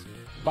post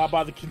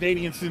by the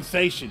Canadian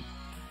sensation.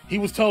 He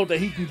was told that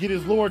he can get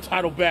his Lord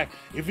title back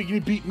if he can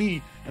beat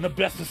me in a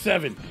best of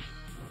 7.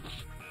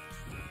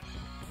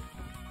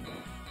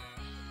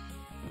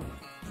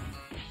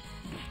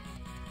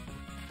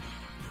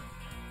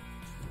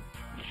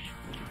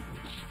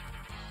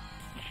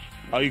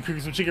 Oh, you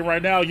cooking some chicken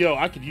right now? Yo,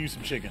 I could use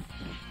some chicken.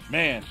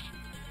 Man,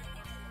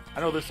 I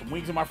know there's some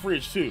wings in my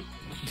fridge, too.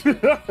 And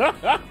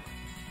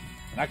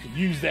I could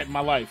use that in my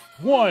life.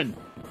 1.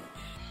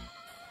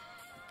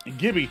 And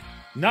Gibby,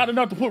 not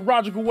enough to put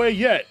Roderick away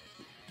yet.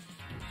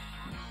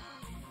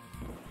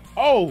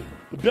 Oh,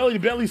 the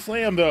belly-to-belly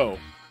slam, though.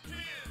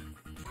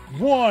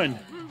 1.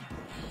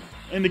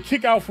 And the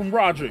kick out from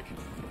Roderick.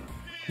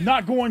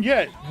 Not going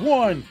yet.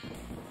 1.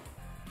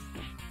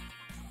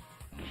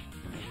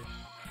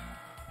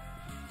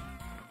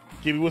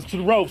 Gibby was to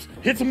the ropes.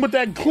 Hits him with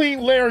that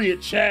clean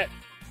lariat, chat.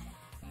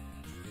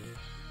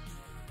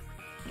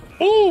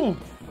 Ooh!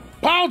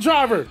 Pile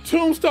driver.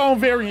 Tombstone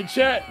variant,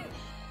 chat.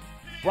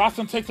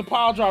 Bronson takes a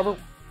pile driver.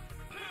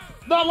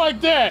 Not like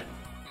that.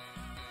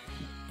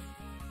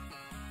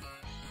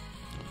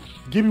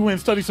 Gibby went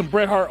and studied some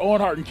Bret Hart, Owen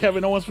Hart, and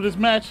Kevin Owens for this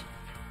match.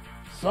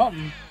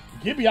 Something.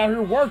 Gibby out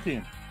here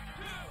working.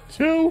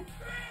 2,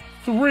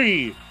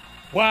 3.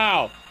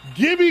 Wow.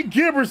 Gibby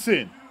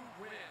Giberson.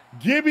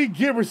 Gibby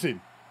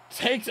Giberson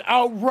takes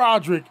out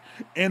Roderick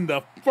in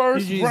the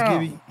first GG's,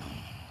 round. Gibby.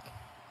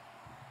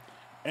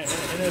 And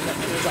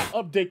as I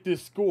update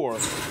this score,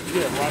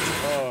 yeah,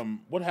 Roderick,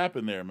 what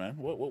happened there, man?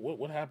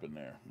 What happened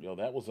there? Yo,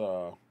 that was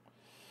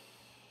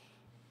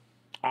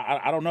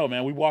I don't know,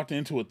 man. We walked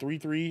into a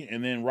 3-3,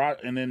 and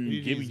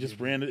then Gibby just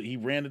ran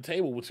the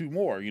table with 2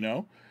 more. You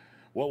know,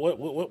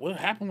 what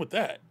happened with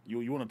that?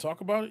 You want to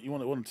talk about it? You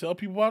want to tell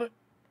people about it?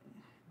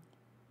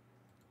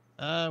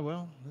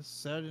 Well, this is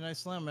Saturday Night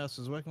Slam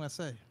Masters. What can I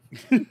say?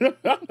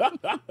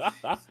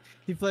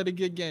 He played a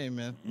good game,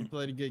 man. He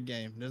played a good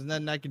game. There's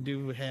nothing I can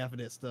do with half of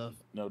that stuff.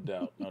 No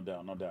doubt.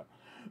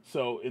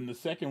 So in the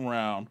second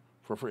round,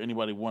 for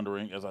anybody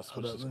wondering, as I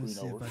switch the screen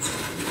over,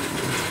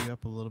 You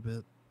up a little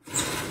bit.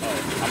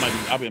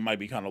 Oh, it might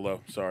be kind of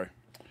low. Sorry.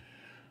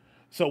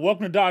 So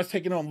welcome to Dodge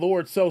taking on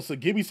Lord Sosa.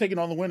 Gibby's taking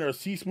on the winner of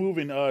C Smooth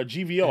and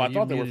GVO. I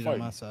thought they were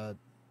fighting. On my side.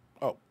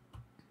 Oh,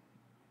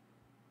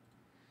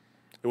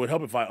 it would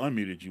help if I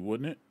unmuted you,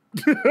 wouldn't it?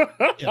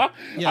 Yeah,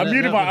 I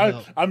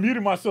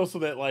muted myself so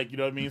that, like, you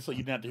know what I mean, so you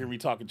didn't have to hear me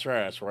talking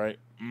trash, right?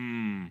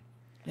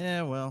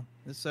 Yeah, well,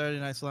 it's Saturday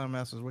Night Slam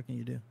Masters. What can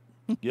you do?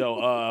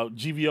 Yo,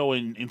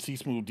 GVO and C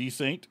Smooth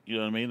desynced. You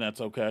know what I mean?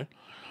 That's okay.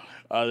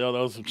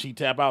 Those some cheat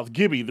tap outs.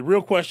 Gibby, the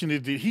real question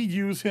is, did he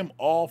use him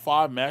all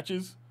 5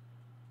 matches?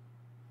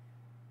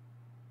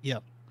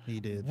 Yep, he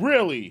did.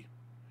 Really?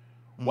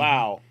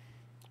 Wow.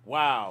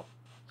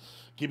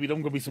 Gibby,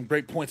 them gonna be some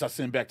great points I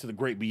send back to the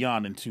great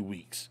beyond in 2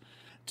 weeks.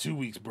 2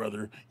 weeks,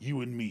 brother.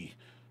 You and me.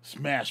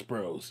 Smash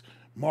Bros.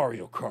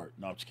 Mario Kart.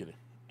 No, I'm just kidding.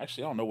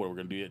 Actually, I don't know what we're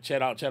going to do yet.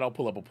 Chat, I'll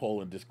pull up a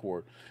poll in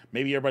Discord.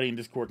 Maybe everybody in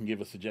Discord can give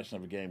a suggestion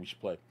of a game we should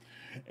play.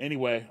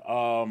 Anyway,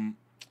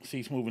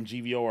 C Smooth and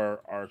GVO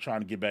are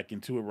trying to get back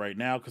into it right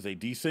now because they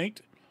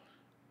desynced.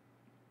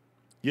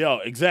 Yo,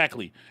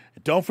 exactly.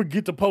 Don't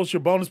forget to post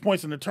your bonus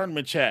points in the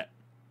tournament chat.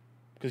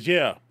 Because,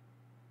 yeah,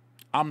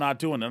 I'm not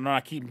doing it. I'm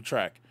not keeping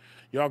track.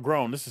 Y'all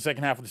grown. This is the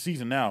second half of the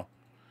season now.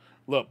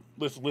 Look,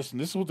 listen.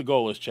 This is what the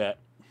goal is, chat.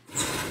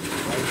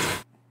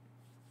 Right?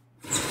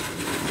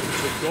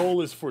 The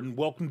goal is for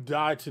Welcome to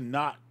Die to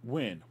not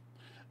win.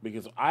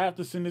 Because if I have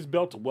to send this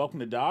belt to Welcome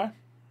to Die,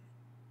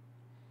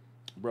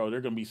 bro, there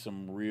are going to be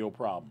some real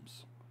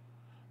problems.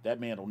 That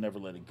man will never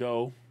let it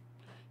go.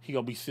 He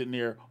going to be sitting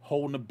there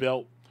holding the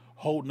belt,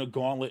 holding the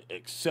gauntlet,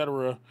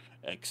 etc.,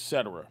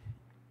 etc.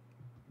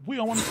 We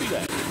don't want to see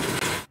that.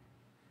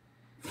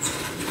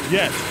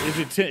 Yes,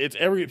 it's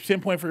every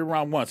 10 point for every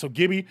round one. So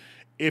Gibby,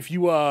 if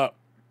you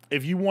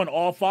won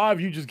all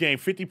 5, you just gained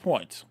 50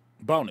 points.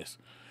 Bonus.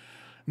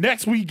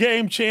 Next week's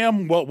game,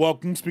 Cham,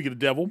 welcome, speak of the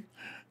devil.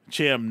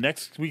 Cham,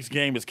 next week's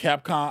game is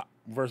Capcom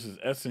versus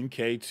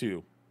SNK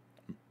 2.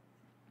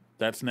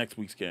 That's next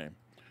week's game.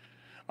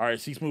 All right,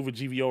 C-Smooth and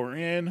GVO are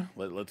in.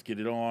 Let's get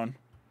it on.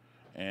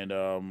 And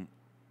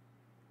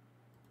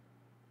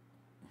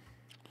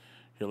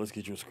here, let's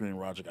get you a screen,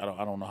 Roger. I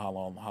don't know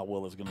how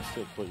well it's gonna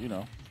stick, but you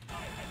know.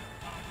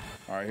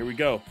 All right, here we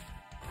go.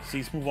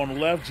 C-Smooth on the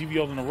left,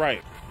 GVO on the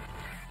right.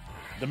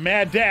 The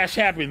mad dash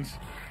happens.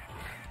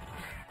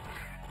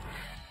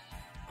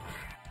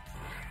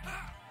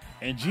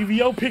 And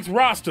GVO picks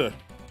Rasta.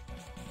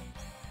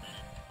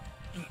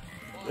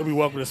 They'll be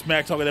welcome to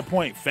Smack Talk at that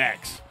point.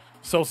 Facts.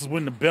 Sosa's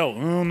winning the belt.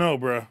 I don't know,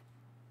 bro.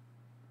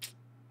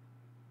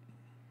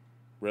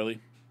 Really?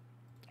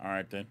 All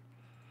right, then.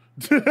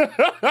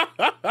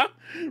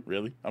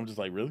 Really? I'm just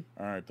like, really?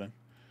 All right, then.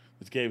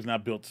 This game's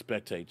not built to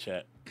spectate,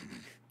 chat.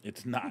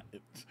 It's not.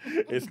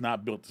 It's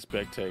not built to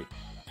spectate.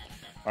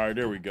 All right,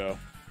 there we go.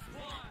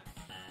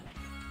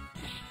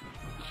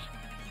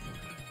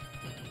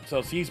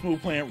 So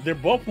C-Smooth playing. They're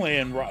both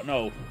playing.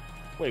 No.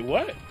 Wait,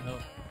 what? No.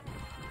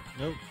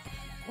 Nope.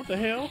 What the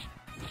hell?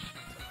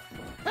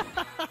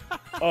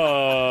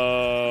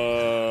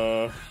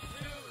 Are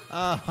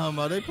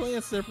they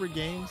playing separate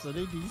games? Are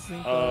they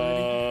decent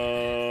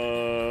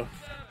already?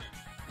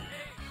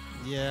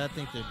 Yeah, I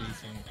think they're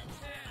decent.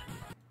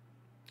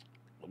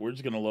 We're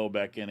just gonna load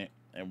back in it,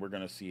 and we're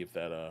gonna see if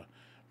that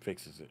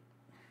fixes it,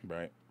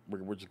 right?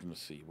 We're just gonna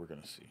see. We're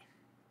gonna see.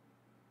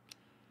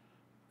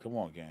 Come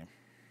on, game.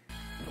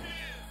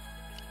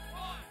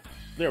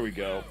 There we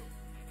go.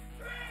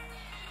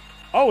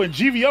 Oh, and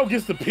GVO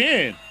gets the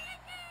pin.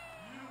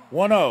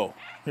 1-0.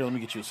 Here, let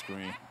me get you a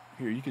screen.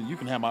 Here, you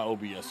can have my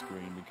OBS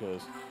screen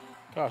because,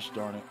 gosh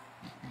darn it.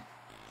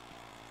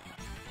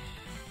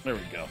 There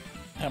we go.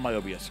 Have my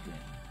OBS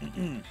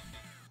screen.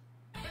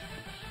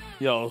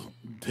 Yo,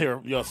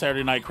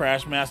 Saturday Night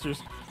Crash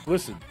Masters.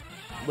 Listen,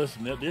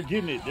 they're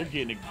getting it. They're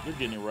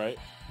getting it right.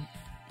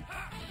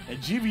 And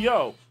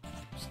GVO,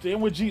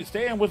 staying with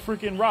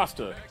freaking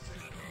Rasta,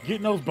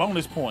 getting those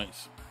bonus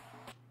points.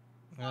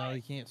 Well,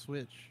 you can't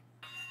switch.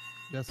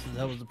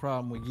 That was the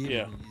problem with Gibby.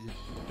 Yeah.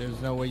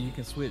 There's no way you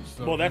can switch.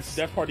 So well, that's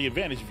part of the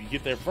advantage. If you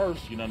get there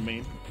first, you know what I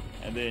mean,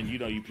 and then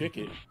you pick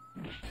it.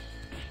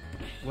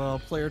 Well,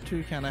 player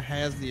 2 kind of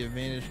has the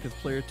advantage because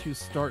player 2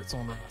 starts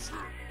on Rasta.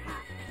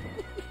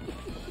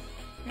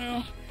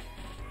 Well,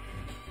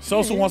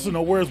 Sosa wants to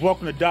know where is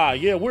Welcome to Die.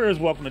 Yeah, where is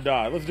Welcome to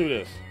Die? Let's do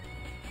this.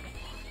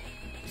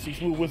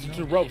 C-Smooth wins into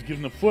the ropes, gives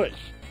him the foot.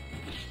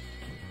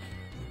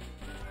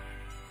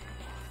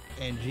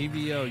 And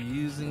GVO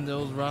using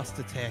those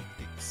Rasta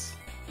tactics.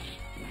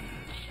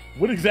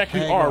 What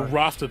exactly are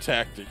Rasta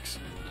tactics?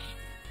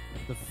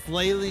 The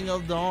flailing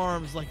of the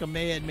arms like a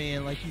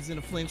madman, like he's in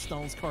a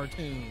Flintstones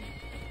cartoon.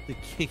 The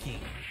kicking.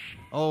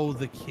 Oh,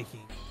 the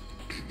kicking.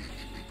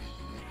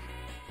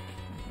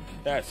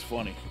 That's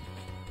funny.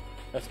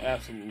 That's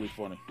absolutely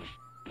funny.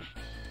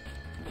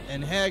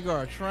 And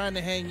Hagar trying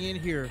to hang in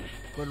here,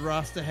 but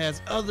Rasta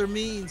has other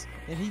means,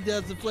 and he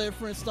does the Flair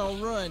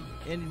Flintstone run,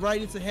 and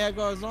right into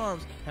Hagar's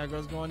arms.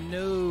 Hagar's going,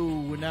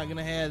 no, we're not going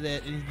to have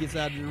that, and he gets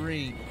out of the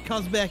ring.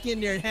 Comes back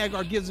in there, and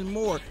Hagar gives him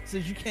more,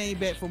 says you came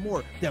back for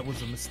more. That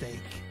was a mistake.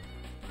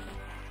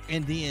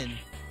 And then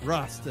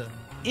Rasta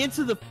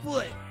into the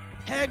foot.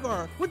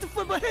 Hagar with the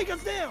foot, but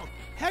Hagar's down.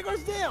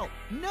 Hagar's down.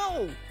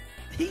 No,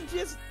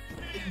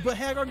 but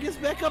Hagar gets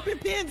back up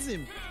and pins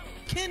him.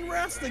 Can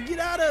Rasta get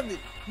out of it?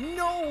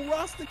 No,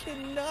 Rasta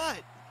cannot.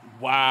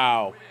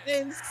 Wow.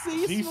 And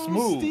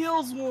C-Smooth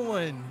steals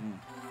one.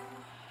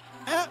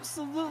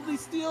 Absolutely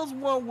steals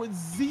one with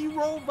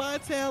zero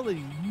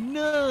vitality.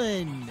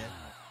 None.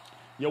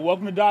 Yo,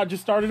 Welcome to Die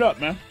just started up,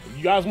 man. If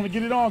you guys want to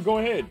get it on, go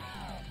ahead.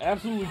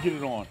 Absolutely get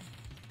it on.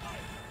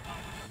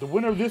 The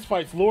winner of this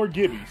fight's Lord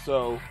Gibby.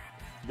 So,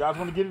 you guys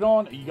want to get it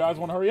on? You guys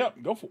want to hurry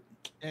up? Go for it.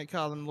 And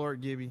call him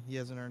Lord Gibby. He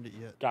hasn't earned it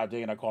yet. God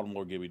dang it, I called him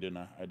Lord Gibby, didn't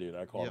I? I did.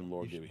 I called him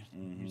Lord Gibby.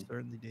 You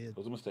certainly did. It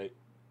was a mistake.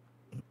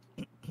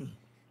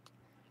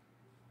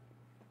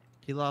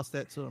 He lost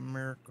that to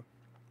America.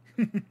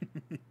 I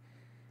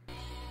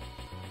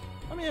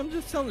mean, I'm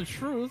just telling the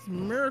truth.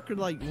 America,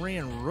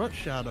 ran rut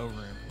shot over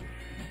him.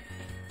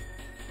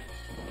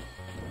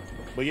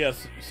 But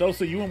yes,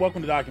 Sosa, you and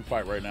Welcome to Die can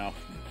fight right now.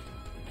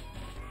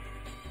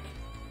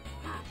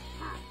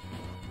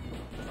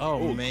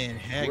 Oh, man,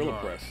 gorilla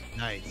Hagar. press.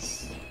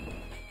 Nice.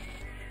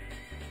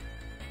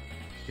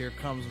 Here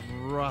comes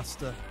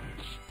Rasta.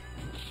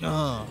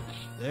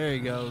 There he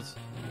goes.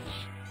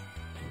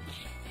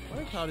 Why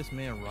do they call this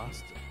man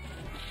Rasta?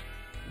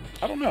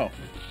 I don't know.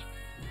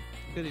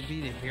 Could it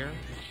be the hair?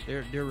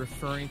 They're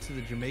referring to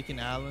the Jamaican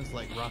islands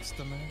like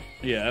Rasta man?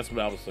 Yeah, that's what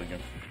I was thinking.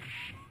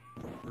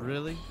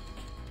 Really?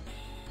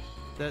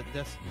 That's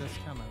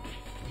kind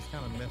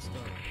of messed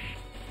up.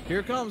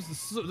 Here comes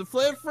the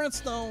Flair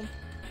Flintstone.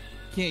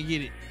 Can't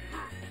get it.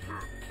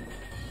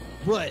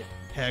 But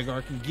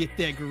Hagar can get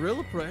that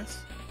gorilla press.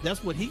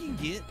 That's what he can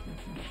get.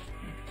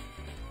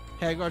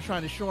 Hagar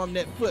trying to show him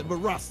that foot, but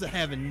Rasta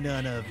having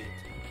none of it.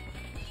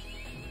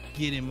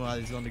 Get him while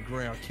he's on the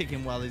ground. Kick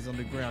him while he's on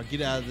the ground.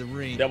 Get out of the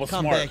ring. That was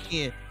Come smart. back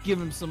in. Give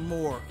him some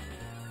more.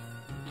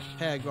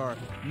 Hagar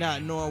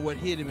not knowing what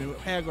hit him, and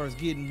Hagar's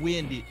getting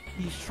winded.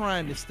 He's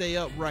trying to stay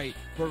upright,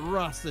 but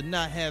Rasta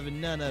not having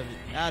none of it.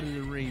 Out of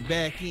the ring.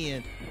 Back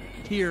in.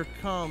 Here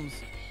comes...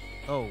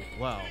 Oh,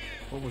 wow.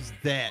 What was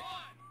that?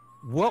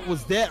 What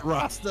was that,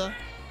 Rasta?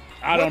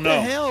 I don't know.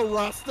 What the hell,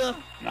 Rasta?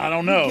 I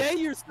don't know. You gave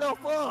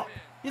yourself up.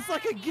 It's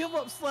like a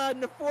give-up slide in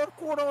the fourth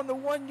quarter on the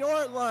 1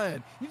 yard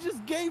line. You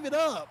just gave it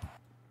up.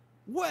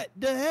 What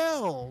the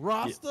hell,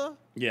 Rasta?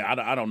 Yeah,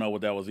 I don't know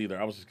what that was either.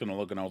 I was just gonna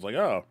look and I was like,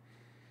 oh,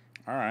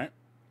 all right.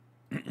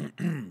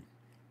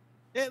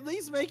 At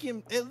least make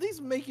him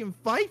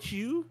fight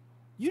you.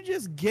 You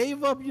just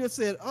gave up. You just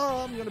said,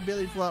 "Oh, I'm gonna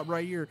belly flop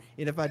right here,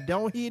 and if I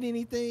don't hit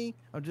anything,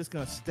 I'm just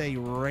gonna stay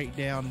right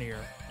down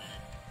there.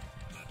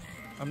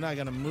 I'm not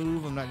gonna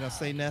move. I'm not gonna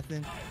say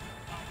nothing."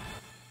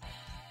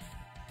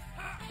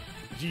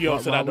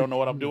 GVO said, I don't know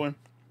what I'm doing.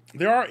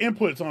 There are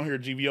inputs on here,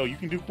 GVO. You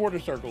can do quarter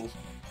circles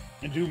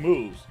and do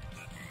moves.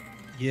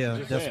 Yeah,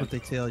 Just that's saying. what they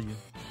tell you.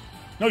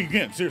 No, you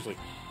can't. Seriously.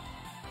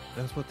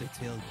 That's what they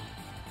tell you.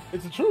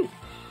 It's the truth.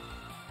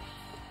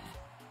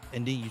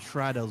 And then you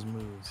try those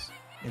moves,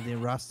 and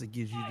then Rasta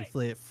gives you the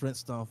Flair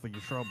Flintstone for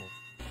your trouble.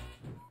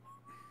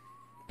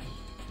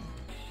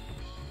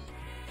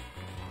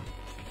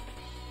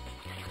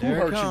 Who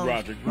hurt you,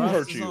 Roger? Who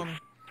hurt you?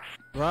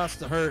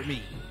 Rasta hurt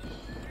me.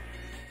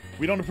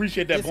 We don't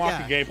appreciate that This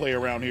blocking guy. gameplay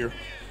around here.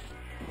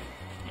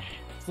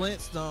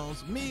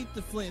 Flintstones, meet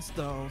the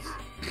Flintstones.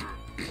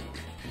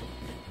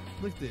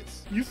 Look at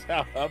this. You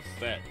sound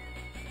upset.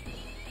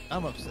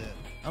 I'm upset.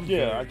 I'm Yeah,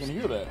 I embarrassed. can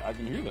hear that. I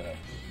can hear that.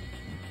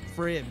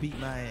 Fred beat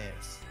my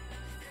ass.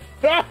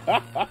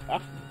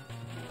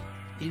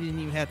 He didn't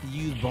even have to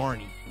use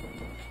Barney.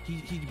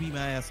 He beat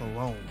my ass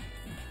alone.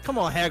 Come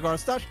on, Hagar,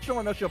 stop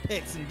showing us your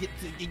pecs and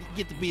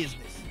get the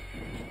business.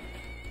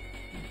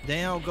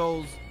 Down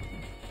goes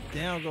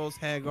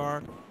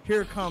Hagar.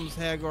 Here comes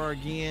Hagar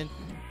again,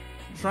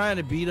 trying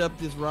to beat up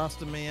this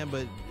Rasta man,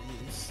 but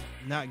it's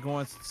not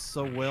going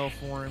so well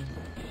for him.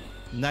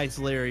 Nice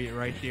lariat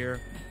right there.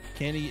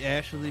 Can he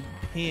actually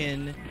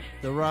pin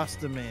the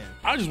Rasta man?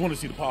 I just want to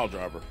see the pile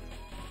driver.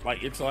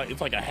 Like it's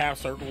like a half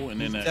circle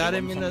and then He's got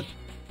him in a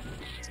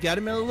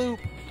loop.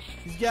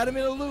 He's got him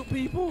in a loop,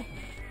 people.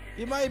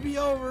 It might be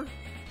over.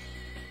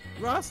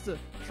 Rasta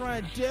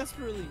trying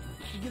desperately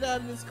to get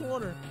out of this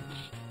corner,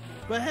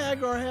 but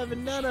Hagar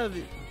having none of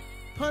it,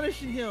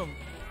 punishing him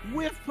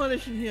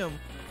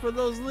for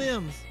those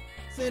limbs,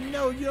 saying,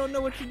 "No, you don't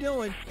know what you're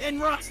doing."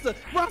 And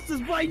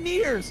Rasta's biting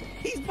ears.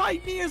 He's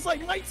biting ears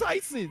like Mike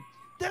Tyson.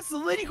 That's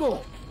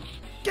illegal.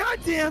 God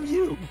damn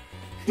you.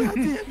 God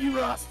damn you,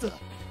 Rasta.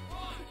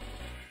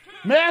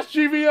 Mass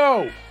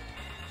GVO.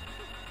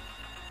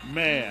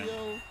 Man.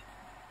 Yo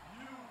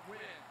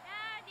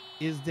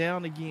is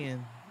down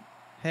again.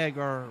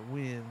 Hagar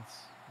wins.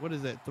 What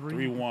is that?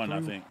 3-1, I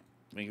think.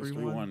 I think it's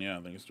 3-1? 3-1. Yeah,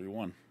 I think it's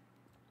 3-1.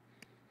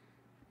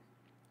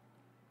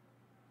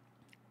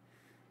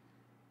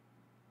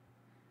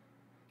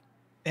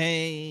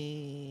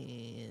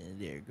 And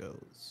there it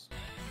goes.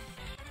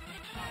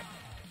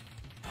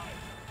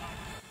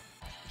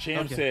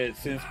 Champ Okay. said,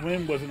 since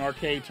when was an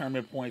arcade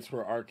tournament points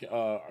for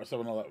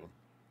 7-Eleven?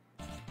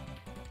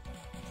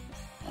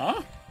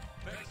 Huh?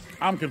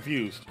 I'm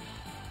confused.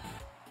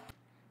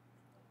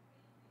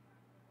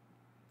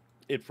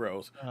 It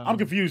froze. I'm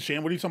confused,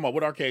 Champ. What are you talking about?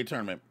 What arcade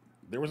tournament?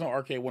 There was no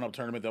arcade one-up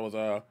tournament that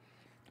was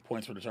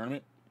points for the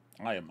tournament.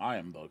 I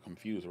am though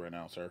confused right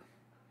now, sir.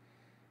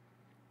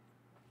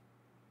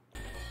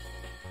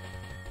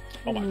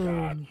 Oh my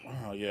god.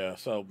 Oh yeah.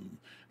 So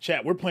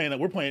chat, we're playing an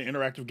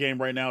interactive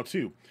game right now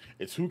too.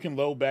 It's who can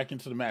load back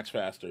into the match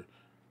faster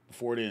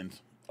before it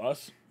ends.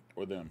 Us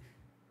or them.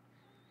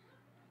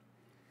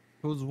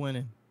 Who's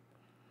winning?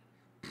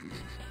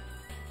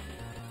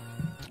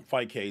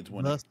 Fightcade's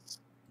winning. Us.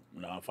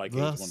 No,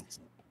 Fightcade's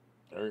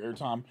winning.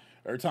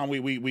 Every time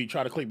we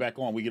try to click back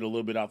on, we get a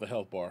little bit out the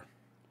health bar.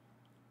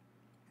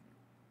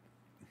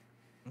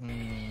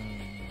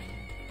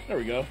 There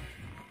we go.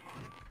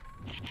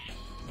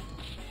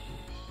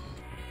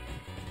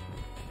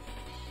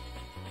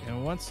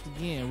 And once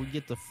again, we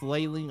get the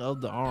flailing of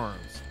the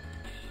arms.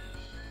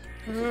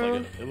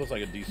 It looks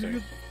like a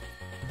decent.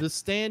 The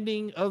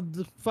standing of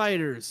the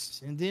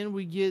fighters. And then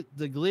we get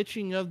the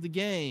glitching of the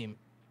game.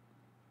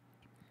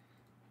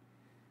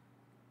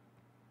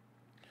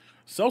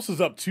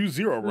 Sosa's up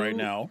 2-0 right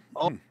now.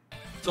 Oh,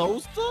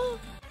 Sosa?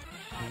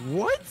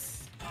 What?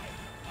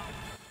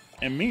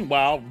 And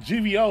meanwhile,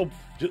 GVO,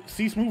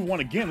 C Smooth won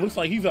again. Looks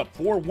like he's up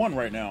 4-1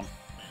 right now.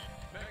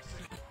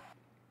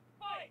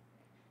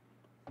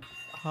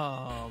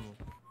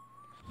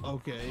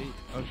 Okay.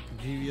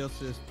 GVO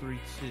says 3-2.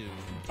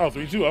 Oh,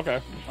 3-2.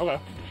 Okay. Okay.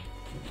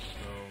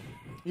 So,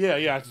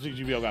 Yeah. I think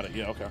GVO got it.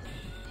 Yeah. Okay.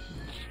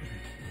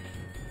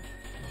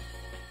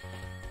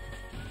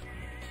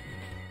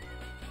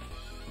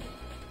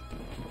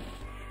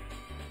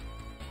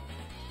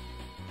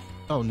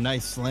 oh,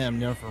 nice slam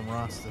there from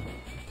Rasta.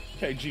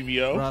 Okay,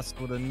 GVO.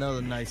 Rasta with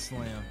another nice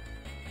slam.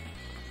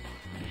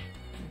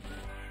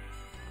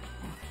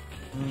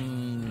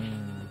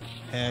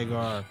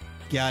 Hagar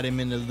got him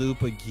in the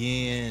loop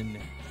again.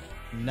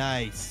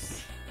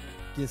 Nice.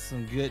 Gets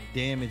some good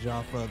damage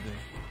off of him.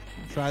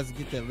 Tries to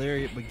get that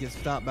lariat, but gets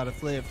stopped by the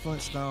flared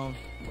Flintstone.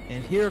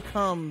 And here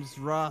comes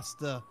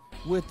Rasta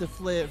with the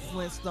flared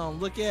Flintstone.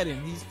 Look at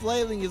him. He's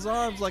flailing his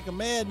arms like a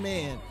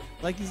madman.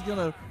 Like he's going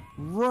to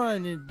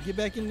run and get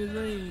back in the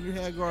ring,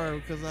 Hagar,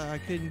 because I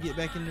couldn't get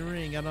back in the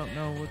ring. I don't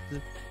know what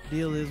the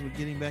deal is with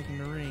getting back in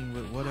the ring,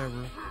 but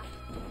whatever.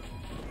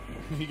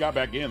 He got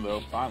back in,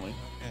 though, finally.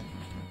 Okay.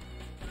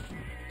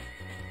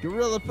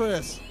 Gorilla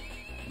press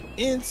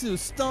into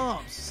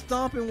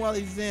stomping while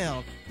he's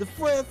down. The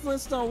Fred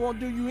Flintstone won't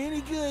do you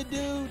any good,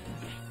 dude.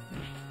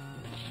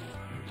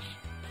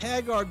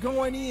 Hagar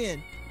going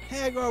in.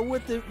 Hagar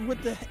with the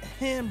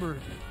hammer.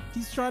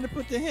 He's trying to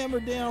put the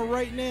hammer down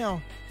right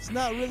now. It's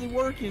not really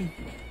working.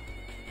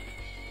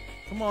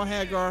 Come on,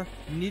 Hagar.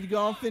 You need to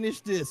go and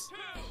finish this.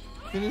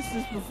 Finish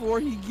this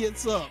before he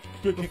gets up.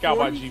 Good kick out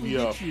by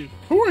GVO.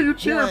 Who are you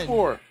cheering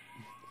for?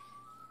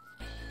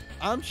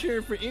 I'm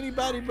cheering for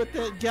anybody but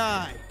that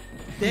guy.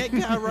 That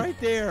guy right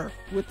there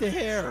with the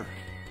hair.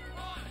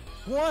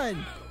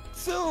 1,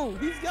 2.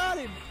 He's got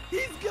him.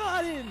 He's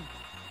got him.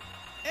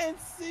 And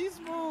C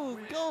Smooth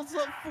goes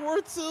up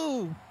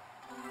 4-2.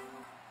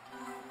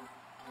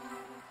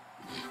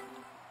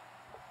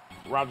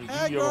 Roger,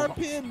 Hagar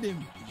pinned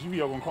him.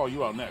 GVO gonna call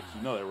you out next.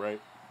 You know that, right?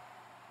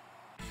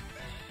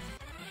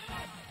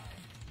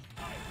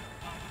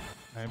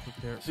 I am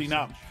prepared. See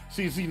now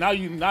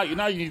you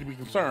need to be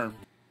concerned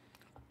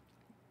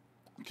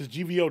because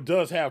GVO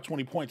does have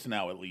 20 points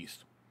now at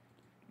least.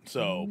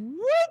 So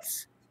what?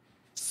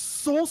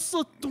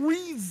 Sosa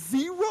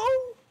 3-0?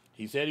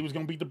 He said he was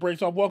gonna beat the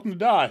brakes off Welcome to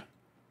Die.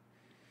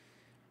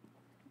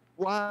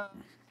 Wow.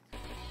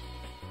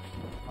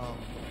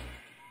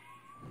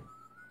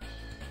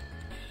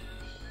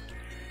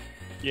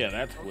 Yeah,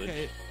 that's glitch.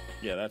 Okay.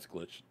 Yeah, that's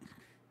glitch.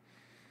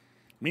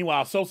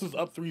 Meanwhile, Sosa's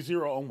up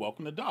 3-0 on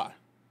Welcome to Die.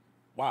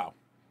 Wow.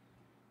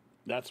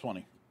 That's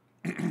funny.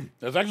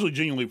 That's actually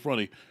genuinely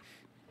funny.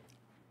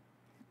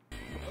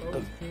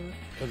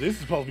 Because this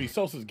is supposed to be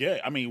Sosa's game.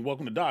 I mean,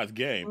 Welcome to Die's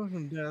game.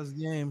 Welcome to Die's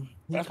game.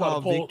 He That's why the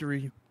called poll,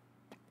 victory.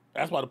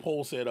 That's why the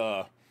poll said,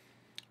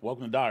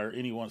 Welcome to Die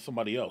or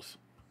somebody else.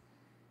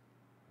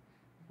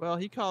 Well,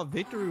 he called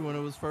victory when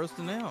it was first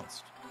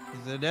announced. He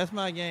said, that's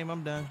my game.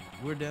 I'm done.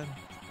 We're done.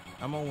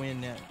 I'm going to win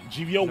that.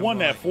 GVO won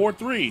that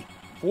 4-3.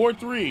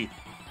 4-3.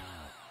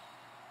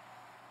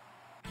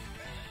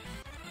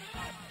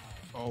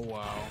 Oh,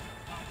 wow.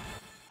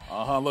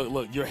 Uh-huh.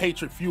 Look. Your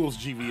hatred fuels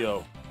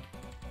GVO.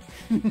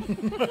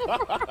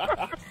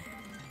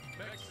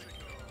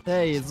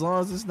 Hey, as long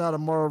as it's not a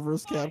Marvel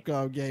vs.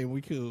 Capcom game,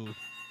 we cool.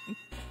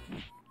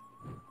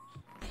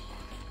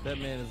 That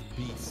man is a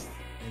beast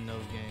in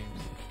those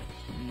games.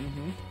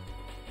 Mm-hmm.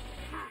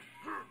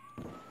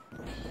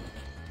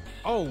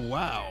 Oh,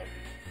 wow.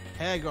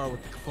 Hagar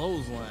with the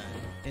clothesline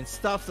and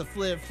stops the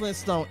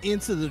Flintstone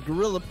into the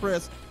Gorilla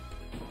Press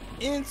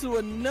into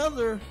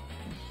another.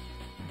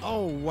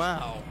 Oh,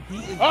 wow. He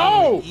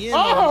is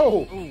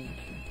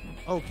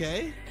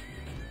okay.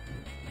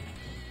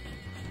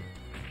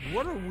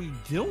 What are we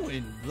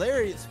doing?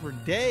 Lariats for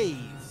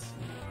days.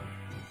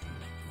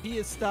 He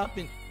is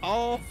stopping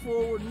all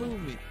forward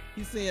movement.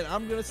 He's saying,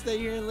 I'm going to stay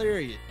here in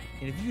lariat.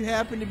 And if you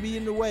happen to be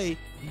in the way,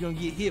 you're going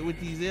to get hit with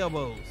these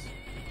elbows.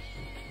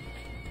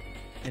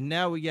 And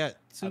now we got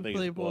two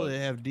people that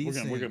have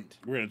decent. We're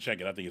gonna check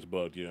it. I think it's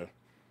bugged, yeah.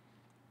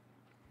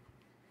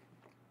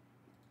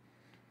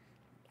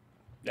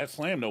 That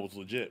slam, though, was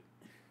legit.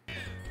 It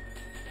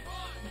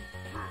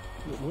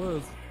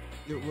was.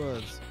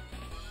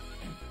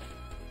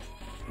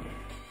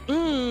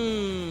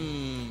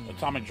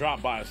 Atomic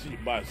drop by a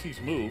C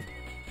Smooth.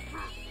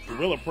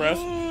 Gorilla press.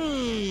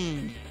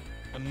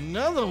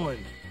 Another one.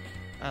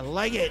 I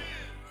like it.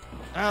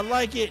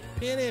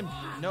 Pin him.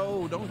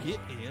 No, don't get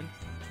pinned.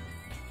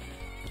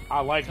 I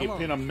like it.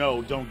 Pin him.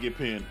 No, don't get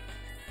pinned.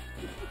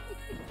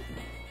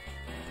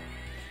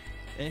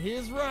 And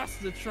here's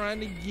Rasta trying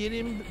to get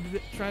him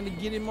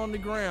on the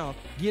ground,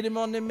 get him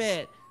on the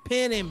mat,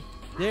 pin him.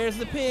 There's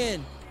the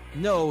pin.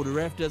 No, the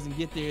ref doesn't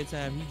get there in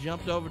time. He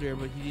jumped over there,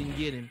 but he didn't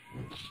get him.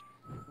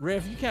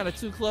 Ref, you kind of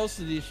too close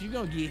to this. You're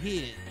gonna get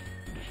hit.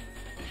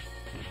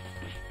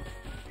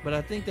 But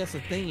I think that's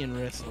a thing in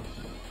wrestling.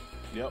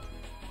 Yep.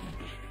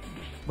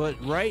 But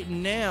right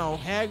now,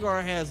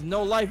 Hagar has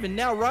no life, and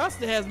now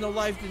Rasta has no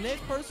life. The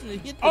next person to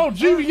hit the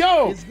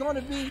GVO is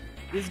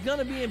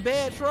gonna be in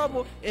bad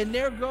trouble. And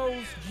there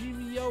goes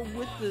GVO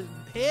with the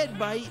head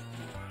bite.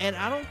 And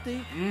I don't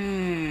think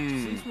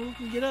C-Smooth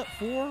can get up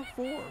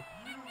 4-4.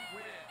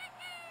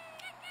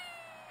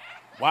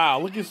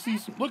 Wow, look at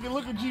look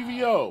at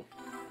GVO.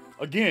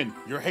 Again,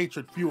 your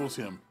hatred fuels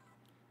him.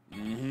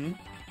 Mm-hmm.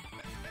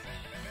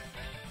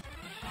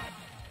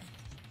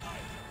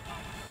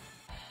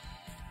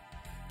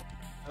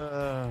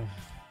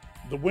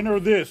 The winner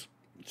of this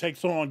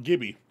takes on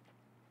Gibby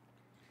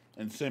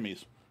in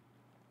semis.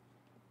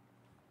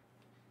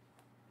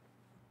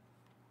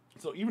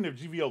 So even if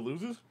GVO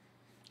loses,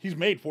 he's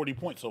made 40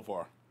 points so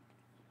far.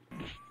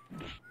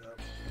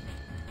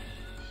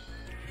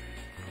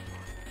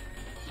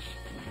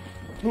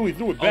 Ooh, he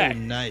threw it back. Oh,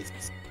 nice.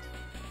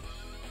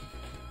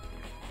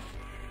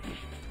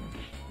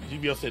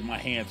 GVO said my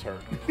hands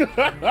hurt.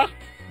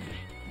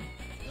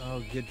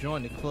 Oh,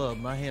 join the club.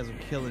 My hands are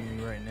killing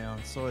me right now,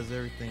 and so is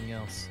everything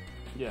else.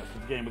 Yes,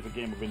 this game is a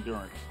game of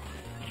endurance.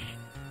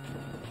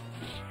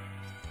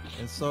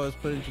 And so is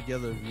putting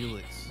together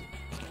Vulix.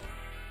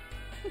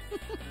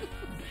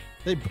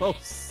 They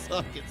both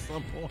suck at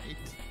some point.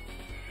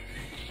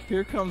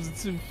 Here comes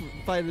the two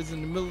fighters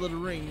in the middle of the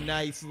ring.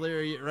 Nice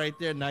lariat right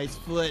there. Nice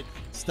foot.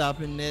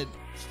 Stopping that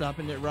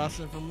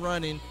Roston from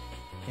running.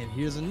 And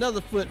here's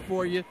another foot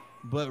for you.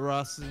 But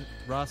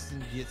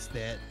Roston gets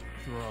that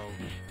throw.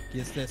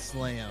 Gets that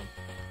slam.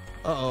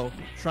 Uh-oh.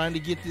 Trying to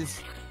get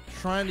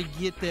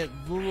that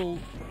little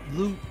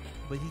loop,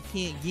 but he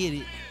can't get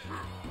it.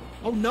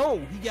 Oh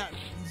no, he's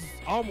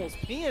almost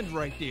pinned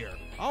right there.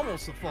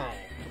 Almost a fall.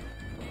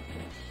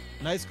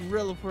 Nice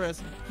gorilla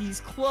press. He's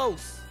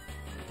close.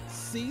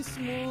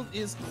 C-Smooth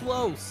is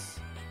close.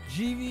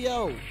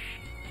 GVO.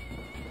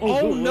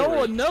 Oh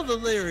no, another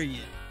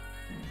lariat.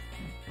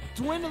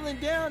 Dwindling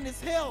down his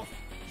health.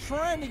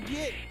 Trying to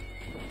get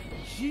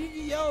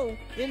GVO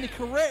in the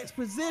correct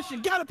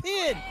position. Got a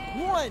pin.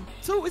 1,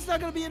 2. It's not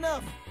going to be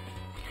enough.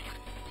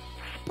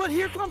 But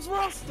here comes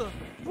Rasta.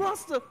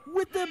 Rasta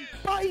with the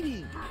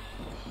biting.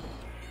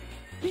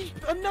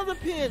 Another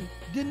pin.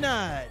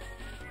 Denied.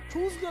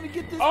 Who's going to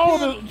get this pin?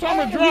 The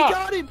drop. He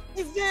got him.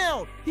 He's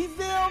down. He's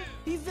down.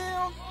 He's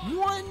down.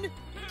 1,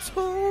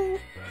 2,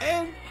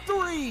 and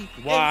 3.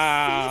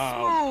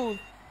 Wow. And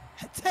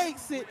C-Smooth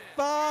takes it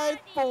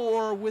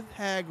 5-4 with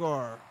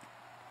Hagar.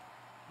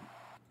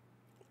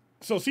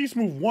 So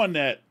C-Smooth won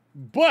that,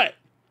 but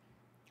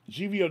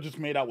GVO just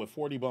made out with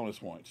 40 bonus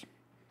points.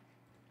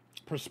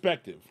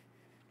 Perspective.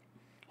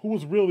 Who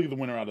was really the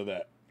winner out of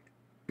that?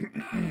 Good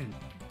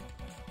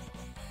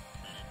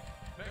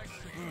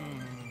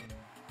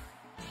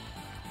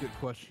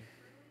question.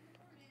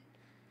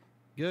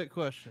 Good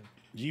question.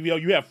 GVO,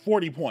 you have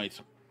 40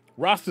 points.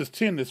 Rasta's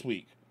 10 this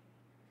week.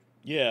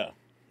 Yeah.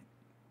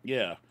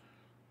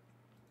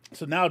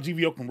 So now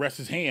GVO can rest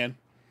his hand,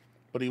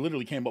 but he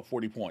literally came up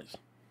 40 points.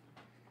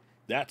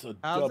 That's a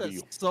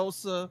W.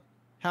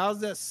 How's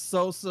that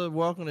Sosa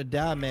welcome to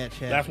die match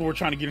happen? That's what we're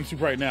trying to get into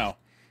right now.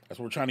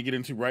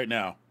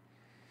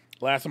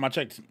 Last time I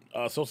checked,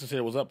 Sosa said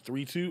it was up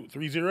 3-2,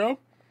 3-0.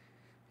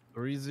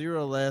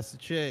 3-0 last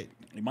check.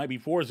 It might be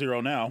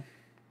 4-0 now.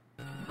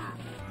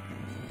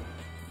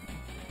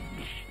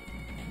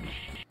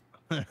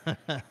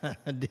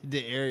 Did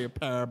the area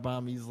power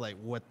bomb? He's like,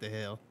 what the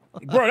hell?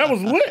 Bro, that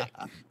was lit.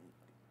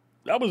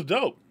 That was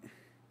dope.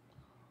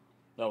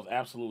 That was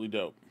absolutely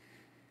dope.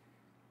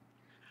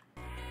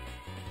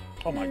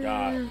 Oh my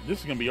God. This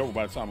is going to be over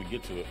by the time we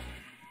get to it.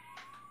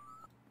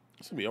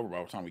 It's going to be over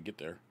by the time we get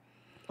there.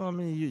 I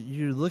mean,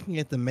 you're looking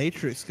at the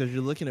Matrix because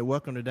you're looking at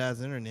Welcome to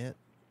Die's internet.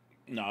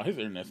 No, his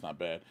internet's not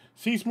bad.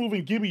 C-Smooth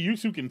and Gibby, you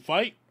two can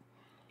fight.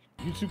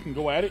 You two can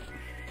go at it.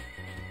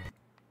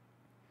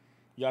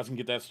 You guys can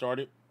get that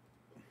started.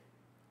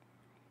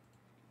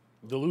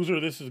 The loser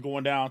of this is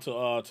going down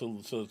to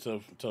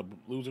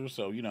losers,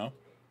 so you know.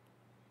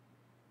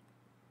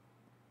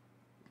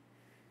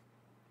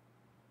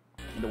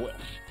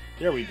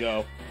 There we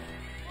go.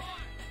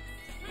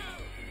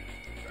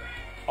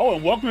 Oh,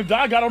 and Welcome to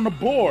Die got on the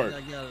board.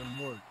 I got on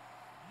board.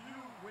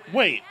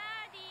 Wait.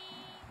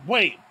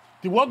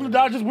 Did Welcome to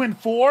Die just win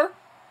 4?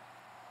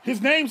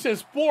 His name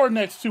says 4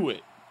 next to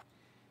it.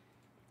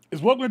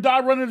 Is Welcome to Die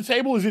running the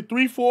table? Is it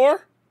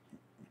 3-4?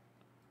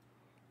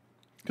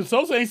 Because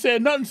Sosa ain't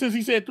said nothing since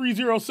he said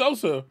 3-0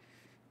 Sosa.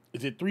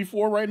 Is it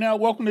 3-4 right now,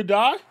 Welcome to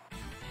Die?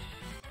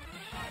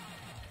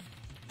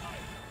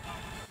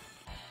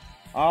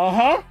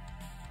 Uh-huh.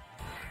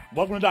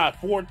 Welcome to Die,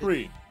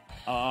 4-3.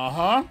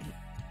 Uh-huh.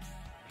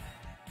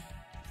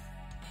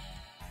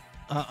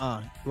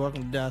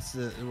 Welcome to Die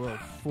said,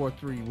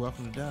 4-3.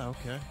 Welcome to Die,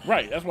 okay.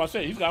 Right, that's what I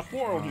said. He's got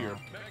 4 on here.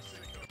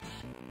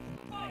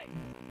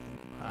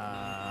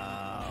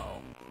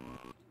 Wow.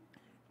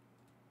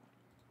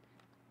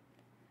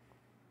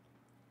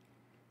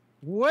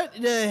 What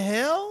the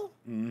hell?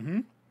 Mm-hmm.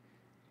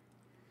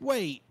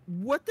 Wait,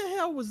 what the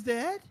hell was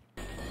that?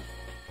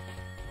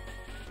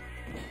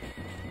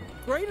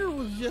 Grader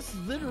was just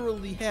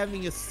literally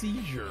having a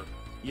seizure.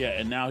 Yeah,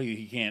 and now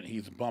he can't.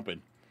 He's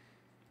bumping.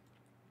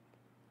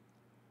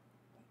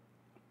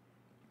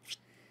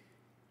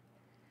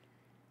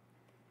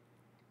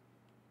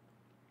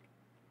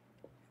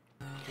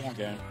 Come on,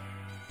 game.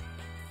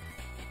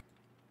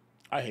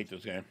 I hate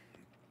this game.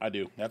 I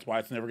do. That's why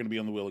it's never going to be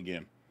on the wheel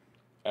again.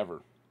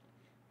 Ever.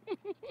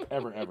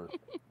 Ever, ever.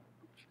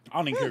 I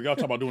don't even care. Y'all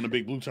talking about doing a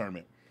big blue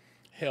tournament.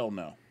 Hell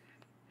no.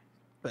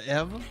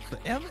 Forever?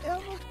 Forever,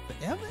 ever?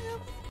 Forever,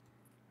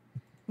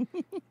 ever?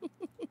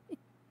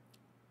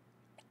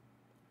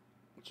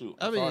 Shoot,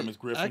 I sorry, mean, Miss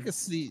Griffin. I can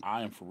see.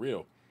 I am for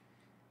real.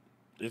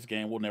 This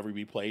game will never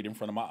be played in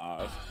front of my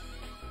eyes.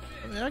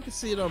 I mean, I can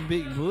see it on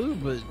Big Blue,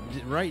 but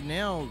right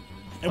now,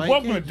 And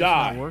Welcome to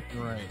Die. not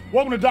working right.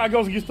 Welcome to Die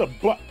goes against the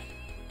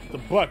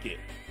bucket,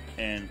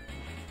 and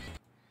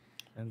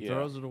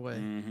Throws it away.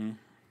 Mm-hmm.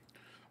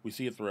 We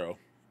see it throw.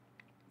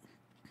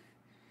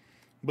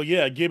 But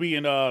yeah, Gibby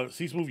and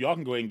C Smooth, y'all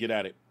can go ahead and get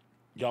at it.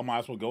 Y'all might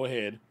as well go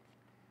ahead.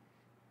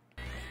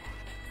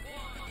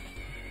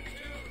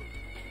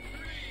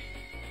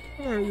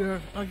 All right, yeah,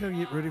 I gotta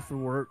get ready for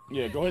work.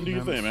 Yeah, go ahead and do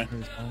your thing,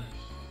 man.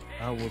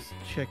 I will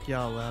check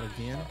y'all out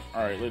again.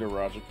 All right, later,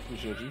 Roger.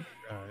 Appreciate you.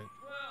 All right,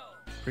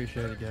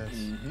 appreciate it, guys.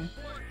 Mm-hmm.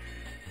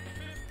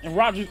 And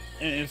Roger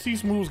and C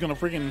Smooth's gonna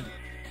freaking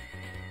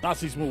not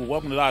C Smooth.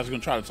 Welcome to Die is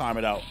gonna try to time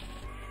it out.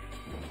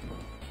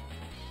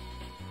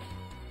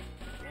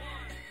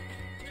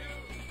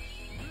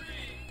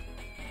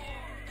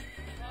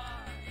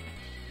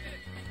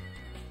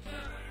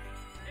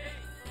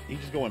 He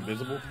just go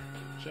invisible.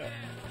 Chat.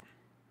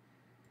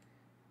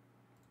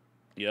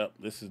 Yep,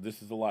 this is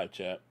the live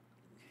chat.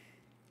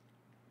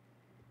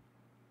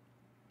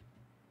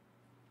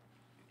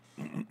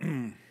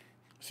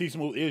 C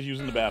Smooth is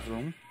using the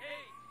bathroom.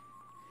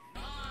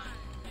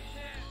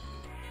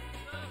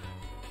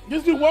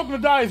 This dude, Welcome to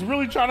Die, is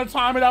really trying to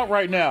time it out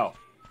right now.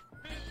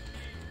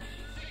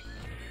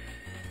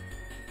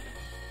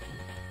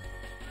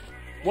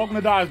 Welcome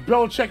to Die is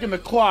Bell checking the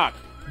clock.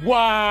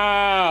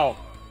 Wow.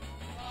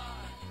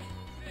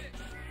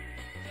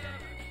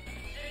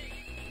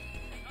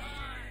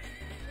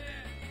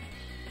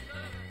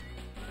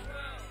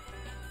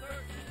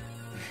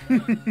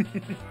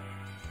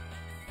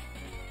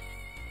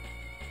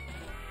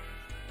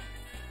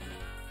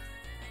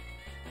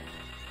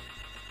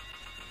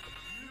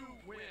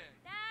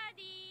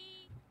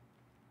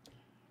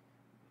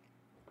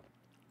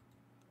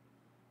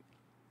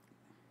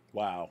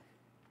 Wow.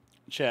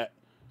 Chat,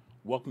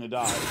 Welcome to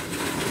Die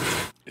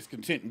is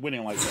content in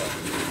winning like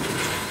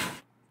that.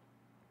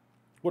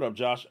 What up,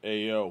 Josh?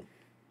 Ayo.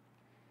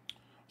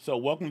 So,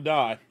 Welcome to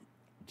Die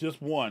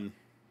just won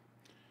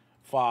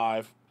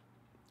 5-3.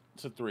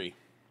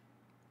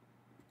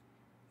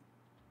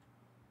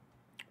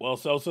 Well,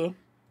 Sosa,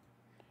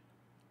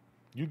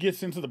 you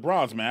get into the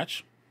bronze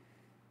match.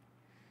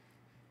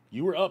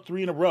 You were up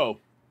 3 in a row,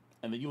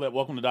 and then you let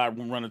Welcome to Die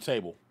run the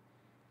table.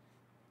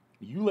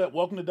 You let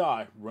Welcome to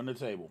Die run the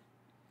table.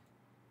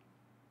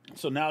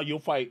 So now you'll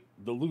fight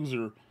the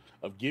loser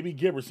of Gibby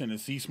Giberson and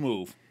C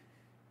Smooth.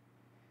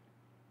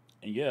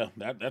 And yeah,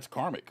 that's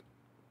karmic.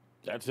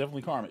 That's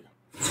definitely karmic.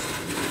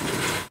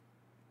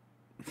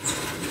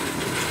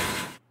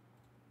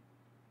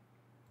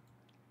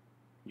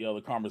 Yo,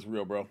 the karma's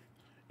real, bro.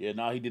 Yeah,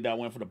 now he did that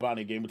one for the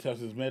bounty game of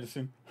Texas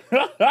medicine.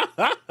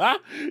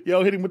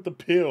 Yo, hit him with the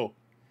pill.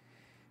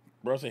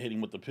 Bro said hit him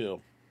with the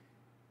pill.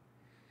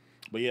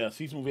 But yeah,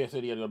 C Smooth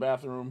said he had to go to the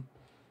bathroom.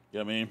 You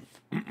know what I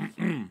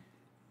mean?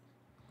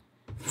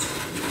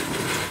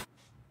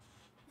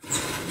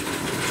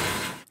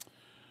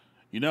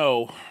 You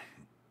know,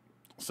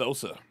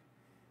 Sosa.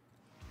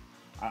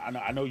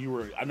 I know you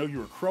were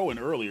crowing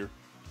earlier,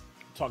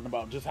 talking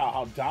about just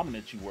how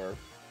dominant you were.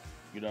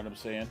 You know what I'm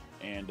saying?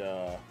 And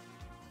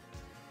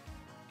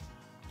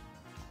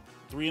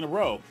 3 in a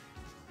row.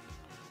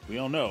 We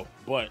don't know,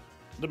 but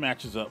the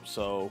match is up,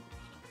 so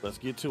let's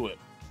get to it.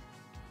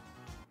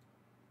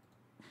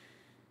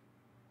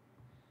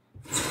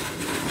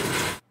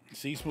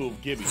 C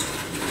Smooth, Gibby.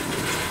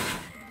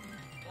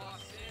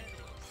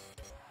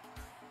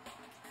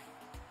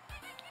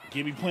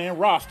 Gibby playing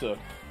Rasta.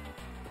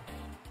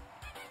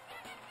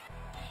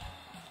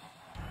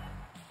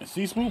 And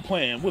C Smooth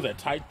playing, was that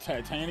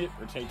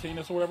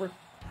Titanus or whatever?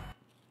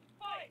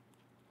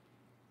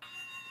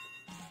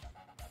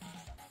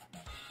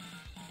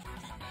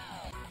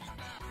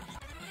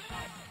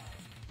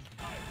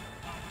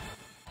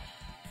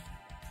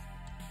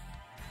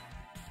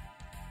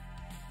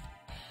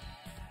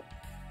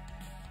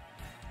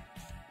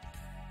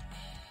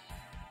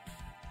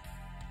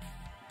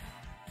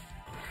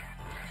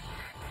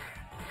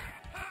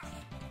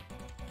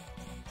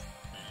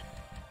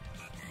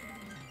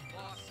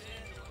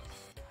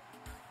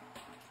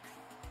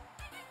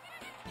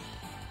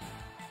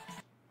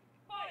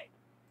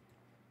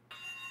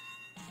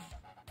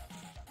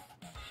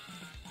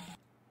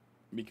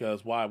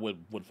 Because why would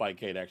Fight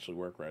Kate actually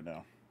work right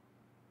now?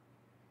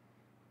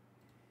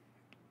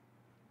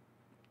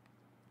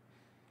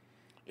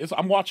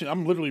 I'm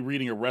literally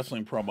reading a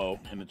wrestling promo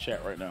in the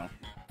chat right now.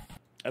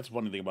 That's the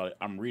funny thing about it.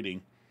 I'm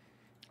reading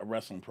a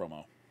wrestling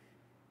promo.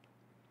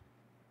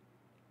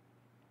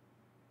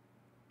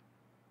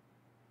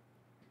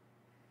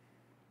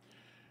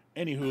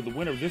 Anywho, the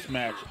winner of this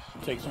match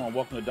takes on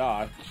Welcome to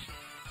Die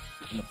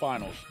in the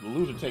finals. The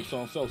loser takes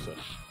on Sosa.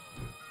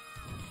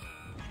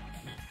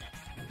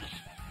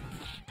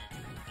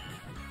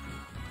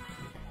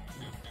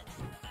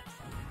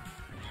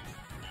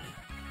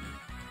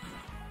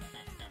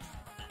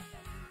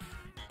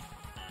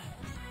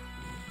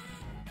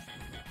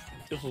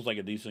 This looks like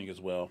a decent as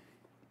well.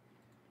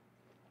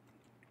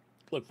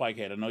 Look,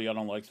 Fightcat, I know y'all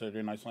don't like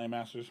Saturday Night Slam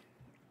Masters,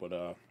 but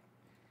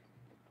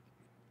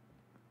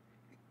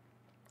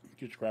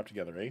get your crap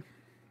together, eh?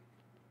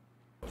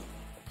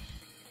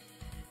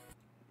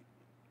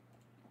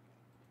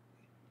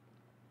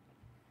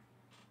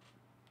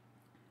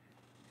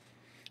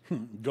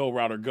 Go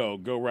router, go.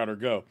 Go router,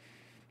 go.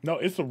 No,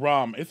 it's a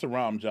ROM. It's a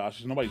ROM,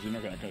 Josh. Nobody's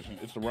internet connection.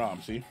 It's the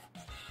ROM, see?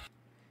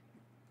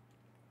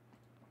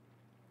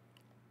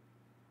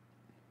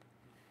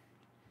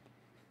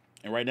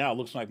 And right now, it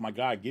looks like my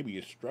guy, Gibby,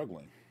 is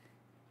struggling.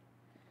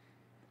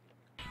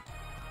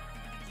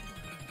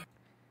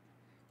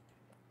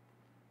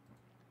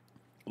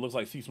 It looks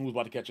like C Smooth's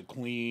about to catch a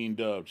clean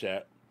dub,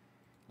 chat.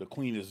 The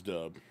cleanest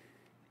dub.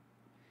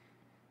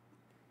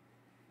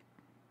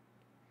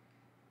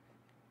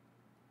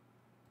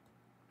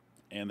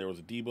 And there was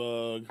a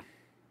debug.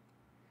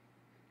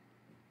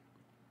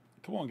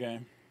 Come on,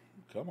 game.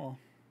 Come on.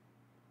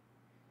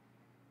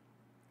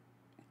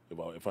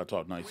 If I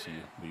talk nice to you,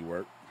 will you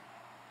work?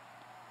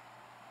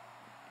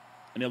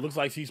 And it looks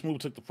like C Smooth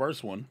took the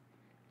first one.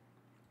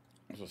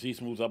 So C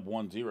Smooth's up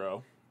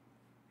 1-0.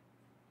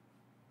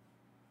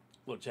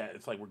 Look, chat,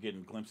 it's like we're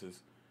getting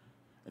glimpses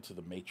into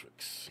the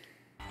Matrix.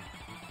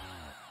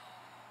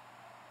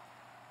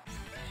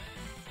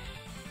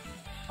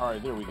 All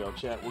right, there we go,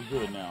 chat. We're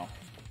good now.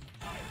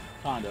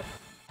 Kinda.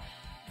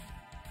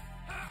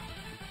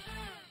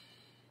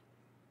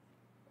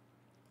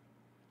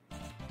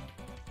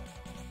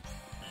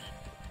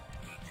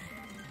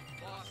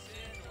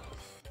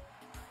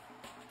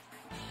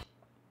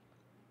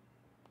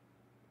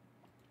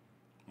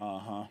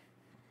 Uh-huh.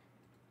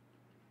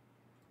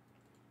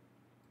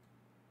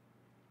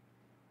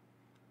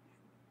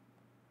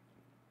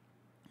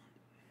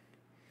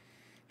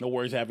 No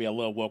worries, Happy. I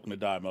love Welcome to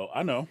Die Mode.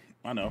 I know.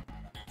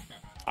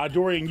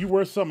 Dorian, you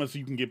were summoned so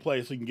you can get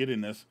played, so you can get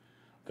in this.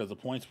 Because the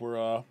points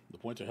are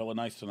hella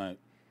nice tonight.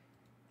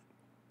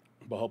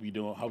 But hope you're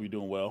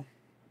doing well.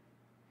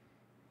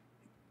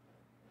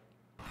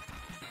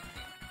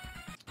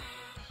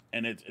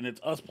 And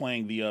it's us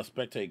playing the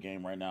spectate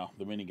game right now,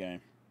 the mini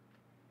game.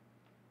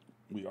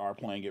 We are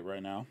playing it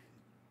right now.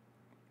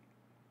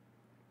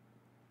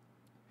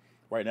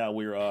 Right now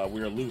we are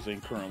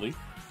losing currently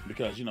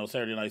because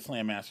Saturday Night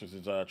Slam Masters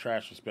is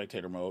trash for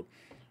spectator mode.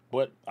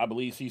 But I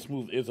believe C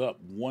Smooth is up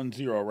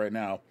 1-0 right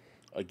now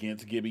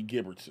against Gibby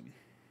Gibbertson,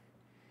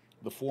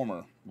 the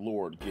former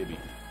Lord Gibby.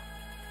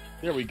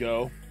 There we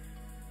go.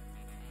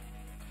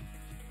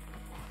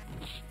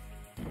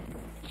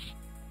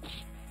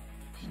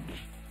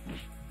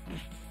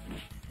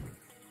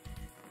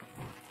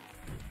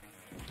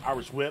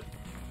 Irish whip.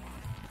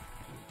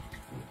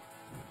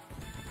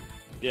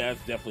 Yeah,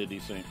 it's definitely a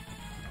decent.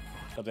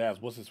 Cause it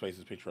has what's his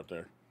face's picture up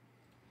there.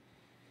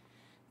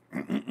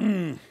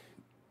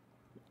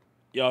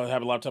 Y'all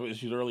having laptop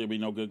issues earlier, be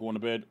no good going to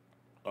bed.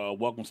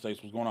 Welcome,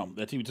 Stace. What's going on?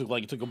 That TV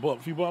took a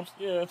few bumps.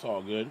 Yeah, it's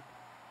all good.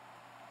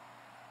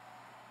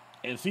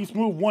 And C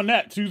Smooth won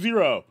that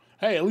 2-0.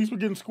 Hey, at least we're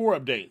getting score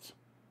updates.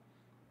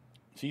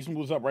 C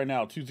Smooth's up right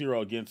now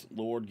 2-0 against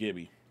Lord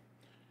Gibby.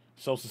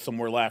 Sosa's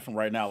somewhere laughing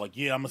right now, like,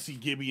 yeah, I'm gonna see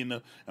Gibby in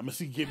the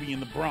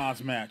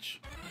bronze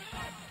match.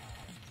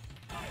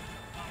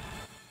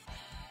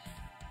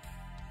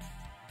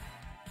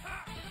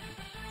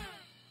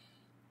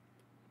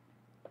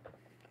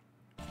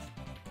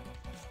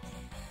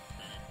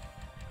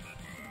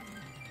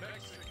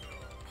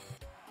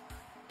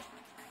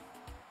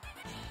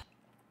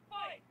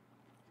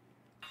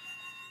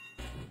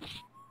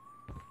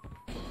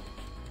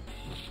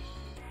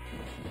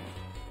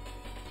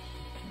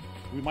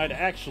 We might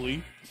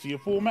actually see a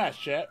full match,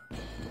 chat.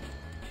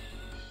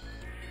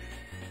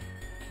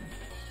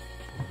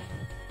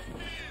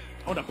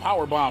 Oh, the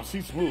power bomb,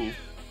 C Smooth.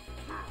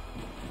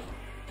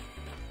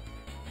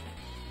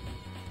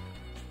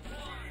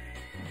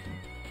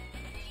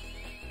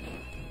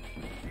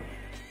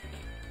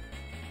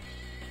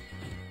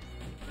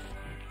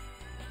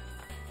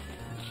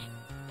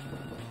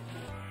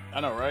 I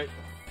know, right?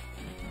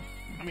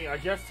 I mean, I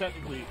guess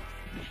technically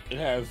it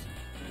has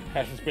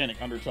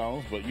Hispanic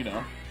undertones, but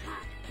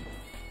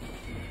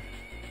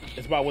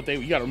it's about what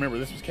you gotta remember,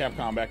 this was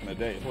Capcom back in the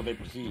day. It's what they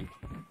perceived.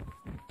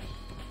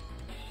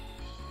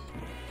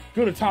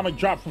 Good atomic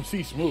drop from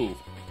C Smooth.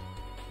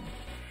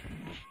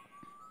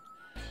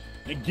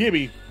 And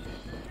Gibby,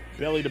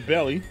 belly to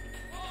belly.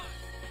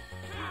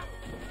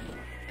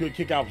 Good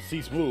kick out from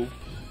C Smooth.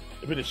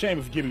 It'd been a shame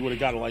if Gibby would have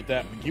got it like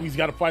that, but Gibby's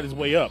gotta fight his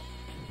way up.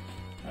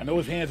 I know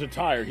his hands are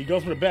tired. He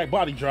goes for the back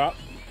body drop.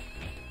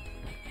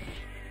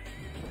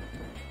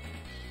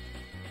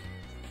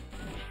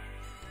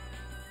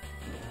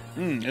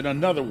 And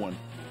another one.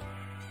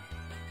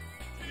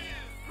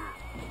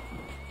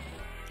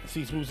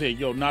 See Smooth said,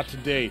 yo, not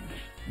today.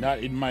 Not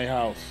in my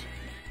house.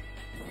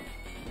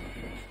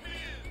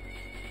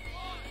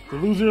 The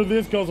loser of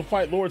this goes to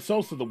fight Lord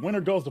Sosa. The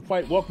winner goes to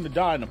fight Welcome to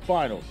Die in the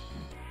finals.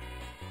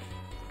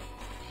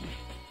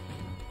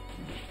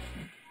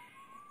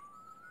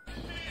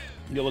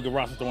 You look at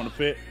Ross throwing a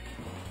fit.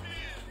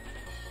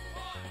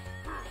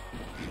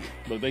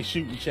 Look, they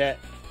shooting, chat.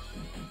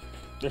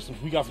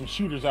 We got some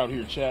shooters out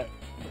here, chat.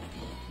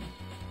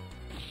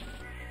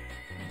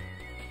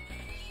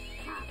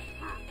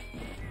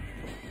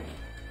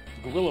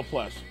 Gorilla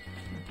Plush.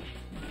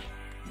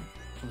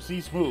 From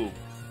C Smooth.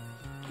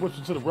 Whips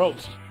it to the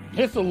ropes.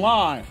 Hits the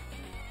line.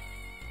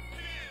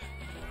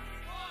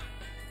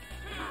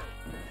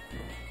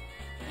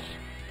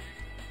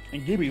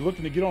 And Gibby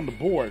looking to get on the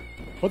board.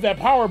 Put that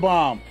power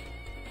bomb.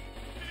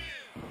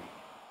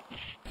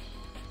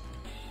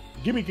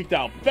 Gibby kicked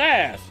out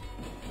fast.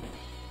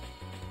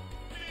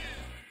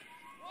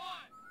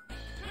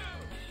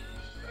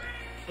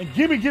 And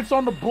Gibby gets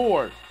on the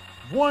board.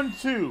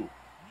 1-2.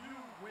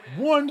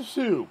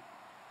 1-2.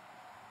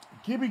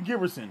 Gibby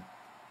Giberson.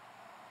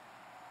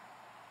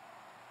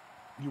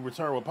 You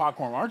return with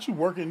popcorn. Aren't you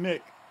working,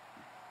 Nick?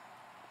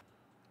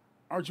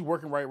 Aren't you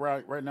working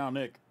right now,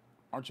 Nick?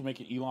 Aren't you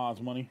making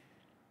Elon's money?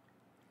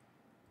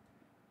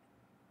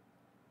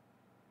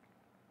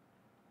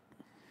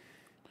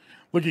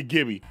 Look at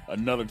Gibby.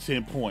 Another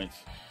 10 points.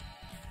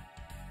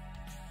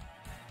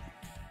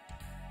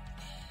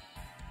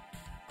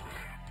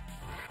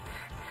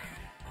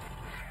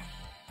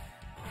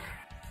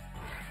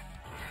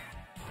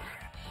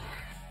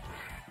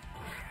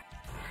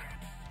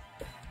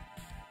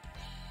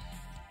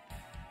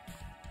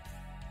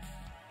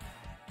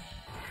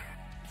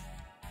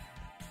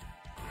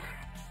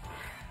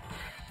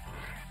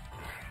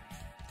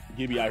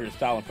 Gibby out here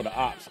styling for the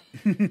ops.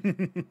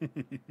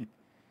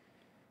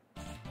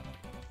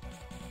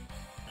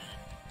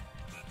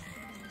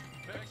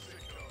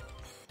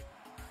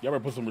 Y'all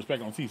better put some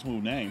respect on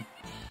C-Smooth name.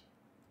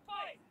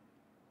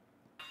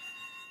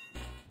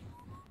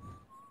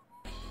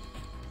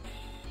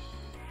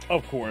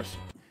 Of course.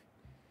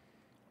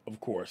 Of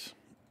course.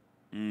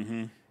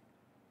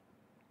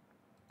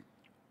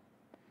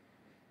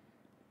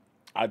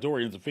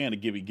 Idorian's a fan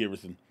of Gibby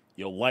Giberson.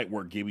 Yo, light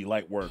work, Gibby,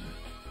 light work.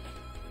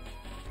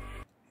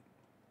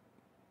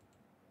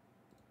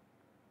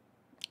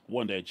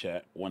 One day,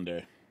 chat. One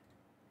day.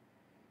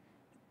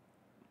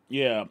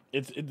 Yeah,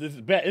 it's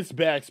bad. It's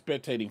bad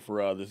spectating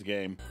for this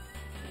game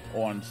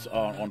on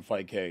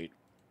Fightcade.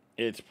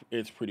 It's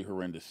pretty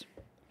horrendous.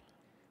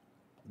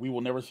 We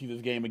will never see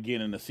this game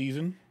again in the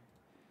season.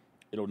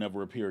 It'll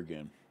never appear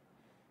again.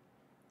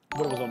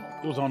 But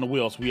it was on the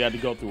wheel, so we had to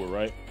go through it,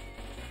 right?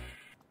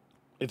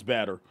 It's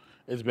badder.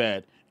 It's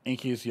bad. In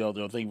case y'all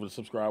don't, thank you for the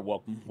subscribe.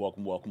 Welcome,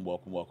 welcome, welcome,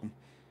 welcome, welcome.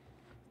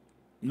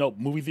 Nope,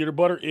 movie theater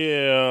butter.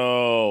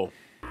 Ew.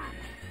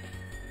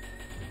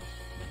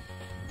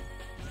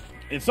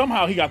 And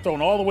somehow he got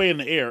thrown all the way in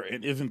the air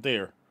and isn't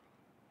there.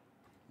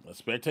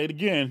 Let's spectate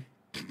again.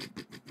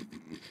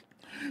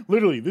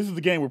 Literally, this is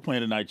the game we're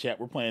playing tonight, chat.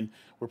 We're playing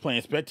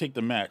spectate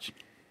the match.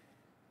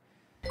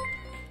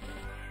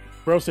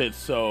 Bro said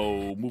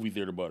so. Movie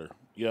theater butter.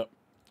 Yep,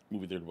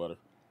 movie theater butter.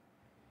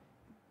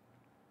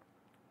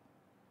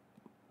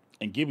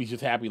 And Gibby's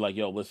just happy, like,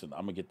 yo, listen,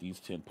 I'm gonna get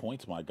these 10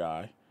 points, my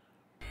guy.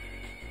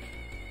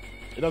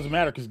 It doesn't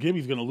matter because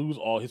Gibby's gonna lose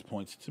all his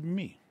points to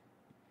me.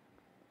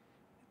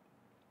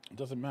 It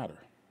doesn't matter.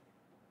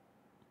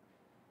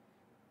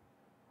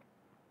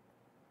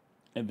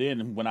 And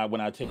then when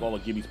I take all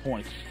of Gibby's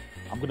points,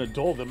 I'm gonna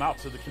dole them out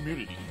to the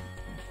community.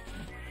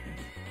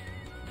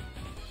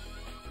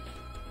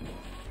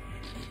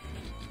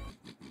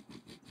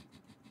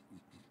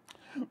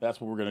 That's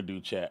what we're gonna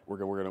do, chat. We're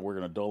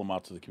gonna dole them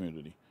out to the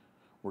community.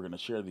 We're gonna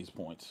share these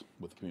points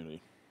with the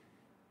community.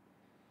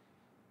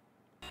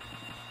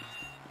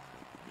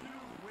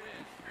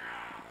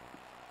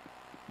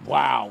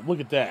 Wow, look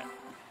at that.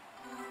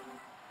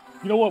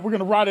 You know what? We're going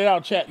to ride it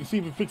out, chat, and see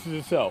if it fixes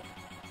itself.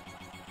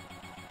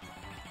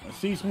 And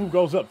C-Smooth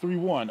goes up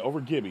 3-1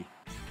 over Gibby.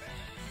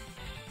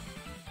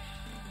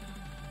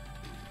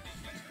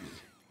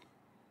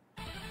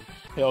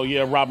 Hell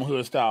yeah, Robin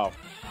Hood style.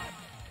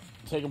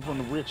 Take them from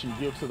the rich and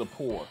give to the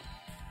poor.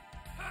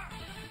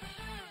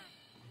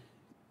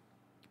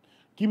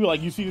 Gibby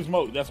like, you see this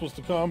moat? That's what's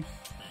to come?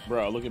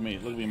 Bro, look at me.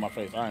 Look at me in my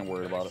face. I ain't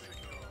worried about it.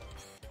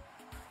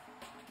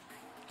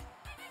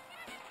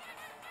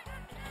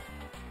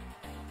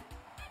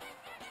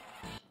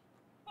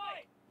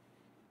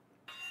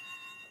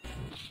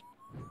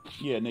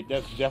 Yeah, Nick,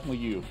 that's definitely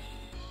you.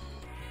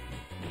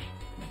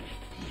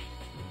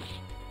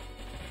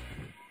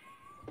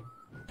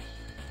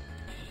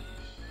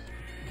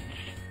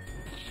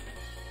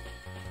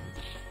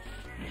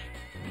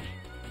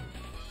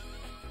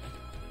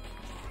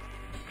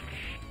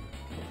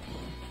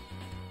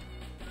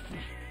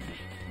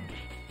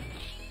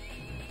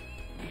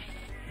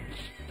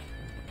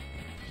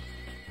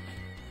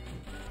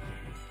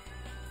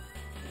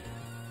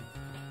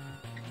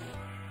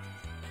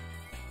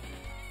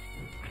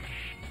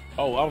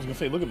 Oh, I was gonna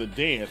say, look at the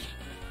dance.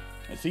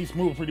 And see,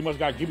 Smooth pretty much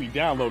got Gibby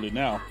downloaded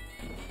now.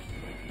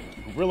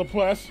 Gorilla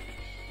press.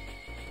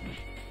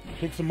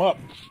 Picks him up.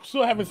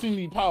 Still haven't seen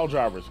any pile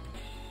drivers.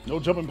 No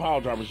jumping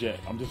pile drivers yet.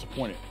 I'm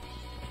disappointed.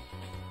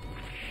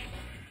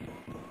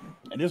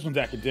 And this one's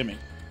academic.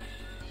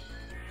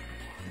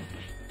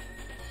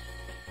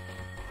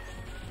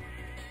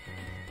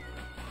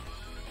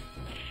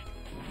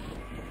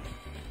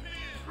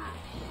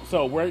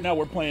 So right now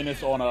we're playing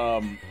this on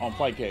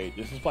Fightcade.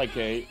 This is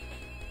Fightcade.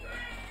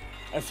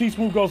 As C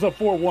Smooth goes up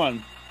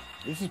 4-1.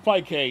 This is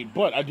Fightcade,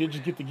 but I did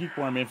just get the Geek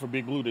Worm in for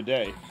Big Blue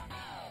today.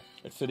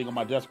 It's sitting on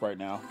my desk right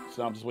now,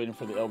 so I'm just waiting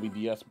for the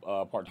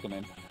LVDS part to come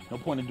in. No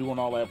point in doing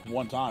all that at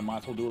one time.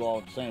 Might as well do it all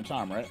at the same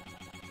time, right?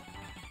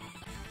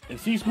 And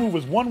C Smooth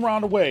is 1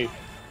 round away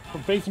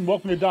from facing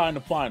Welcome to Die in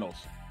the finals.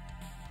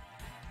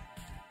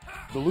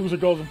 The loser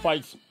goes and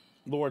fights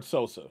Lord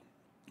Sosa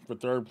for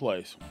 3rd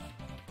place.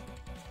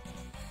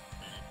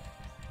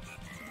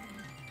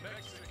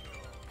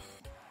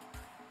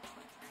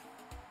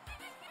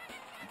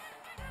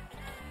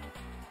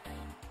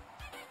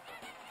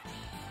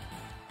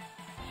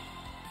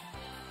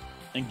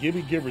 And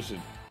Gibby Giverson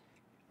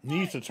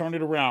needs to turn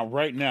it around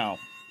right now.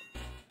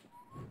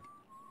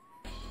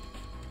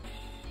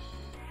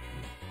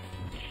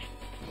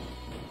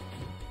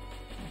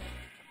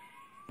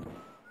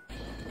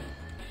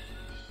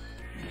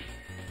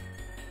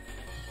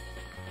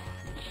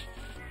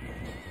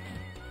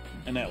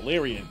 And that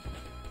lariat.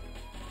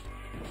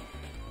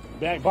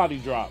 Back body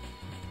drop.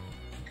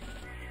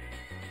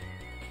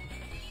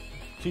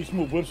 T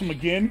Smooth whips him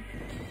again.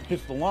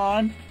 Hits the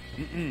line.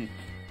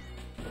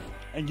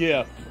 And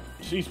yeah,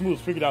 C Smooth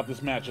figured out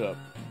this matchup.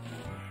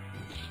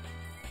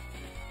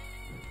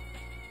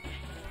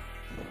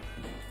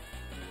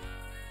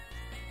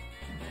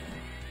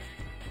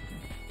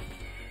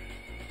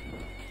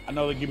 I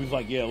know that Gibby's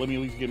like, yeah, let me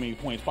at least get as many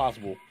points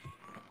possible.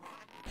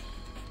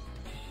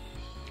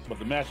 But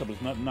the matchup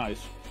is not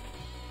nice.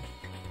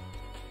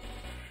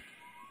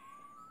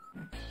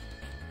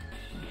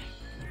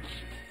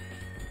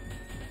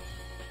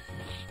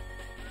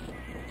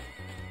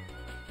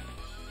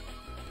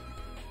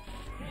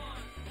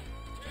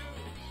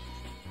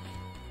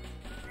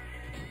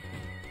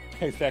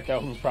 Hey, Stack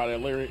out who's proud of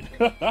that lyric.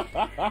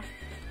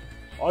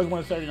 Always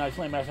wanted Saturday Night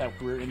Slam match to have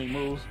career-ending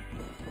moves.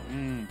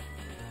 I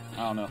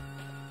don't know.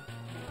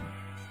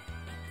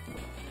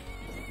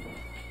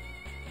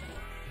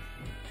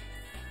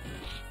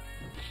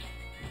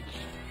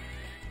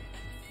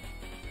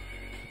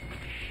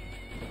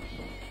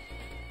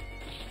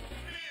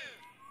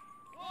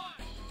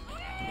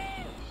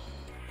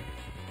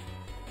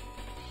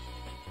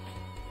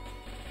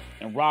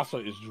 And Rasa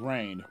is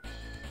drained.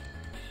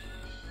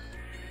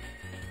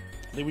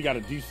 I think we got a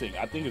desync.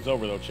 I think it's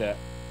over though, chat.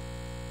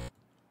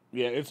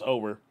 Yeah, it's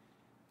over.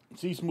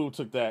 C Smooth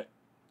took that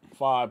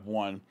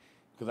 5-1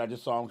 because I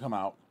just saw him come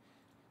out.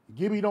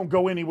 Gibby, don't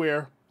go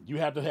anywhere. You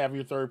have to have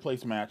your 3rd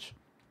place match.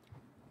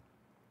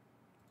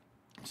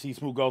 C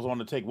Smooth goes on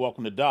to take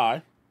Welcome to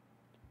Die.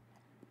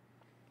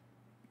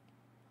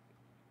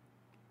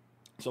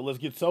 So let's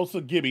get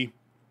Sosa Gibby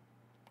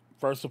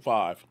 1st to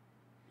 5.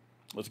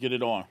 Let's get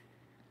it on.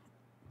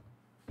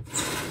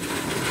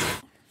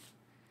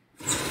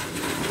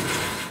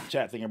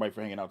 Chat, thank everybody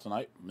for hanging out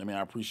tonight. I mean,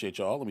 I appreciate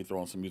y'all. Let me throw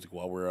on some music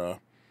while we're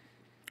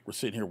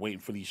sitting here waiting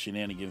for these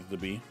shenanigans to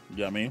be. You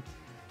know what I mean?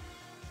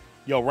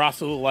 Yo,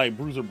 Rasta look like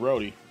Bruiser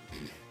Brody.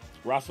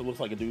 Rasta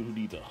looks like a dude who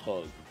needs a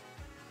hug.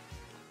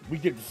 We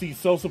get to see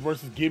Sosa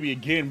versus Gibby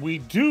again. We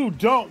do,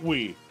 don't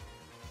we?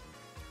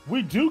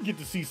 We do get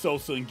to see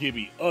Sosa and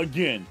Gibby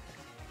again.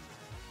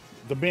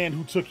 The man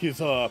who took his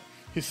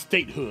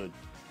statehood.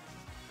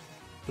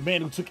 The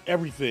man who took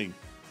everything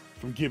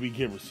from Gibby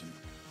Giverson.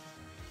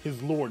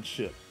 His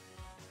lordship.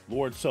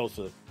 Lord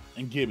Sosa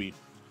and Gibby.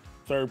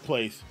 3rd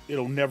place.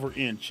 It'll never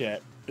end,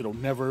 chat. It'll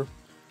never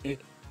end.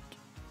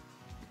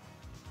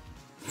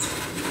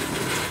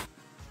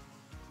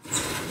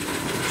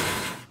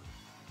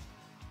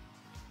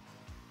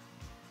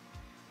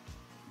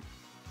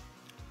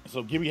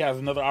 So Gibby has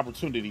another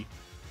opportunity.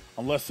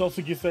 Unless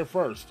Sosa gets there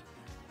first.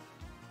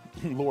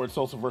 Lord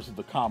Sosa versus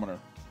the Commoner.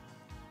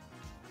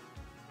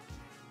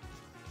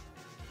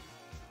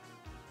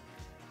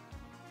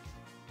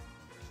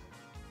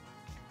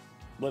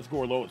 Let's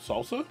go low at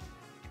Sosa.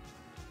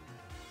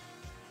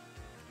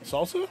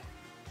 Sosa?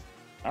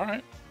 All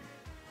right.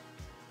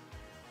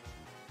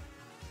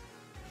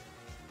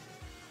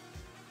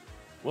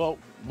 Well,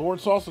 Lord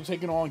Sosa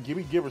taking on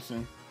Gibby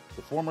Giverson,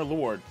 the former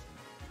Lord.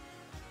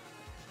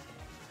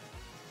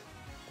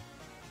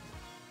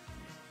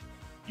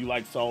 You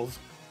like Souls?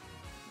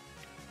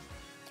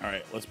 All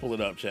right, let's pull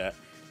it up, chat.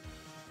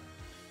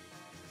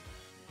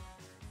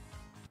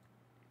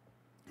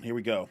 Here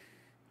we go.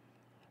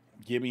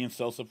 Gibby and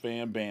Sosa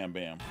fan, bam,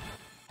 bam.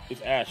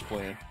 It's Ash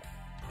playing.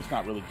 It's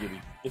not really Gibby.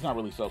 It's not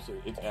really Sosa.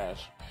 It's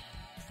Ash.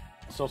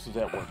 Sosa's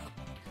at work.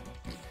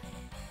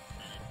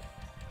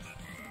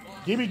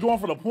 Gibby going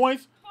for the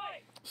points.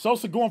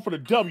 Sosa going for the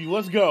W.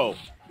 Let's go.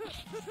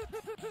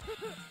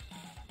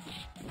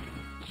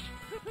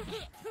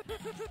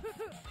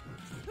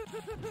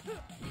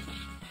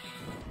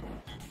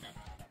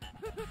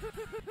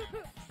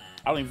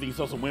 I don't even think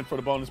Sosa went for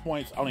the bonus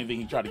points. I don't even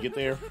think he tried to get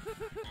there.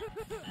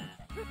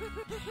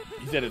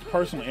 He said it's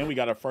personal, and we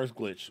got our first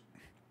glitch.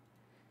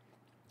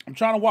 I'm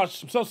trying to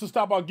watch Sosa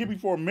stop out Gibby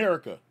for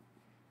America.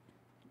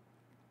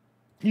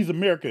 He's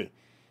America.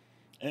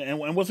 And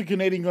what's a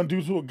Canadian gonna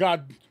do to a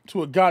god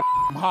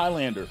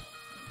Highlander?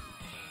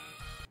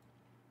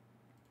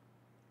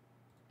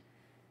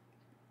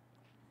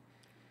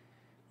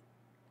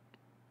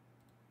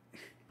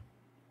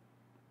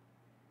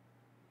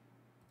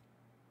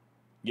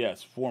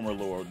 Yes, former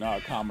lord, not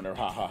a commoner,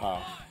 ha ha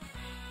ha.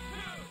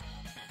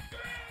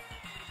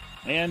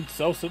 And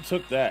Sosa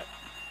took that.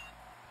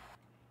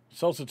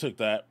 Sosa took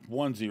that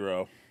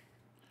 1-0.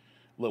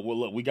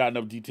 Look, we got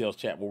enough details,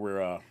 chat,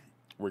 where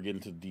we're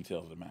getting to the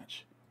details of the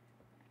match.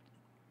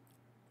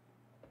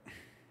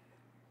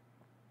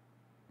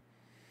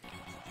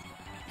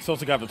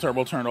 Sosa got the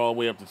turbo turned all the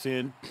way up to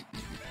 10.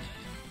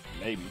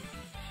 Maybe.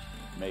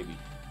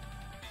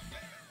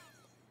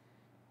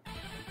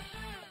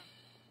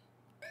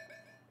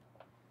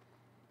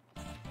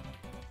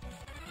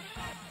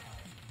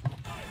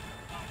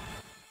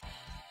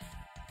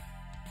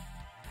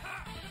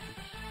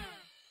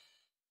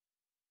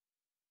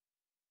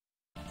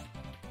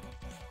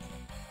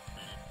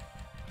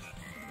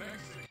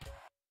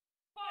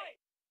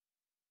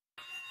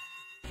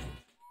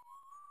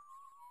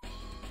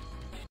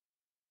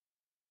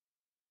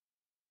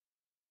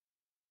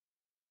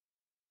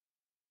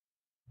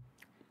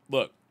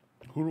 Look,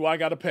 who do I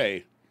got to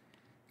pay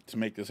to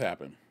make this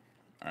happen?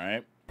 All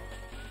right.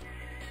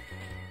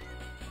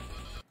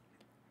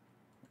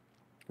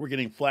 We're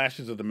getting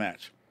flashes of the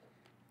match,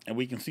 and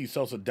we can see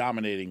Sosa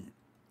dominating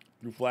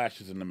through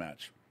flashes in the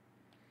match.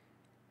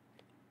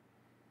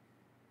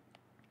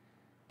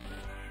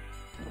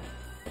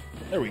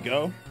 There we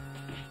go.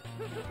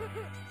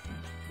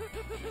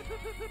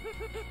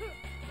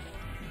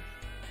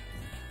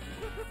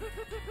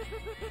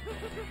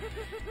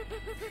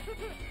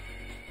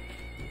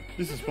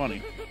 This is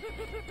funny.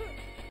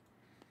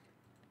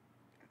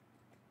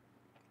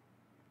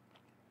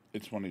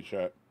 It's funny,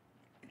 chat.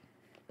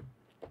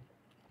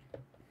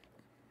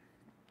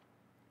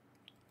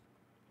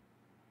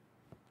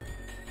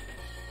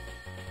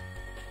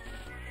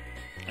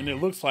 And it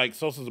looks like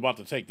Sosa's about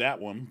to take that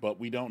one, but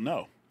we don't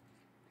know.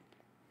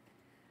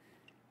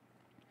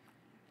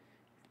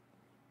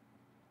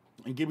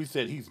 And Gibby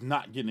said he's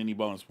not getting any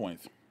bonus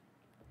points.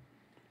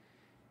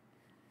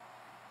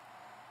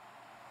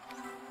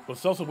 But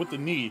Sosa with the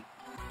knee,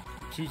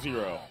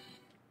 2-0.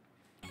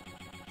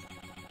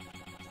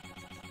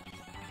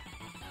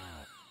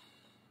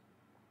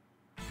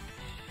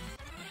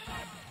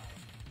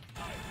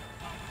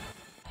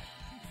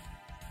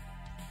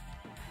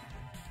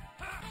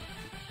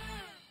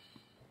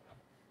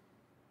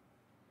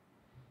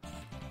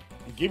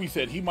 Gibby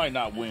said he might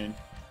not win,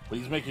 but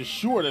he's making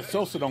sure that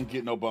Sosa don't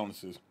get no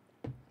bonuses.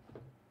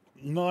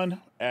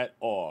 None at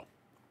all.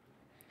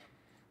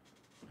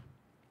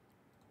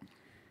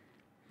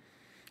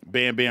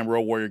 Bam Bam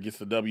Road Warrior gets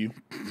the W.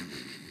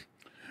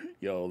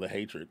 Yo, the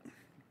hatred.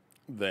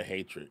 The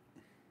hatred.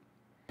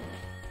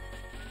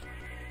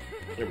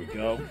 There we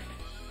go.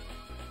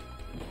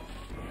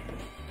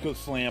 Good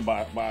slam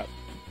by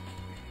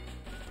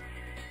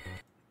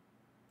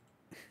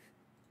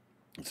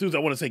as soon as I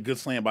want to say good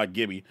slam by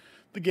Gibby,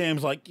 the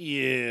game's like,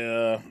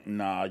 yeah,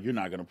 nah, you're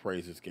not going to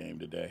praise this game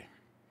today.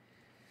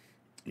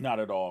 Not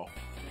at all.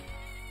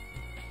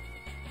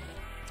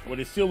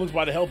 But it still looks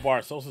by the health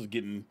bar, Sosa's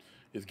getting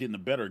the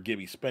better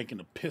Gibby, spanking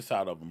the piss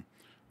out of him.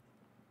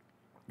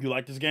 You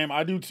like this game?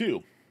 I do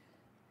too.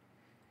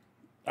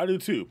 I do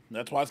too.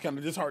 That's why it's kind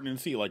of disheartening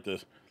to see it like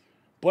this.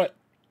 But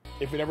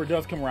if it ever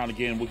does come around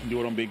again, we can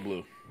do it on Big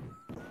Blue.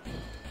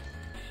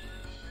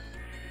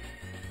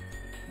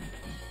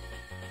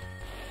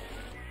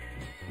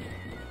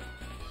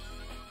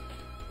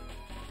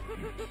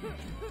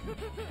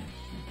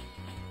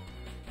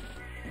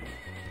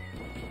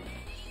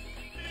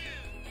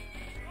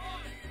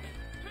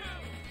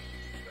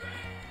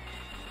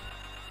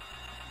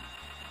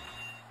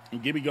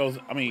 And Gibby goes,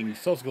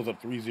 Sosa goes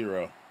up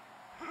 3-0.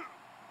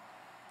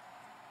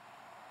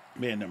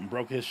 Man, them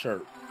broke his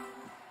shirt.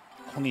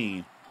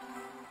 Clean.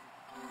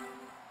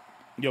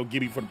 Yo,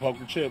 Gibby for the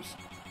poker chips.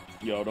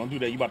 Yo, don't do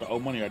that. You about to owe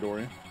money,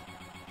 Dorian.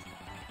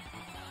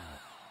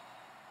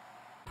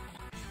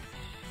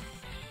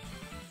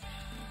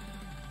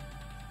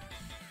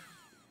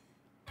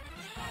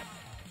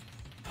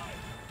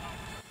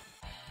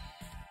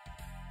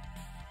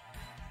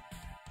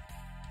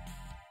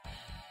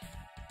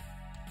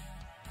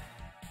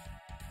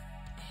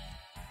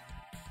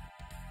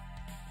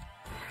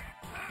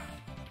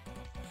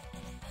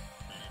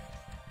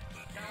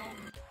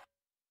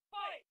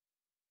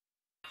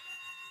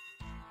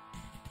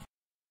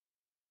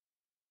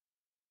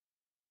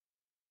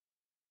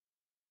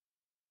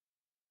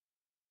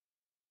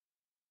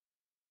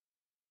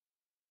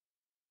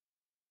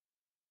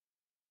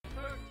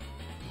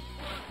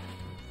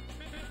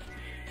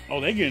 Oh,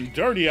 they getting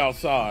dirty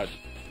outside.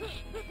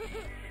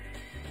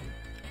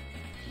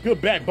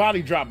 Good back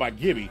body drop by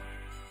Gibby.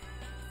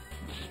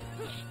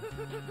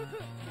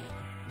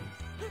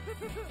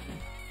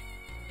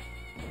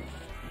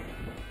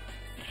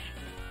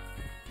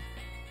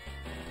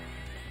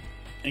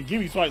 And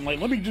Gibby's fighting like,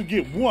 let me just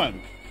get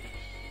one.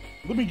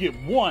 Let me get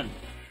one.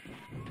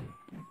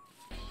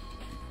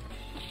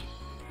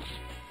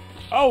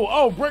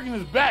 Oh, breaking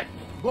his back.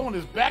 Blowing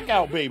his back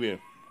out, baby.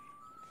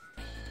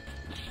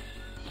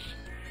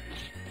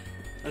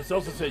 And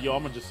Sosa said, yo,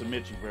 I'm going to just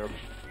submit you, bro.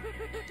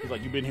 He's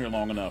like, you've been here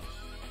long enough.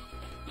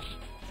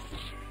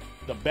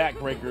 The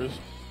backbreakers.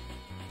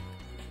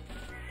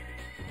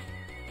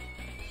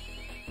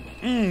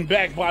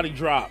 Back body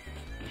drop.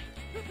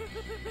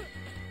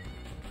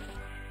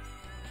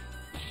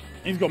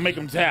 He's going to make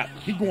him tap.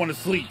 He's going to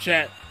sleep,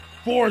 chat.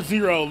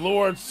 4-0,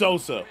 Lord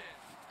Sosa.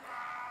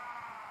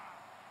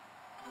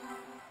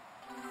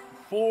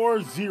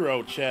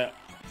 4-0, chat.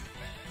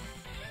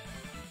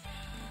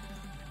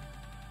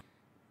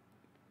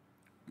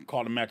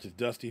 Call the matches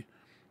dusty.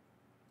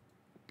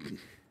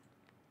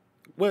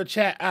 Well,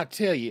 chat, I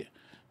tell you,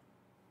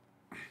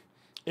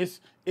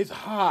 it's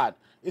hard.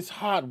 It's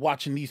hard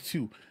watching these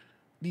two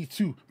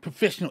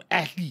professional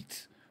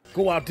athletes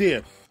go out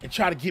there and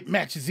try to get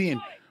matches in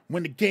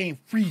when the game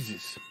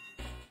freezes.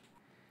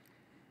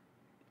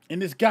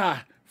 And this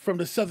guy from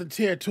the Southern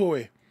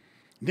Territory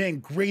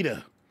named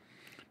Grater.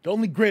 The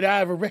only grater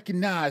I ever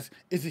recognize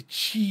is a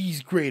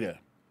cheese grater.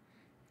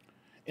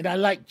 And I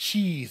like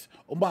cheese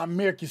on my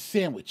American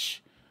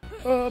sandwich.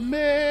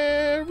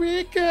 American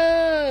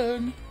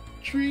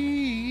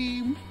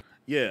dream.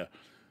 Yeah.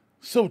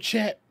 So,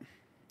 chat,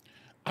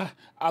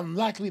 I'm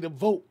likely to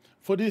vote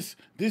for this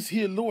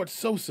here Lord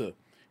Sosa.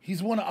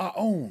 He's one of our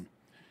own.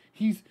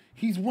 He's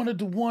one of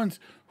the ones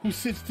who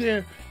sits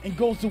there and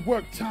goes to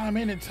work time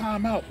in and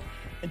time out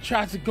and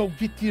tries to go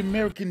get the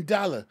American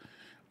dollar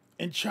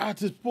and tries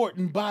to support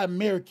and buy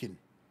American.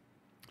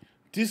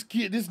 This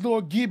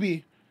Lord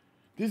Gibby,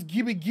 this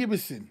Gibby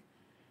Gibbison,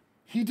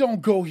 he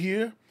don't go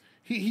here.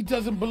 He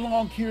doesn't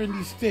belong here in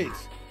these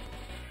states.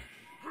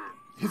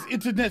 His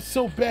internet's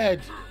so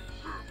bad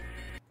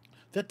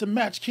that the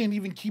match can't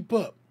even keep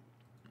up.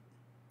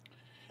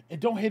 And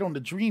don't hate on the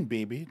dream,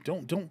 baby.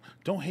 Don't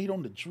hate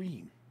on the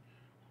dream.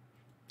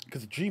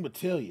 Because the dream will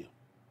tell you.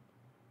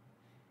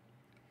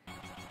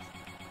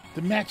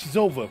 The match is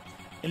over.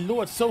 And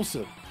Lord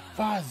Sosa,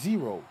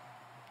 5-0.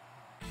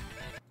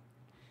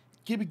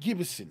 Gibby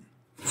Gibbison.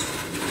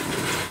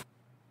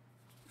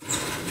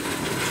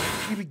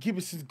 Gibby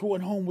Gibbison's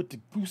going home with the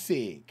goose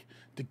egg.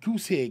 The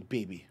goose egg,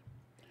 baby.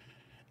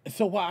 And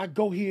so while I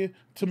go here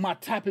to my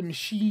typing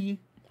machine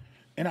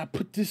and I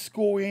put this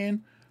score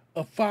in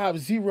of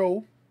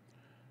 5-0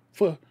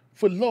 for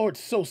Lord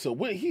Sosa.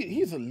 Well,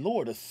 he's a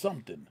lord or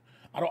something.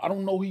 I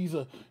don't know he's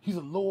a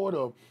lord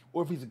or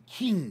if he's a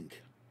king.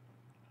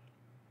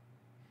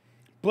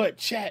 But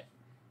chat,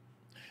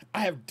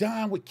 I have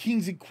dined with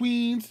kings and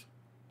queens,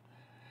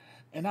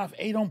 and I've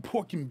ate on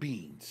pork and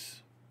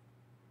beans.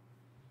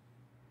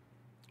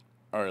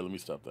 All right, let me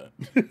stop that.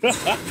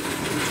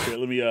 Okay,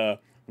 let me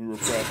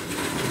refresh.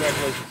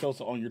 Congratulations,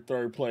 Sosa, on your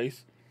third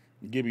place.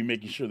 Gibby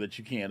making sure that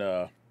you can't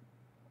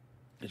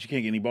get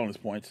any bonus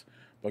points.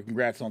 But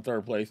congrats on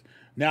third place.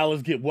 Now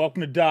let's get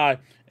Welcome to Die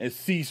and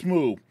C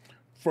Smooth.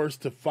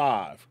 First to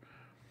 5.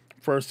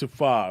 First to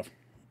 5.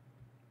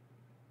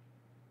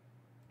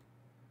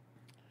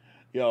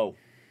 Yo.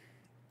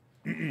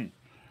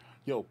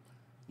 Yo,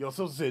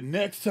 Sosa said,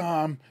 next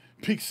time,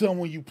 pick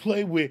someone you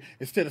play with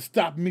instead of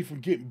stopping me from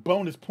getting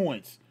bonus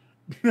points.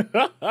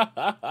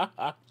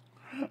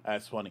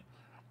 That's funny.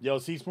 Yo,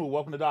 C Smooth,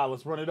 Welcome to Die.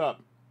 Let's run it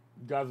up.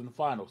 You guys in the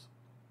finals.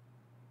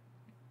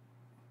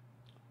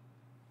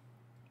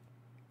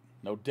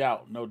 No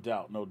doubt.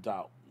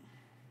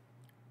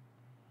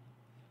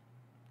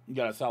 You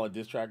got a solid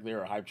diss track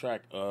there, a hype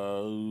track.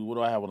 What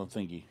do I have on the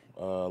thingy?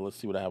 Let's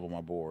see what I have on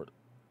my board.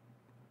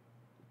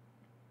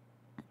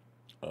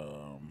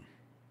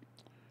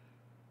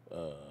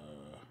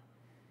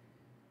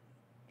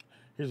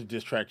 Here's a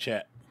diss track,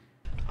 chat.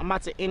 I'm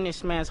about to end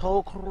this man's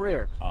whole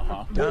career.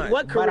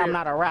 What career? But I'm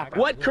not a rapper.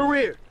 What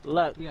career?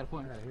 Look. You got a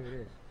point right here. It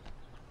is.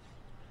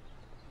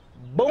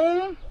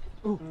 Boom.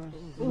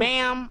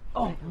 Bam.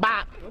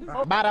 Bop.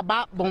 Bada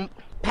bop. Boom.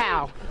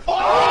 Pow.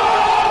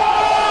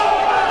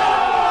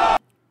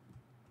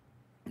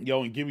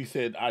 Yo, and Gibby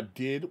said, I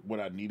did what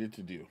I needed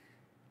to do.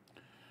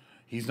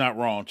 He's not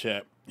wrong,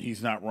 chat.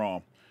 He's not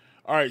wrong.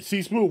 All right,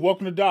 C Smooth,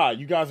 Welcome to Die.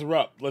 You guys are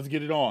up. Let's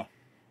get it on.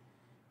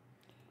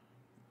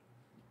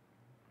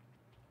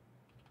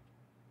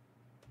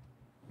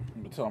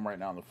 I'm going to tell him right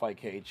now in the Fight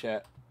K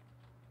chat.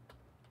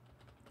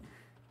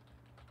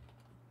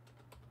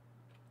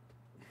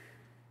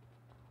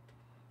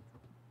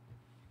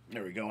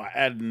 There we go. I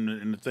added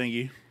in the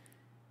thingy.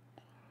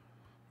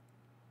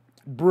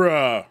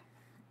 Bruh.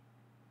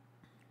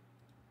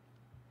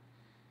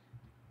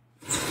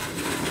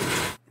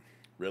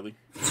 Really?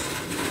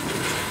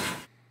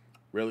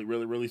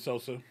 Really,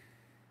 Sosa?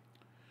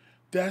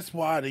 That's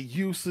why the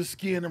useless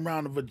skin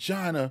around the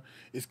vagina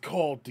is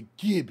called the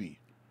Gibby.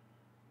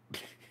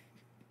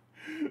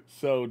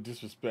 So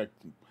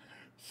disrespectful.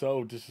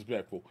 So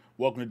disrespectful.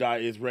 Welcome to Die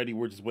is ready.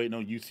 We're just waiting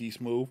on UC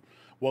Smooth.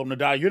 Welcome to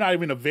Die. You're not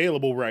even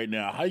available right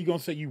now. How you gonna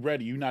say you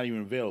ready? You're not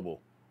even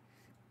available.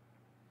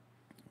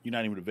 You're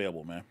not even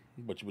available, man.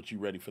 But you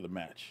ready for the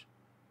match,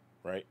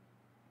 right?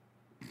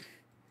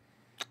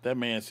 That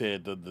man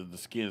said the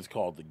skin is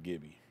called the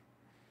Gibby.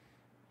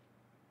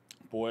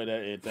 Boy,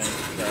 that thing,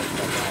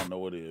 I don't know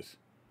what it is.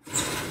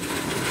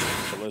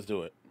 So let's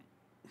do it.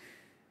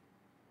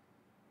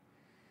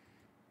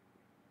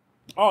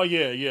 Oh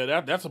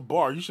yeah, that's a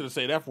bar. You should have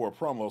said that for a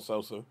promo,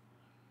 Sosa.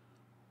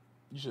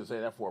 You should say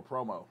that for a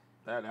promo.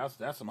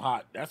 That's some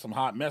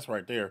hot mess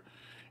right there.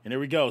 And there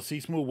we go. C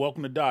Smooth,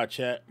 welcome to Die,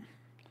 chat.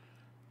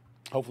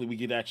 Hopefully we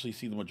get to actually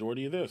see the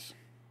majority of this.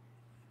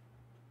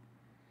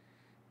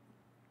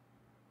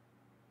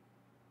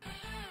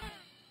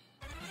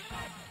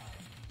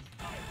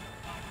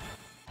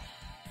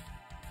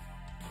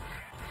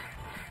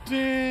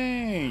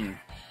 Dang.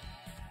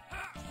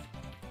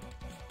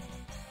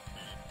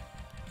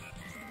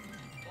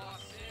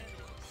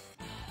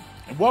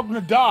 And welcome to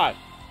Die.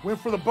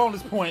 Went for the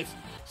bonus points.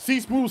 C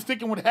Smooth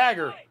sticking with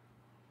Hager.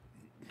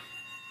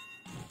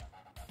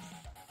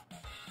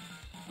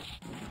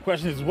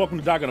 Question is Welcome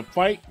to Die gonna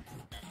fight?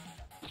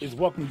 Is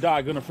Welcome to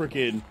Die gonna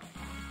freaking,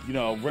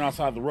 run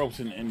outside the ropes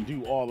and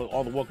do all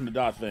the Welcome to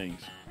Die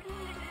things?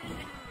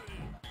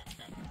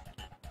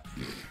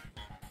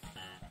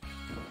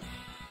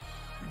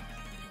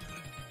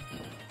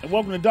 And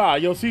Welcome to Die.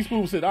 Yo, C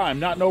Smooth said, I am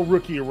not no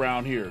rookie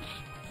around here.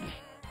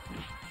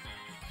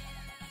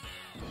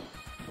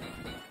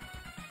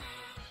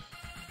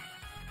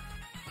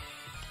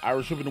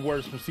 Irish whipping the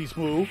words from C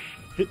Smooth.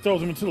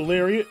 Throws him into the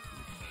lariat.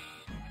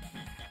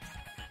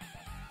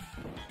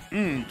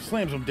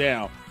 Slams him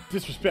down.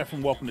 Disrespect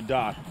from Welcome to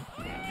Die.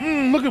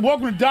 Look at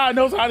Welcome to Die.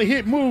 Knows how to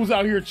hit moves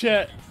out here,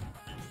 chat.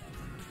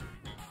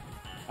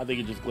 I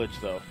think it just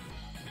glitched, though.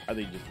 I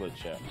think it just glitched,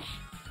 chat.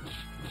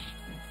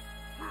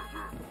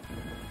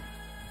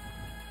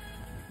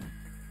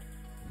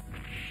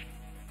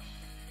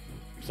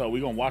 So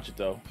we're going to watch it,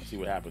 though. See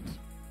what happens.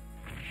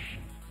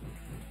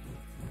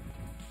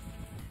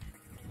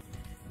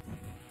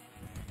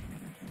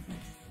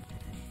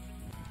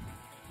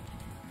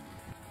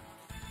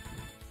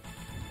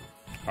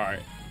 All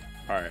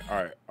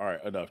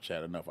right. Enough,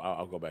 chat. Enough.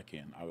 I'll go back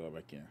in.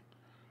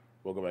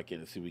 We'll go back in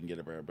and see if we can get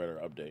a better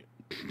update.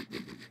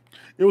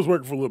 It was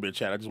working for a little bit,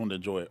 chat. I just wanted to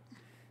enjoy it.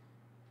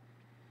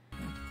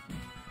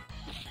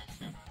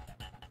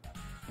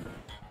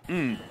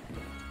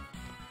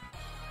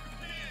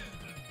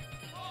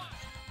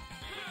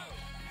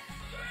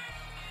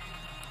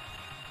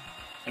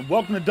 And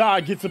Welcome to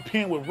Die gets a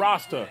pin with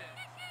Rasta.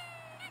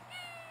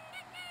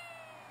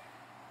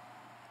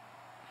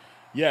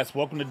 Yes,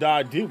 Welcome to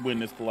Die did win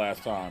this the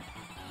last time.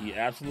 He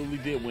absolutely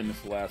did win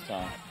this the last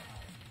time.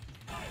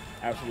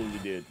 Absolutely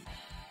did.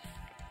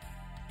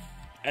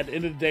 At the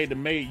end of the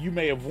day, you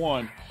may have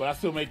won, but I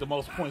still made the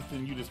most points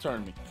than you this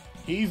tournament.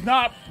 He's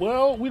not,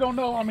 well, we don't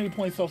know how many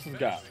points Sosa's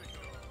got.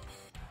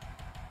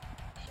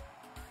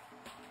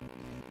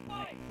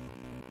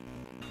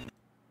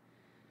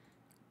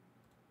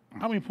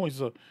 How many points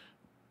is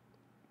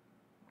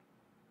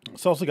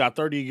Sosa got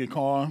 30 to get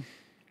called.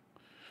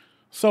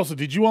 Sosa,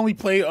 did you only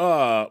play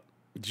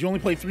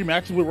 3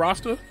 matches with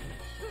Rasta?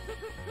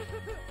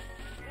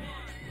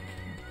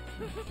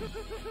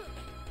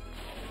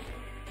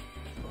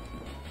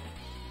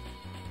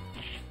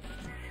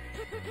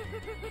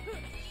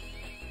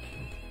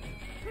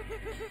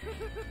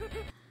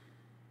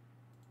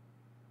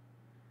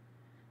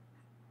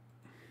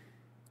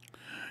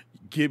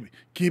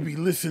 Gibby,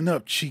 listen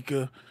up,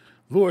 Chica.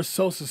 Lord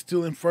Sosa's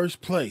still in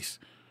first place.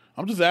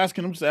 I'm just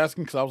asking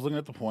because I was looking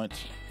at the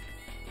points.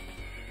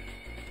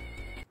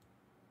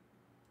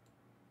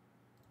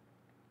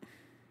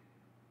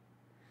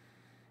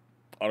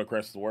 Autocrest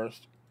is the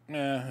worst.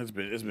 It's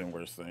been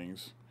worse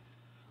things.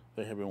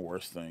 There have been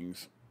worse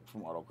things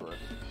from autocorrect.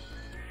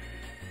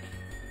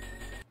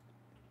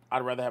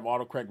 I'd rather have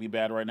autocorrect be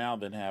bad right now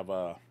than have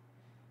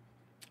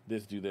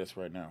this do this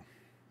right now.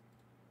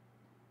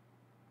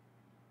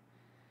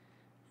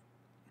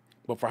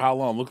 But for how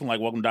long? Looking like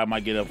Welcome to Die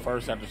might get up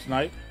first after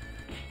tonight.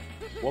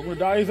 Welcome to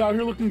Die is out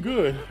here looking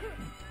good.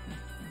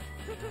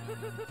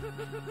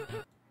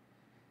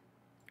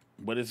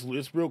 But it's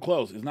real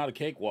close. It's not a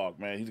cakewalk,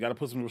 man. He's got to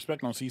put some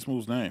respect on C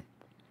Smooth's name.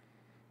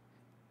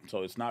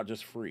 So it's not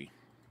just free.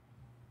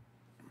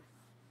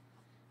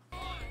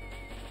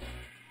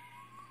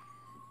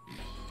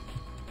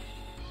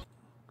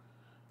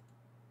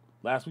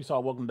 Last we saw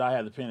Welcome to Die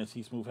had the pin and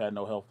C Smooth had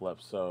no health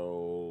left.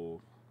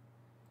 So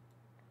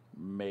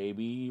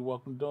maybe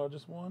Welcome to Die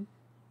just won?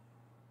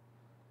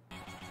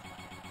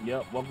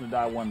 Yep, Welcome to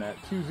Die won that.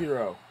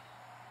 2-0.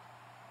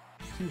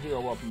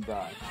 2-0 Welcome to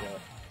Die.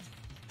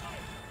 So.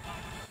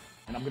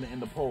 And I'm going to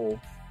end the poll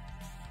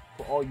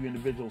for all you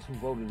individuals who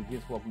voted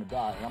against Welcome to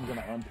Die, and I'm going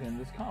to unpin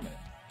this comment.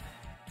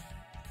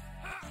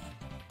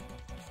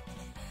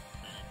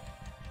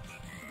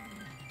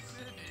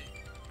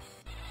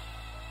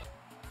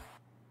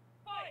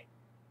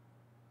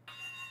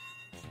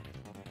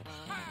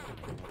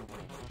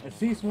 And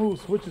C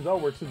Smooth switches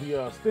over to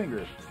the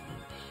Stinger.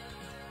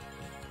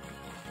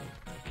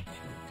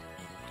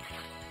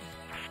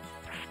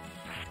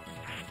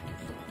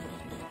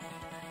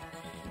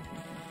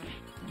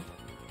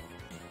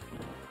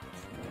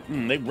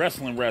 They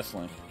wrestling.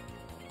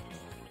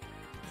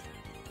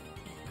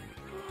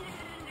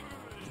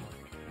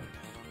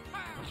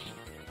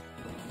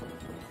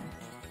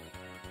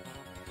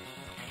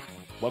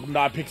 Welcome to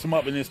Die picks him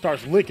up and then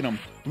starts licking him.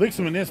 Licks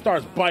him and then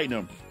starts biting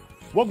him.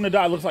 Welcome to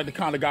Die looks like the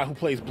kind of guy who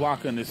plays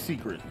Blanca in The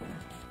Secret.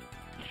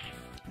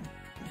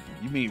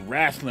 You mean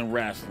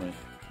wrestling.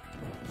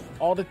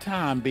 All the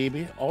time,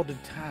 baby. All the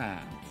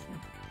time.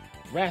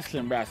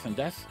 Wrestling.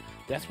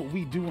 That's what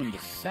we do in the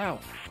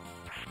South.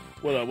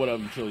 What up,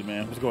 Chili,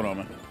 man? What's going on,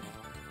 man?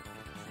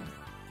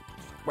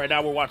 Right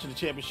now, we're watching the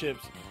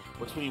championships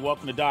between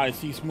Welcome to Die and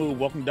C Smooth.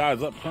 Welcome to Die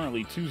is up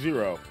currently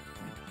 2-0.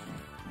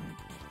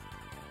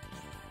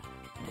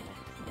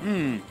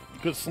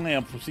 Good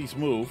slam from C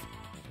Smooth.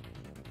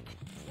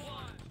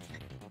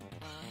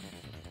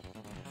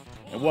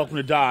 And Welcome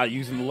to Die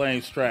using the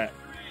lane strat.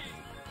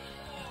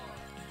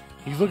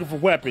 He's looking for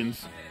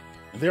weapons.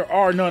 There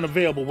are none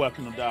available.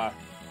 Welcome to Die.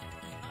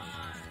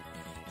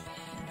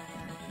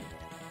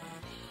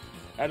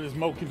 After this,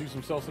 Mo can do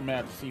some salsa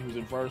math to see who's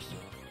in first.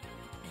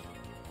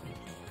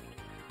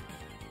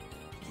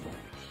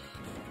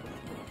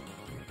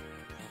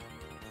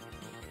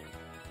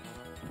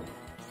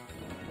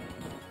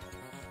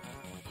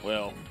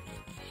 Well,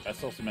 that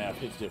salsa math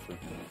hits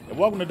different. And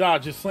Welcome to Die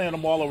just slammed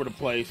them all over the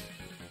place.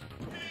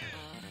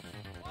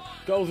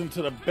 Goes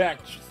into the back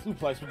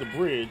suplex with the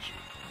bridge.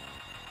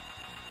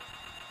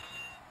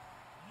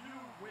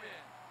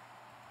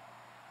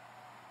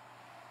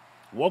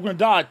 Welcome to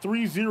Die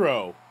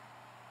 3-0.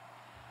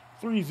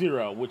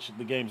 3-0, which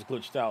the game's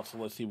glitched out, so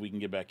let's see if we can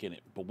get back in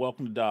it. But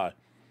Welcome to Die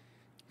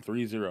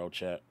 3-0,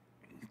 chat.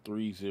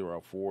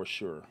 3-0 for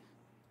sure.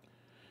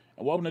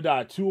 And Welcome to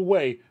Die 2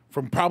 away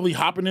from probably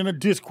hopping in a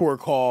Discord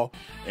call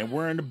and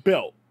wearing the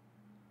belt.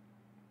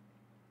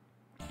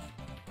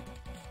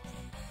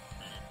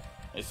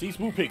 And C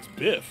Smooth picks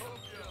Biff.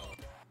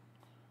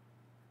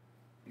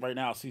 Right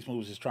now, C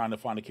Smooth is just trying to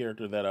find a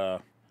character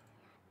that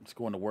is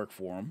going to work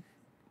for him.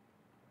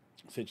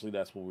 Essentially,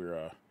 that's what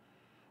we're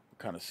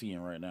kind of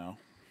seeing right now.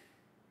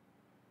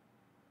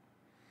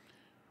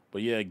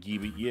 But yeah,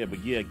 Gibby.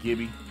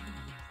 Gibby.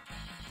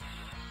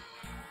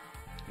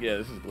 Yeah,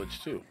 this is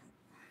glitch too.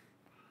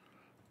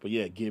 But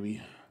yeah,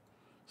 Gibby.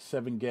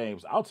 7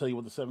 games. I'll tell you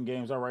what the 7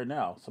 games are right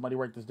now. Somebody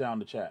write this down in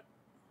the chat.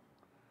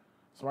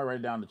 Somebody write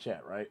it down in the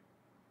chat, right?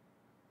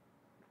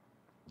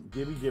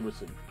 Gibby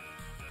Giberson.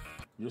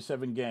 Your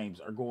 7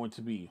 games are going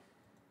to be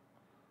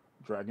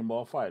Dragon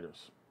Ball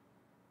FighterZ,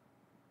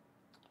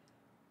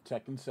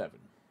 Tekken 7,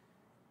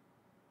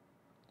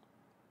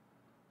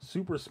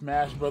 Super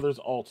Smash Bros.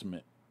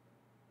 Ultimate,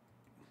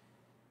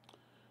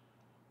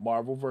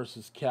 Marvel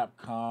vs.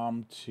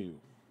 Capcom 2.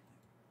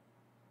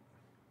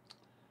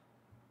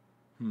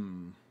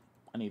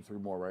 I need 3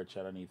 more, right,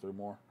 chat? I need 3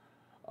 more.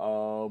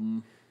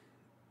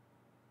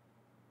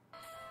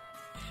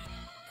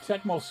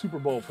 Tecmo Super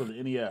Bowl for the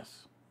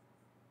NES.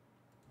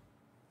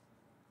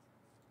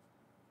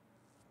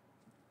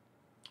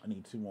 I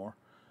need 2 more.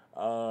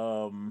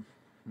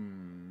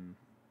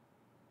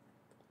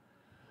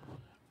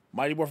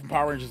 Mighty Morphin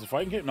Power Rangers, the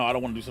fighting game? No, I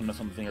don't want to do something that's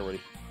on the thing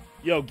already.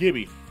 Yo,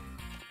 Gibby.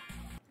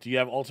 Do you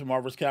have Ultimate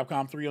Marvel vs.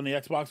 Capcom 3 on the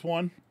Xbox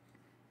One?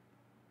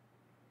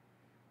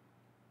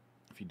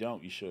 If you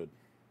don't, you should.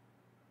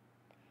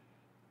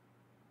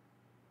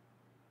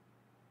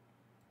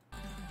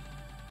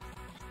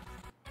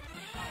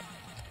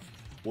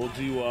 We'll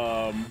do,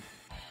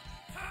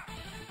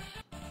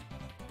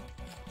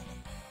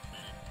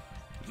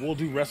 we'll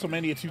do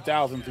WrestleMania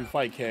 2000 through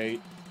Fightcade.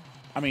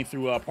 I mean,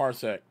 through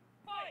Parsec.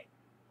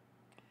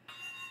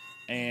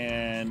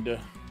 And a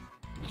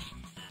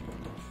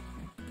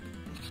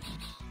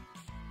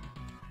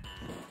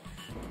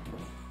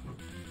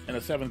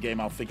 7th game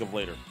I'll think of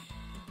later.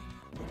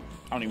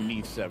 I don't even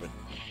need 7.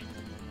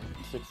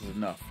 6 is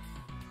enough.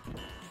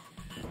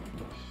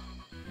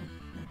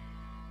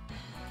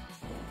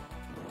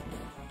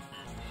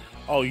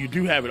 Oh, you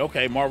do have it.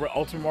 Okay,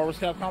 Ultimate Marvel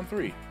vs. Capcom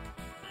 3.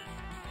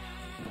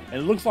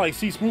 And it looks like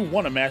C Smooth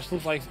won a match. It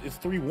looks like it's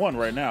 3-1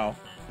 right now.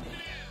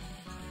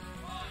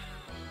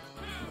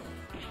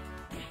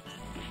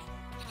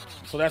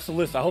 So that's the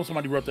list. I hope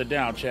somebody wrote that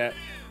down, chat.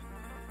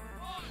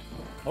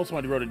 I hope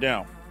somebody wrote it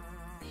down.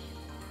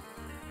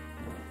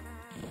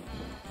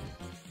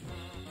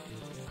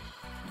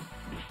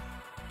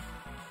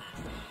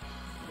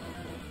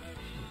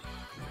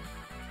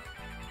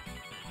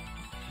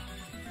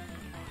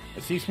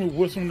 And C Smooth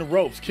whips him in the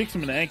ropes, kicks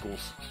him in the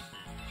ankles.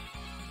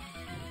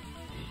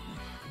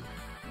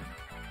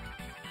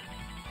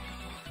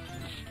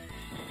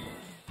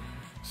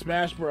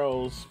 Smash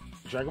Bros,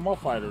 Dragon Ball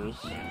FighterZ,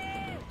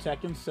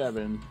 Tekken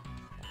 7,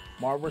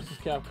 Marvel vs.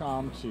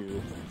 Capcom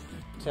 2,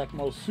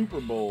 Tecmo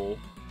Super Bowl,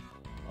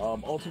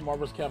 Ultimate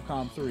Marvel vs.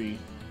 Capcom 3,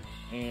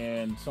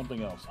 and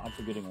something else. I'm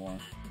forgetting one.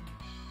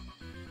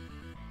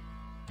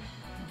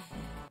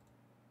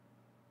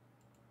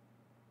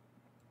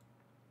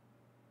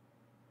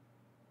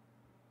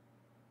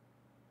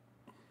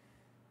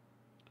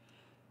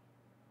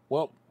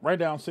 Well, write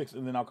down 6,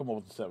 and then I'll come up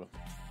with the 7th.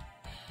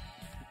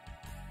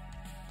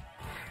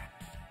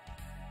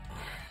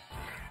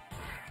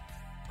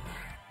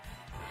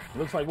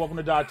 Looks like Welcome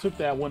to Die took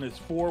that one. It's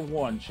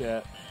 4-1,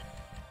 chat.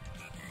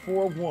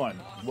 4-1.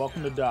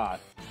 Welcome to Die.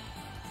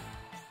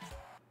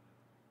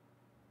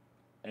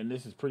 And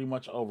this is pretty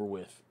much over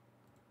with.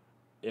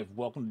 If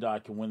Welcome to Die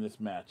can win this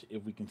match,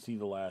 if we can see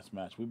the last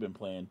match. We've been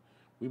playing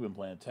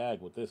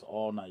tag with this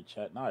all night,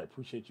 chat. And I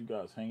appreciate you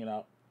guys hanging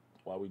out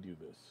while we do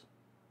this.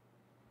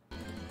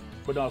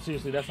 But no,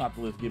 seriously, that's not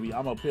the list, Gibby.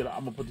 I'm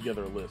gonna put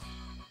together a list.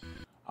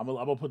 I'm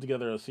gonna put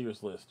together a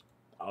serious list.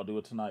 I'll do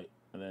it tonight,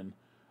 and then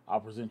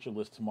I'll present your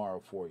list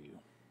tomorrow for you.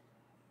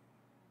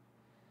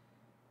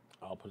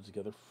 I'll put it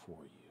together for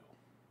you.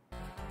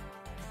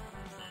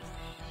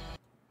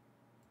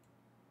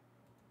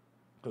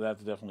 Because that's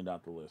definitely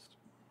not the list.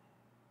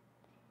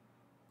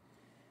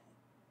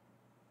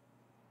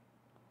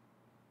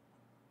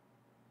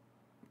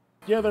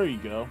 Yeah, there you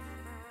go.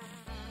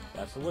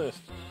 That's the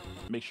list.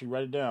 Make sure you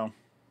write it down.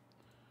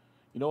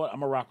 You know what? I'm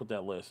going to rock with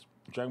that list.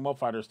 Dragon Ball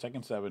FighterZ,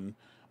 Tekken 7,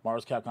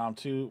 Marvel's Capcom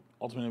 2,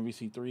 Ultimate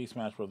MVC 3,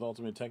 Smash Bros.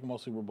 Ultimate, Tekken Ball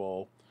Super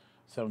Bowl,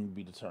 7 to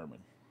be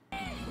determined.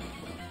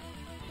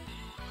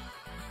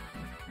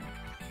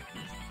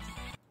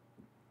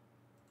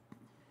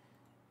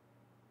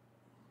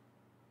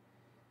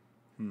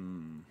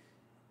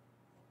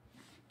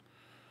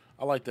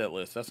 I like that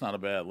list. That's not a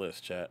bad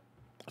list, chat.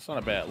 That's not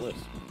a bad list.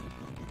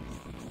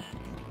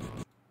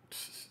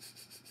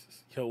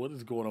 Yo, what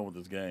is going on with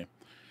this game?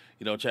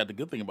 You know, chat, the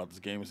good thing about this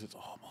game is it's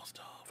almost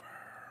over.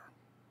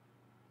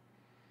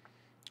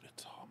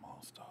 It's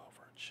almost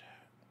over,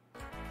 chat.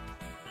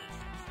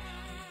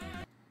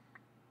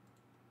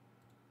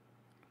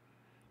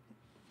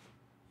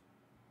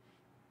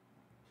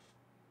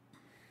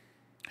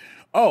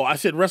 Oh, I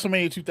said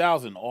WrestleMania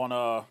 2000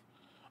 on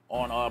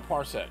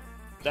Parsec.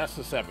 That's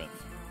the 7th.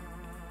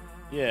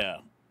 Yeah,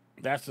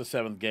 that's the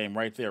 7th game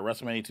right there.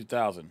 WrestleMania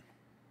 2000.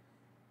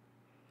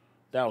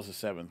 That was the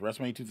 7th.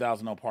 WrestleMania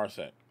 2000 on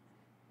Parsec.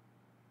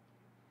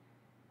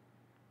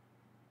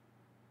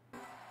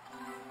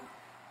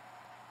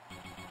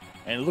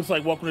 And it looks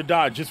like Welcome to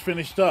Die just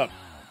finished up.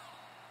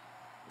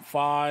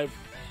 5-1.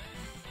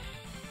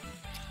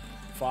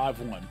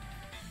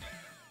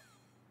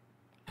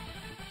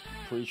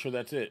 Pretty sure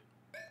that's it.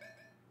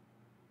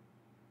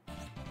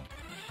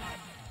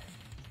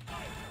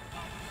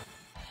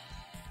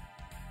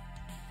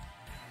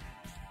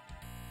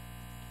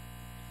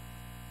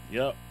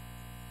 Yep.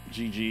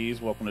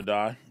 GG's. Welcome to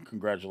Die.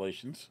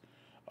 Congratulations.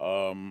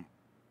 Well,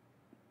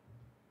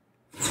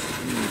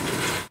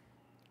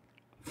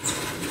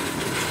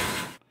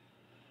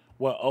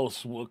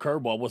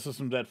 Curveball. What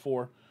system is that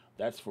for?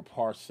 That's for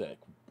Parsec,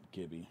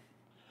 Gibby.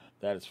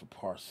 That is for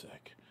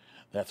Parsec.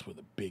 That's where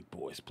the big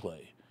boys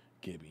play,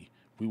 Gibby.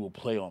 We will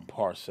play on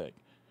Parsec.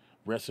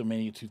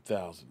 WrestleMania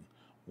 2000.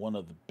 One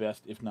of the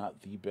best, if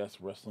not the best,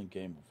 wrestling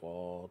game of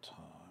all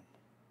time.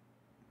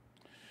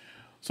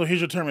 So here's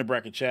your tournament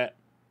bracket, chat.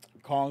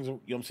 Kongs, you know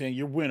what I'm saying?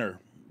 Your winner,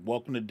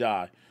 Welcome to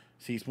Die.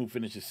 C Smooth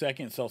finishes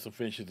 2nd. Salsa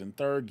finishes in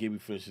 3rd. Gibby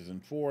finishes in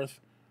 4th.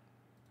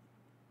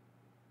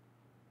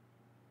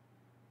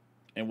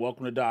 And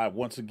Welcome to Die,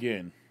 once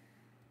again,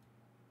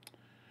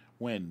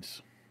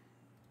 wins.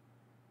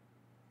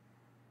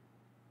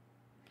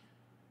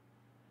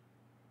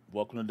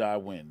 Welcome to Die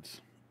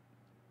wins.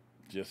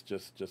 Just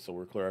so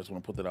we're clear, I just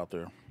want to put that out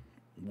there.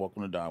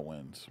 Welcome to Die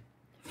wins.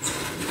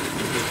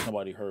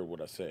 Nobody heard what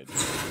I said.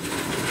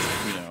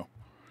 You know,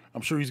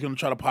 I'm sure he's going to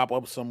try to pop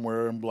up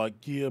somewhere and be like,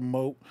 yeah,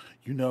 Moat,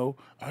 you know,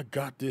 I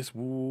got this.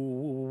 Woo,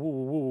 woo,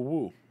 woo, woo,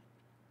 woo.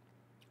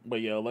 But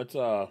yeah,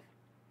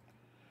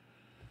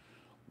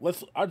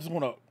 I just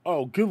want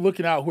to, good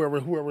looking out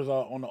whoever's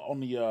on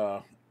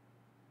the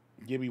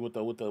Gibby with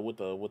the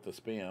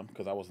spam,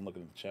 because I wasn't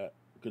looking at the chat.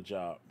 Good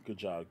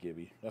job,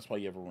 Gibby. That's why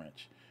you have a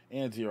wrench.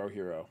 And Zero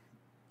Hero.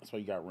 That's why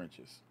you got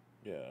wrenches.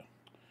 Yeah.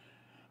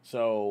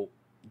 So,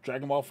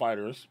 Dragon Ball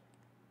FighterZ,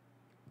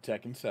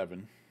 Tekken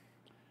 7,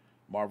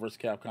 Marvel's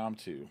Capcom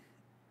 2.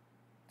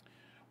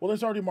 Well,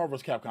 there's already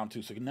Marvel's Capcom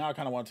 2, so now I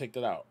kind of want to take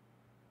that out.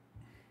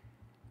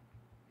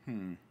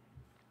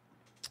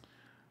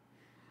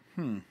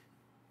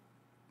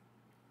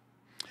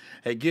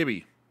 Hey,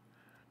 Gibby,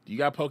 do you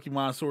got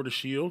Pokemon Sword or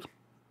Shield?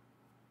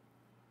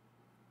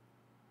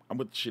 I'm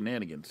with the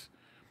shenanigans.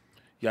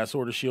 You got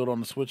Sword or Shield on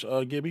the Switch,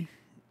 Gibby?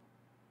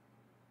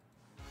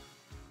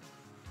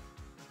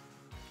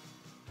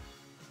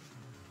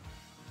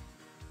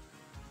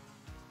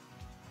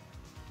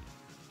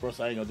 Of course,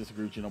 I ain't gonna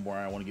disagree with you no more.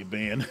 I don't want to get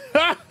banned.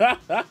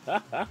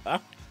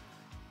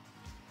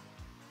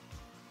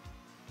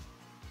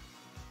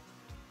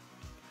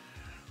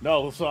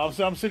 No, so I'm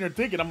sitting there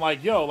thinking, I'm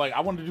like, yo, like,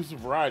 I want to do some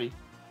variety.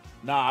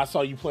 Nah, I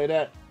saw you play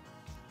that.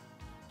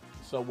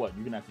 So what?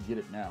 You're gonna have to get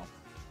it now.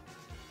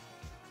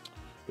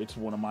 It's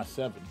one of my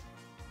 7.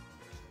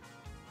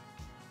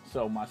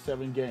 So my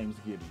 7 games,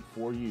 Gibby,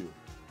 for you.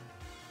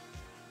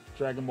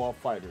 Dragon Ball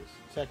FighterZ,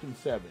 Tekken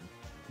 7,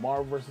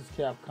 Marvel vs.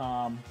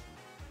 Capcom,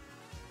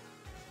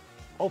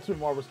 Ultimate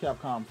Marvel vs.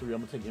 Capcom 3.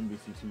 I'm gonna take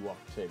MVC 2 off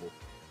the table.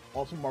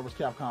 Ultimate Marvel's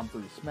Capcom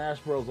 3, Smash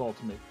Bros.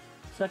 Ultimate,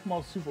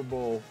 Tecmo Super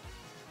Bowl,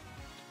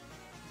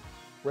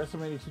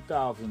 WrestleMania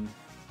 2000.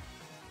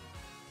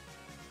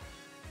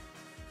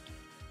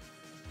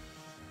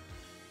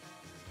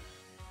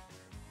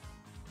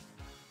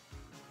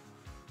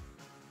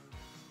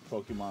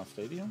 Pokemon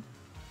Stadium.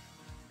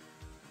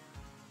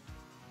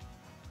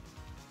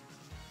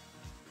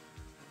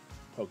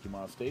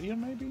 Pokemon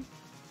Stadium, maybe?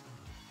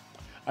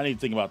 I need to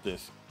think about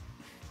this.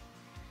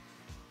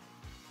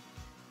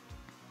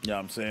 You know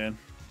what I'm saying?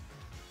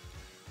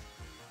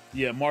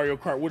 Yeah, Mario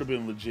Kart would have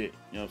been legit.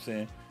 You know what I'm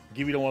saying?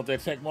 Gibby don't want that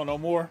Tecmo no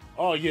more.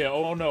 Oh yeah.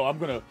 Oh no. I'm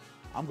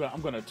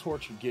gonna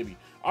torture Gibby.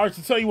 All right.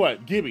 So tell you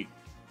what, Gibby.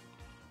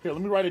 Here,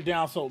 let me write it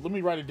down. So let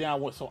me write it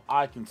down so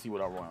I can see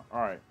what I want.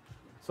 All right.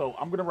 So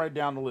I'm gonna write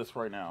down the list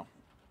right now.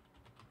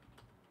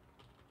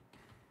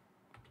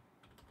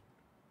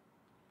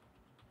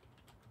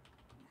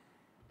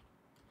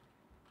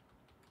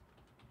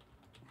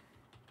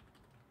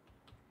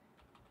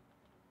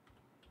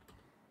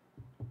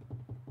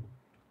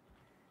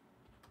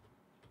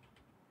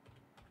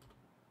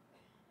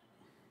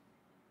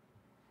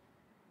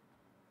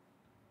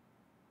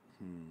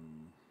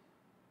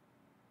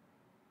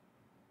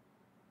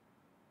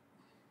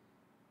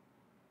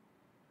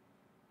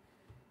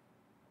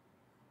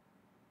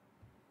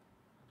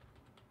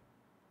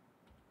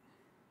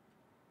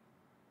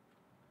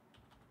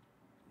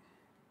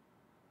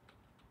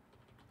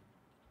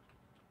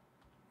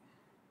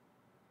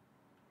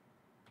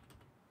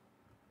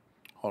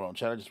 Hold on,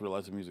 chat. I just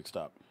realized the music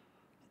stopped.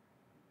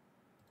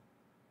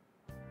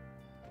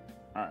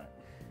 All right.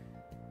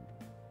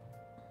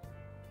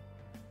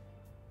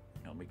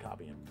 Let me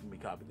copy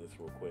this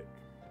real quick,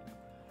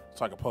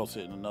 so I can post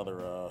it in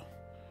another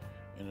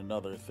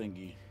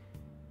thingy.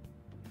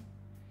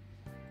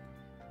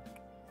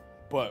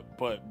 But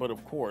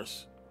of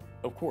course,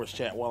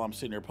 chat. While I'm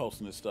sitting there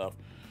posting this stuff,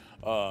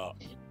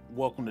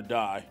 welcome to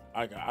Die.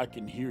 I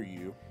can hear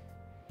you.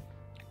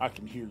 I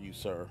can hear you,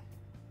 sir.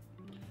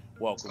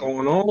 Welcome. What's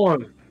going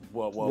on?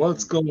 Welcome.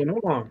 What's going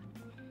on?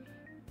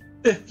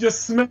 If you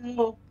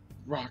smell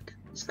rock,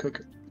 it's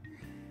cooking.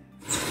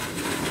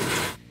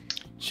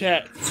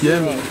 Chat. Yeah,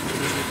 you're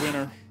the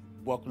winner.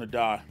 Welcome to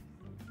Die.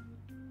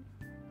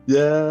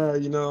 Yeah,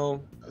 you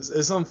know,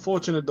 it's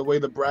unfortunate the way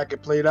the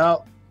bracket played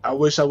out. I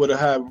wish I would have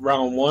had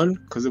round one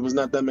because it was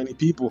not that many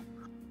people.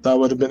 So I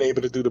would have been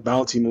able to do the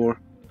bounty more.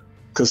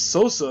 Because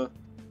Sosa,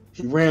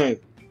 he ran.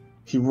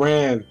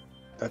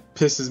 That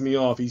pisses me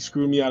off. He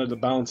screwed me out of the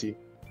bounty.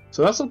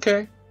 So that's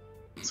okay.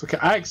 It's okay.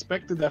 I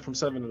expected that from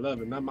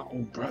 7-Eleven, not my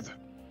own brother.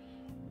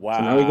 Wow.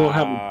 So now we're going to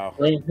have a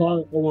Bret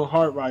Hart Owen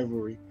Hart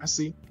rivalry. I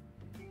see.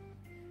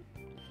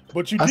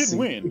 But you did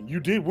win.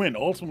 You did win.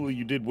 Ultimately,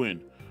 you did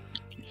win.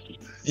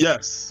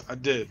 Yes, I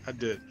did.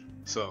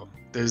 So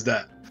there's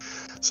that.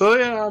 So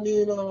yeah, I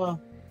mean,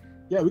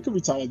 yeah, we can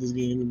retire this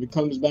game. If it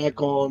comes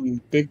back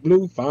on Big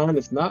Blue, fine.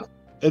 If not,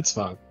 it's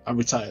fine. I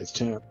retire as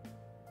champ.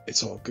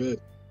 It's all good.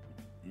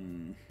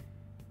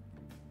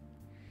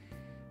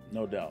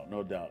 No doubt.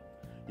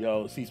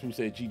 Yo, C-Smooth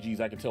said, GG's,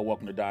 I can tell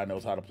Welcome to Die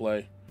knows how to play.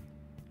 You know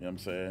what I'm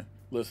saying?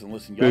 Listen,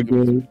 y'all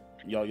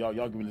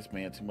giving this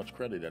man too much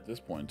credit at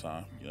this point in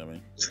time. You know what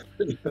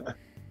I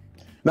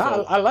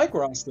mean? I like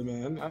roster,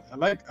 man.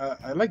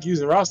 I like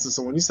using roster.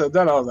 So when you said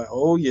that, I was like,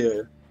 oh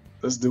yeah,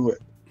 let's do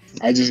it.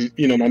 I just,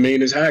 my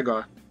main is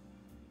Hagar.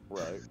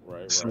 Right.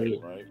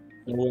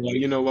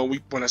 Well,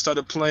 when I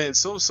started playing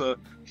Sosa,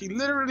 he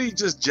literally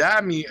just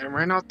jabbed me and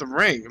ran out the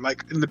ring,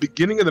 like in the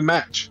beginning of the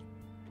match.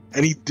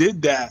 And he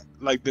did that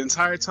like the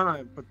entire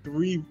time. For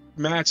 3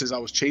 matches, I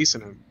was chasing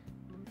him.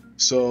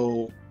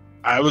 So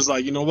I was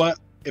like, you know what?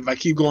 If I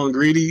keep going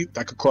greedy,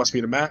 that could cost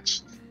me the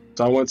match.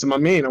 So I went to my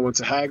main. I went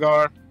to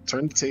Hagar,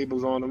 turned the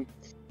tables on him.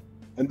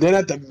 And then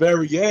at the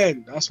very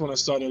end, that's when I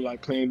started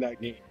like playing that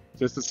game.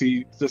 Just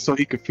so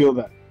he could feel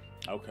that.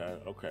 Okay.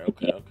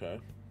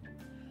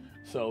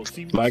 So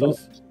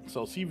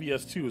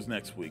CVS 2 is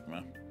next week,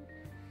 man.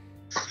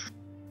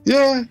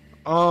 Yeah.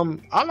 I'll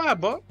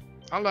lab up.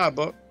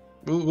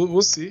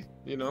 We'll see.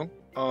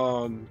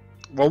 What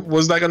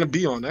was that gonna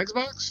be on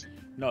Xbox?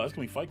 No, that's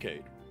gonna be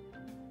Fightcade.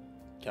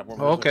 Capcom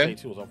okay.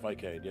 2 was on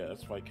Fightcade. Yeah,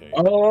 that's Fightcade.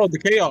 Oh, the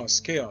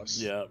Chaos.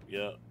 Yeah.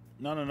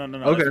 No.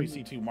 Okay. That's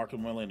VC2, Mark of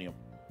the Millennium.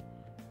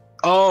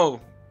 Oh,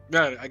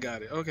 I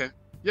got it. Okay.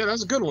 Yeah,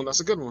 that's a good one.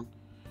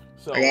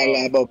 So I gotta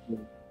lab up.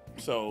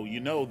 So you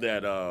know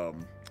that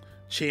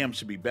Cham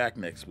should be back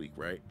next week,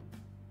 right?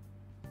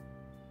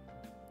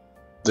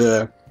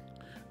 Yeah.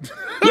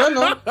 Yeah,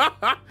 no.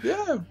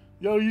 Yeah.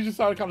 Yo, you just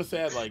sounded kind of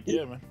sad, like,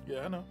 yeah, man.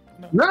 Yeah, I know.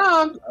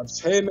 Nah, I'm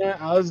saying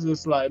that. I was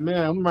just like,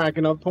 man, I'm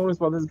racking up points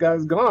while this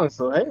guy's gone.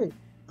 So hey,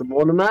 the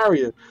more the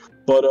merrier.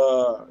 But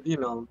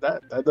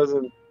that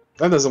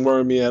doesn't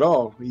worry me at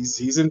all.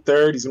 He's in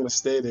third. He's gonna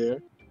stay there,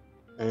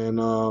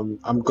 and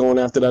I'm going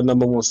after that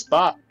number 1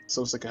 spot.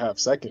 Sosa can have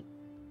second.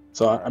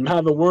 So I'm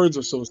having words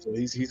with Sosa.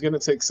 He's gonna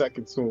take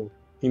second soon.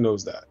 He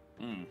knows that.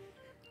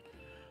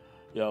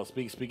 Yo,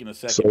 speaking of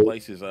second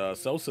places,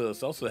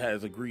 Sosa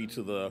has agreed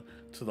to the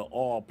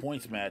all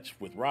points match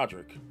with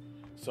Roderick.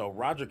 So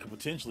Roger could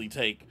potentially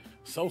take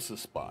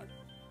Sosa's spot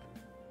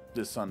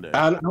this Sunday.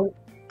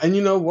 And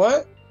you know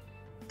what?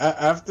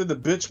 After the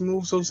bitch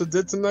move Sosa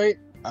did tonight,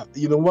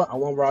 you know what? I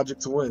want Roger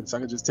to win, so I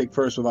can just take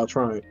first without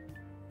trying.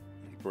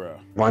 Bruh.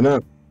 Why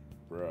not?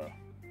 Bruh.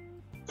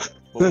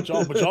 But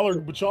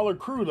y'all are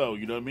crew though.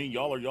 You know what I mean?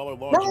 Y'all are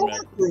large in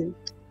that crew.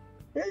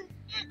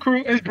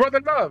 Crew is brother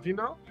love. You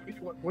know,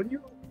 when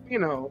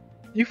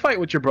you fight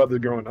with your brother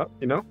growing up.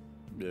 You know.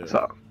 Yeah.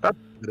 So that's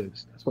what it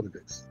is. That's what it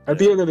is. At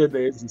the end of the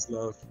day, it's just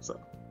love. So.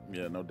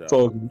 Yeah, no doubt.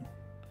 So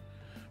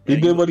he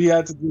did what he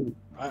had to do.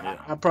 I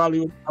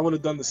would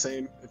have done the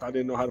same if I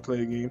didn't know how to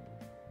play a game.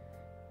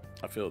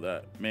 I feel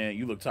that, man.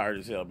 You look tired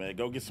as hell, man.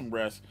 Go get some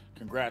rest.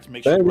 Congrats.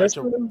 Make sure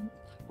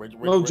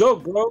no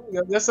joke, bro.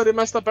 Yesterday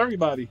messed up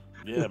everybody.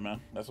 Yeah,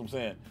 man. That's what I'm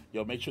saying.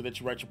 Yo, make sure that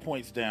you write your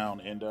points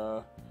down, and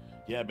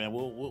yeah, man.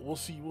 We'll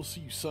see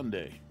you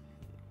Sunday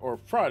or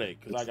Friday,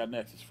 because I got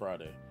next is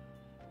Friday.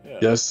 Yeah.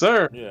 Yes,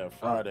 sir. Yeah,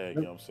 Friday.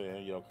 You know what I'm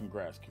saying? Yo,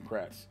 congrats.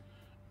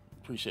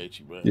 Appreciate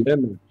you, man. Yeah,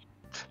 man.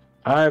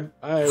 All right,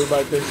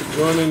 everybody. Thanks for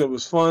joining. It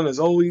was fun as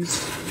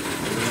always.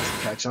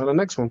 Catch you on the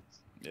next one.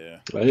 Yeah.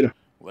 Later.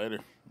 You know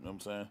what I'm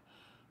saying?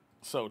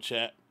 So,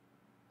 chat.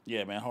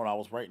 Yeah, man. Hold on. I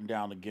was writing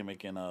down the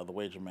gimmick in the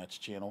Wager Match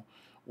channel.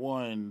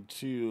 1,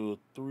 2,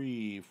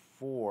 3,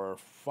 4,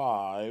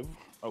 5.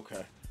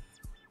 Okay.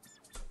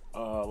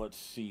 Let's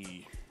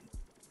see.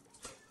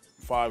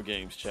 5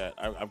 games, chat.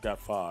 I've got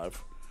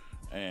 5,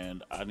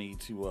 and I need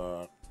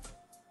to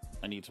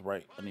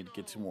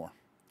get 2 more.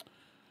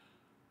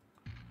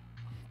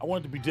 I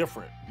want it to be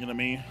different. You know what I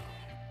mean?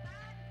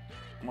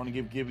 I want to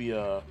give Gibby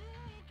an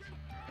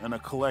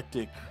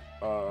eclectic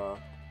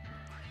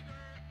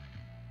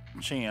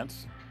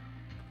chance.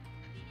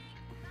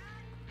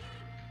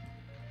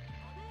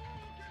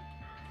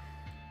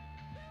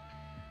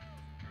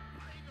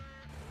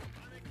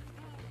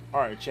 All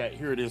right, chat,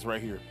 here it is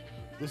right here.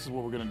 This is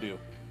what we're going to do.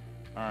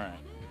 All right.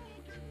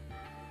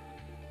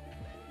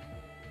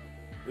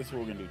 This is what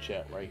we're going to do,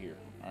 chat, right here.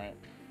 All right.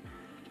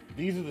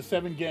 These are the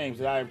 7 games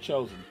that I have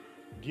chosen.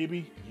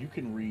 Gibby, you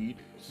can read,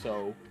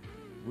 so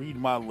read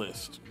my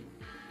list.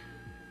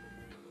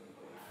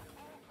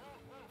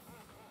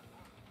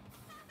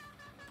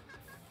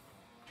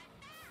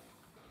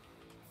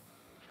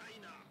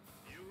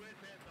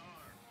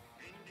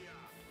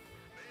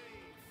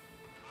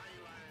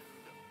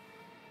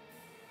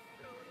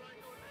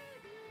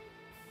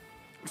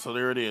 So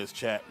there it is,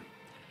 chat.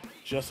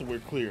 Just so we're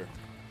clear.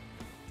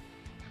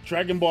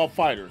 Dragon Ball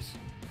FighterZ,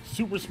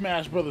 Super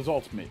Smash Bros.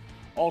 Ultimate,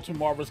 Ultimate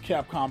Marvel's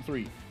Capcom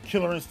 3,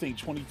 Killer Instinct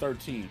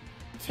 2013,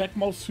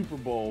 Tecmo Super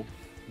Bowl,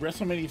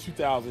 WrestleMania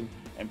 2000,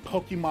 and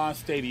Pokemon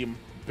Stadium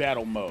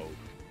Battle Mode.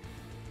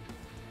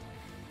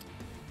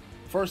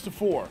 First of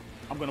 4,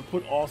 I'm going to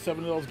put all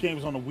 7 of those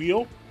games on the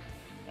wheel,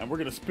 and we're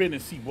going to spin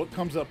and see what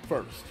comes up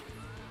first.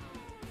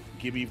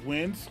 Gibby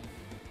wins.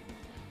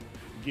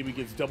 Gibby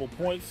gets double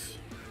points.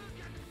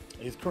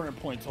 His current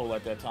point total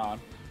at that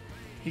time.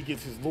 He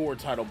gets his lower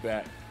title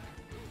back.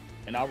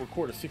 And I'll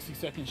record a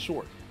 60-second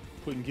short,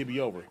 putting Gibby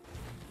over.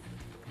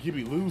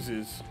 Gibby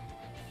loses.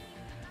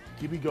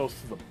 Gibby goes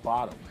to the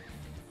bottom.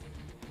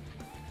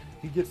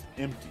 He gets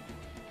empty.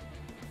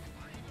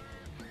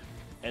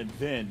 And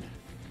then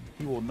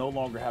he will no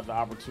longer have the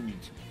opportunity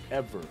to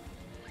ever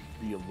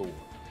be a Lord.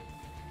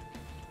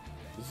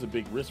 This is a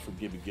big risk for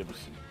Gibby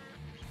Giberson.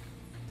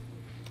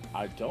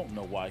 I don't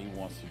know why he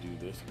wants to do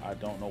this. I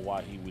don't know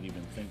why he would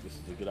even think this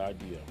is a good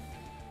idea.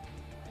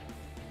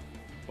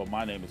 But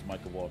my name is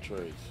Mike of All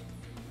Trades.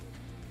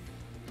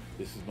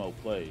 This is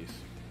moatplays.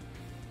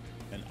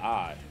 And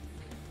I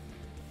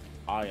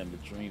am the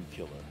dream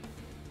killer.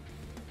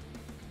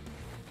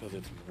 Because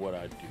it's what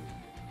I do.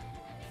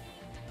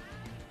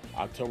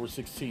 October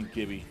 16th,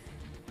 Gibby.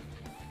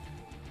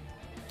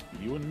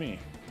 You and me.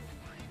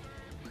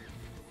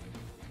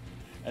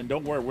 And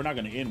don't worry, we're not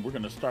going to end. We're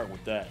going to start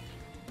with that.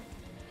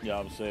 You know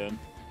what I'm saying?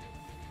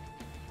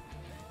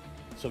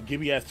 So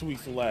Gibby has 2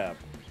 weeks to lab.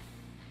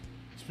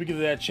 Speaking of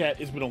that, chat,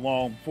 it's been a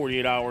long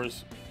 48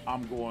 hours.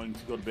 I'm going to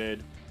go to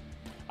bed.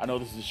 I know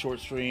this is a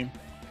short stream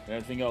and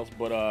everything else,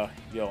 but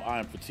yo, I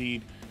am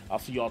fatigued. I'll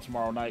see y'all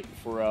tomorrow night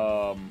for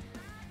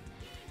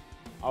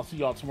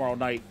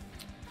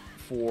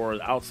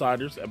The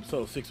Outsiders,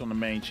 episode 6 on the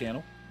main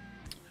channel.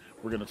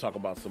 We're gonna talk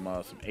about some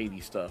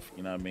 80s stuff,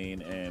 you know what I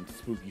mean, and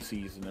spooky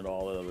season and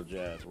all that other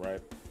jazz, right?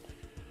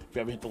 If you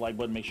haven't hit the like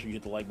button, make sure you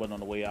hit the like button on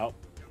the way out.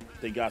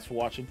 Thank you guys for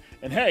watching.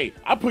 And hey,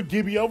 I put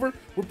Gibby over.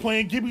 We're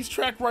playing Gibby's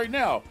track right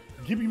now.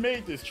 Gibby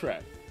made this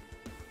track.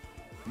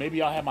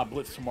 Maybe I'll have my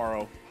blitz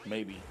tomorrow.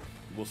 Maybe.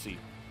 We'll see.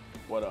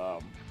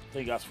 But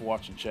thank you guys for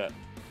watching, chat.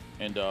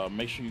 And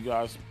make sure you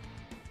guys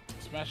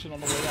smash it on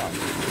the way out.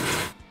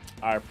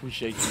 I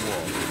appreciate you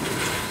all.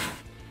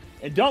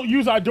 And don't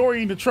use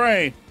Idorian to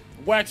train.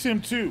 Wax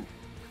him too.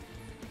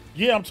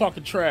 Yeah, I'm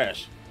talking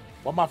trash.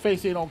 While my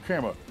face ain't on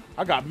camera.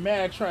 I got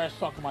mad trash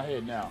talking in my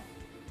head now.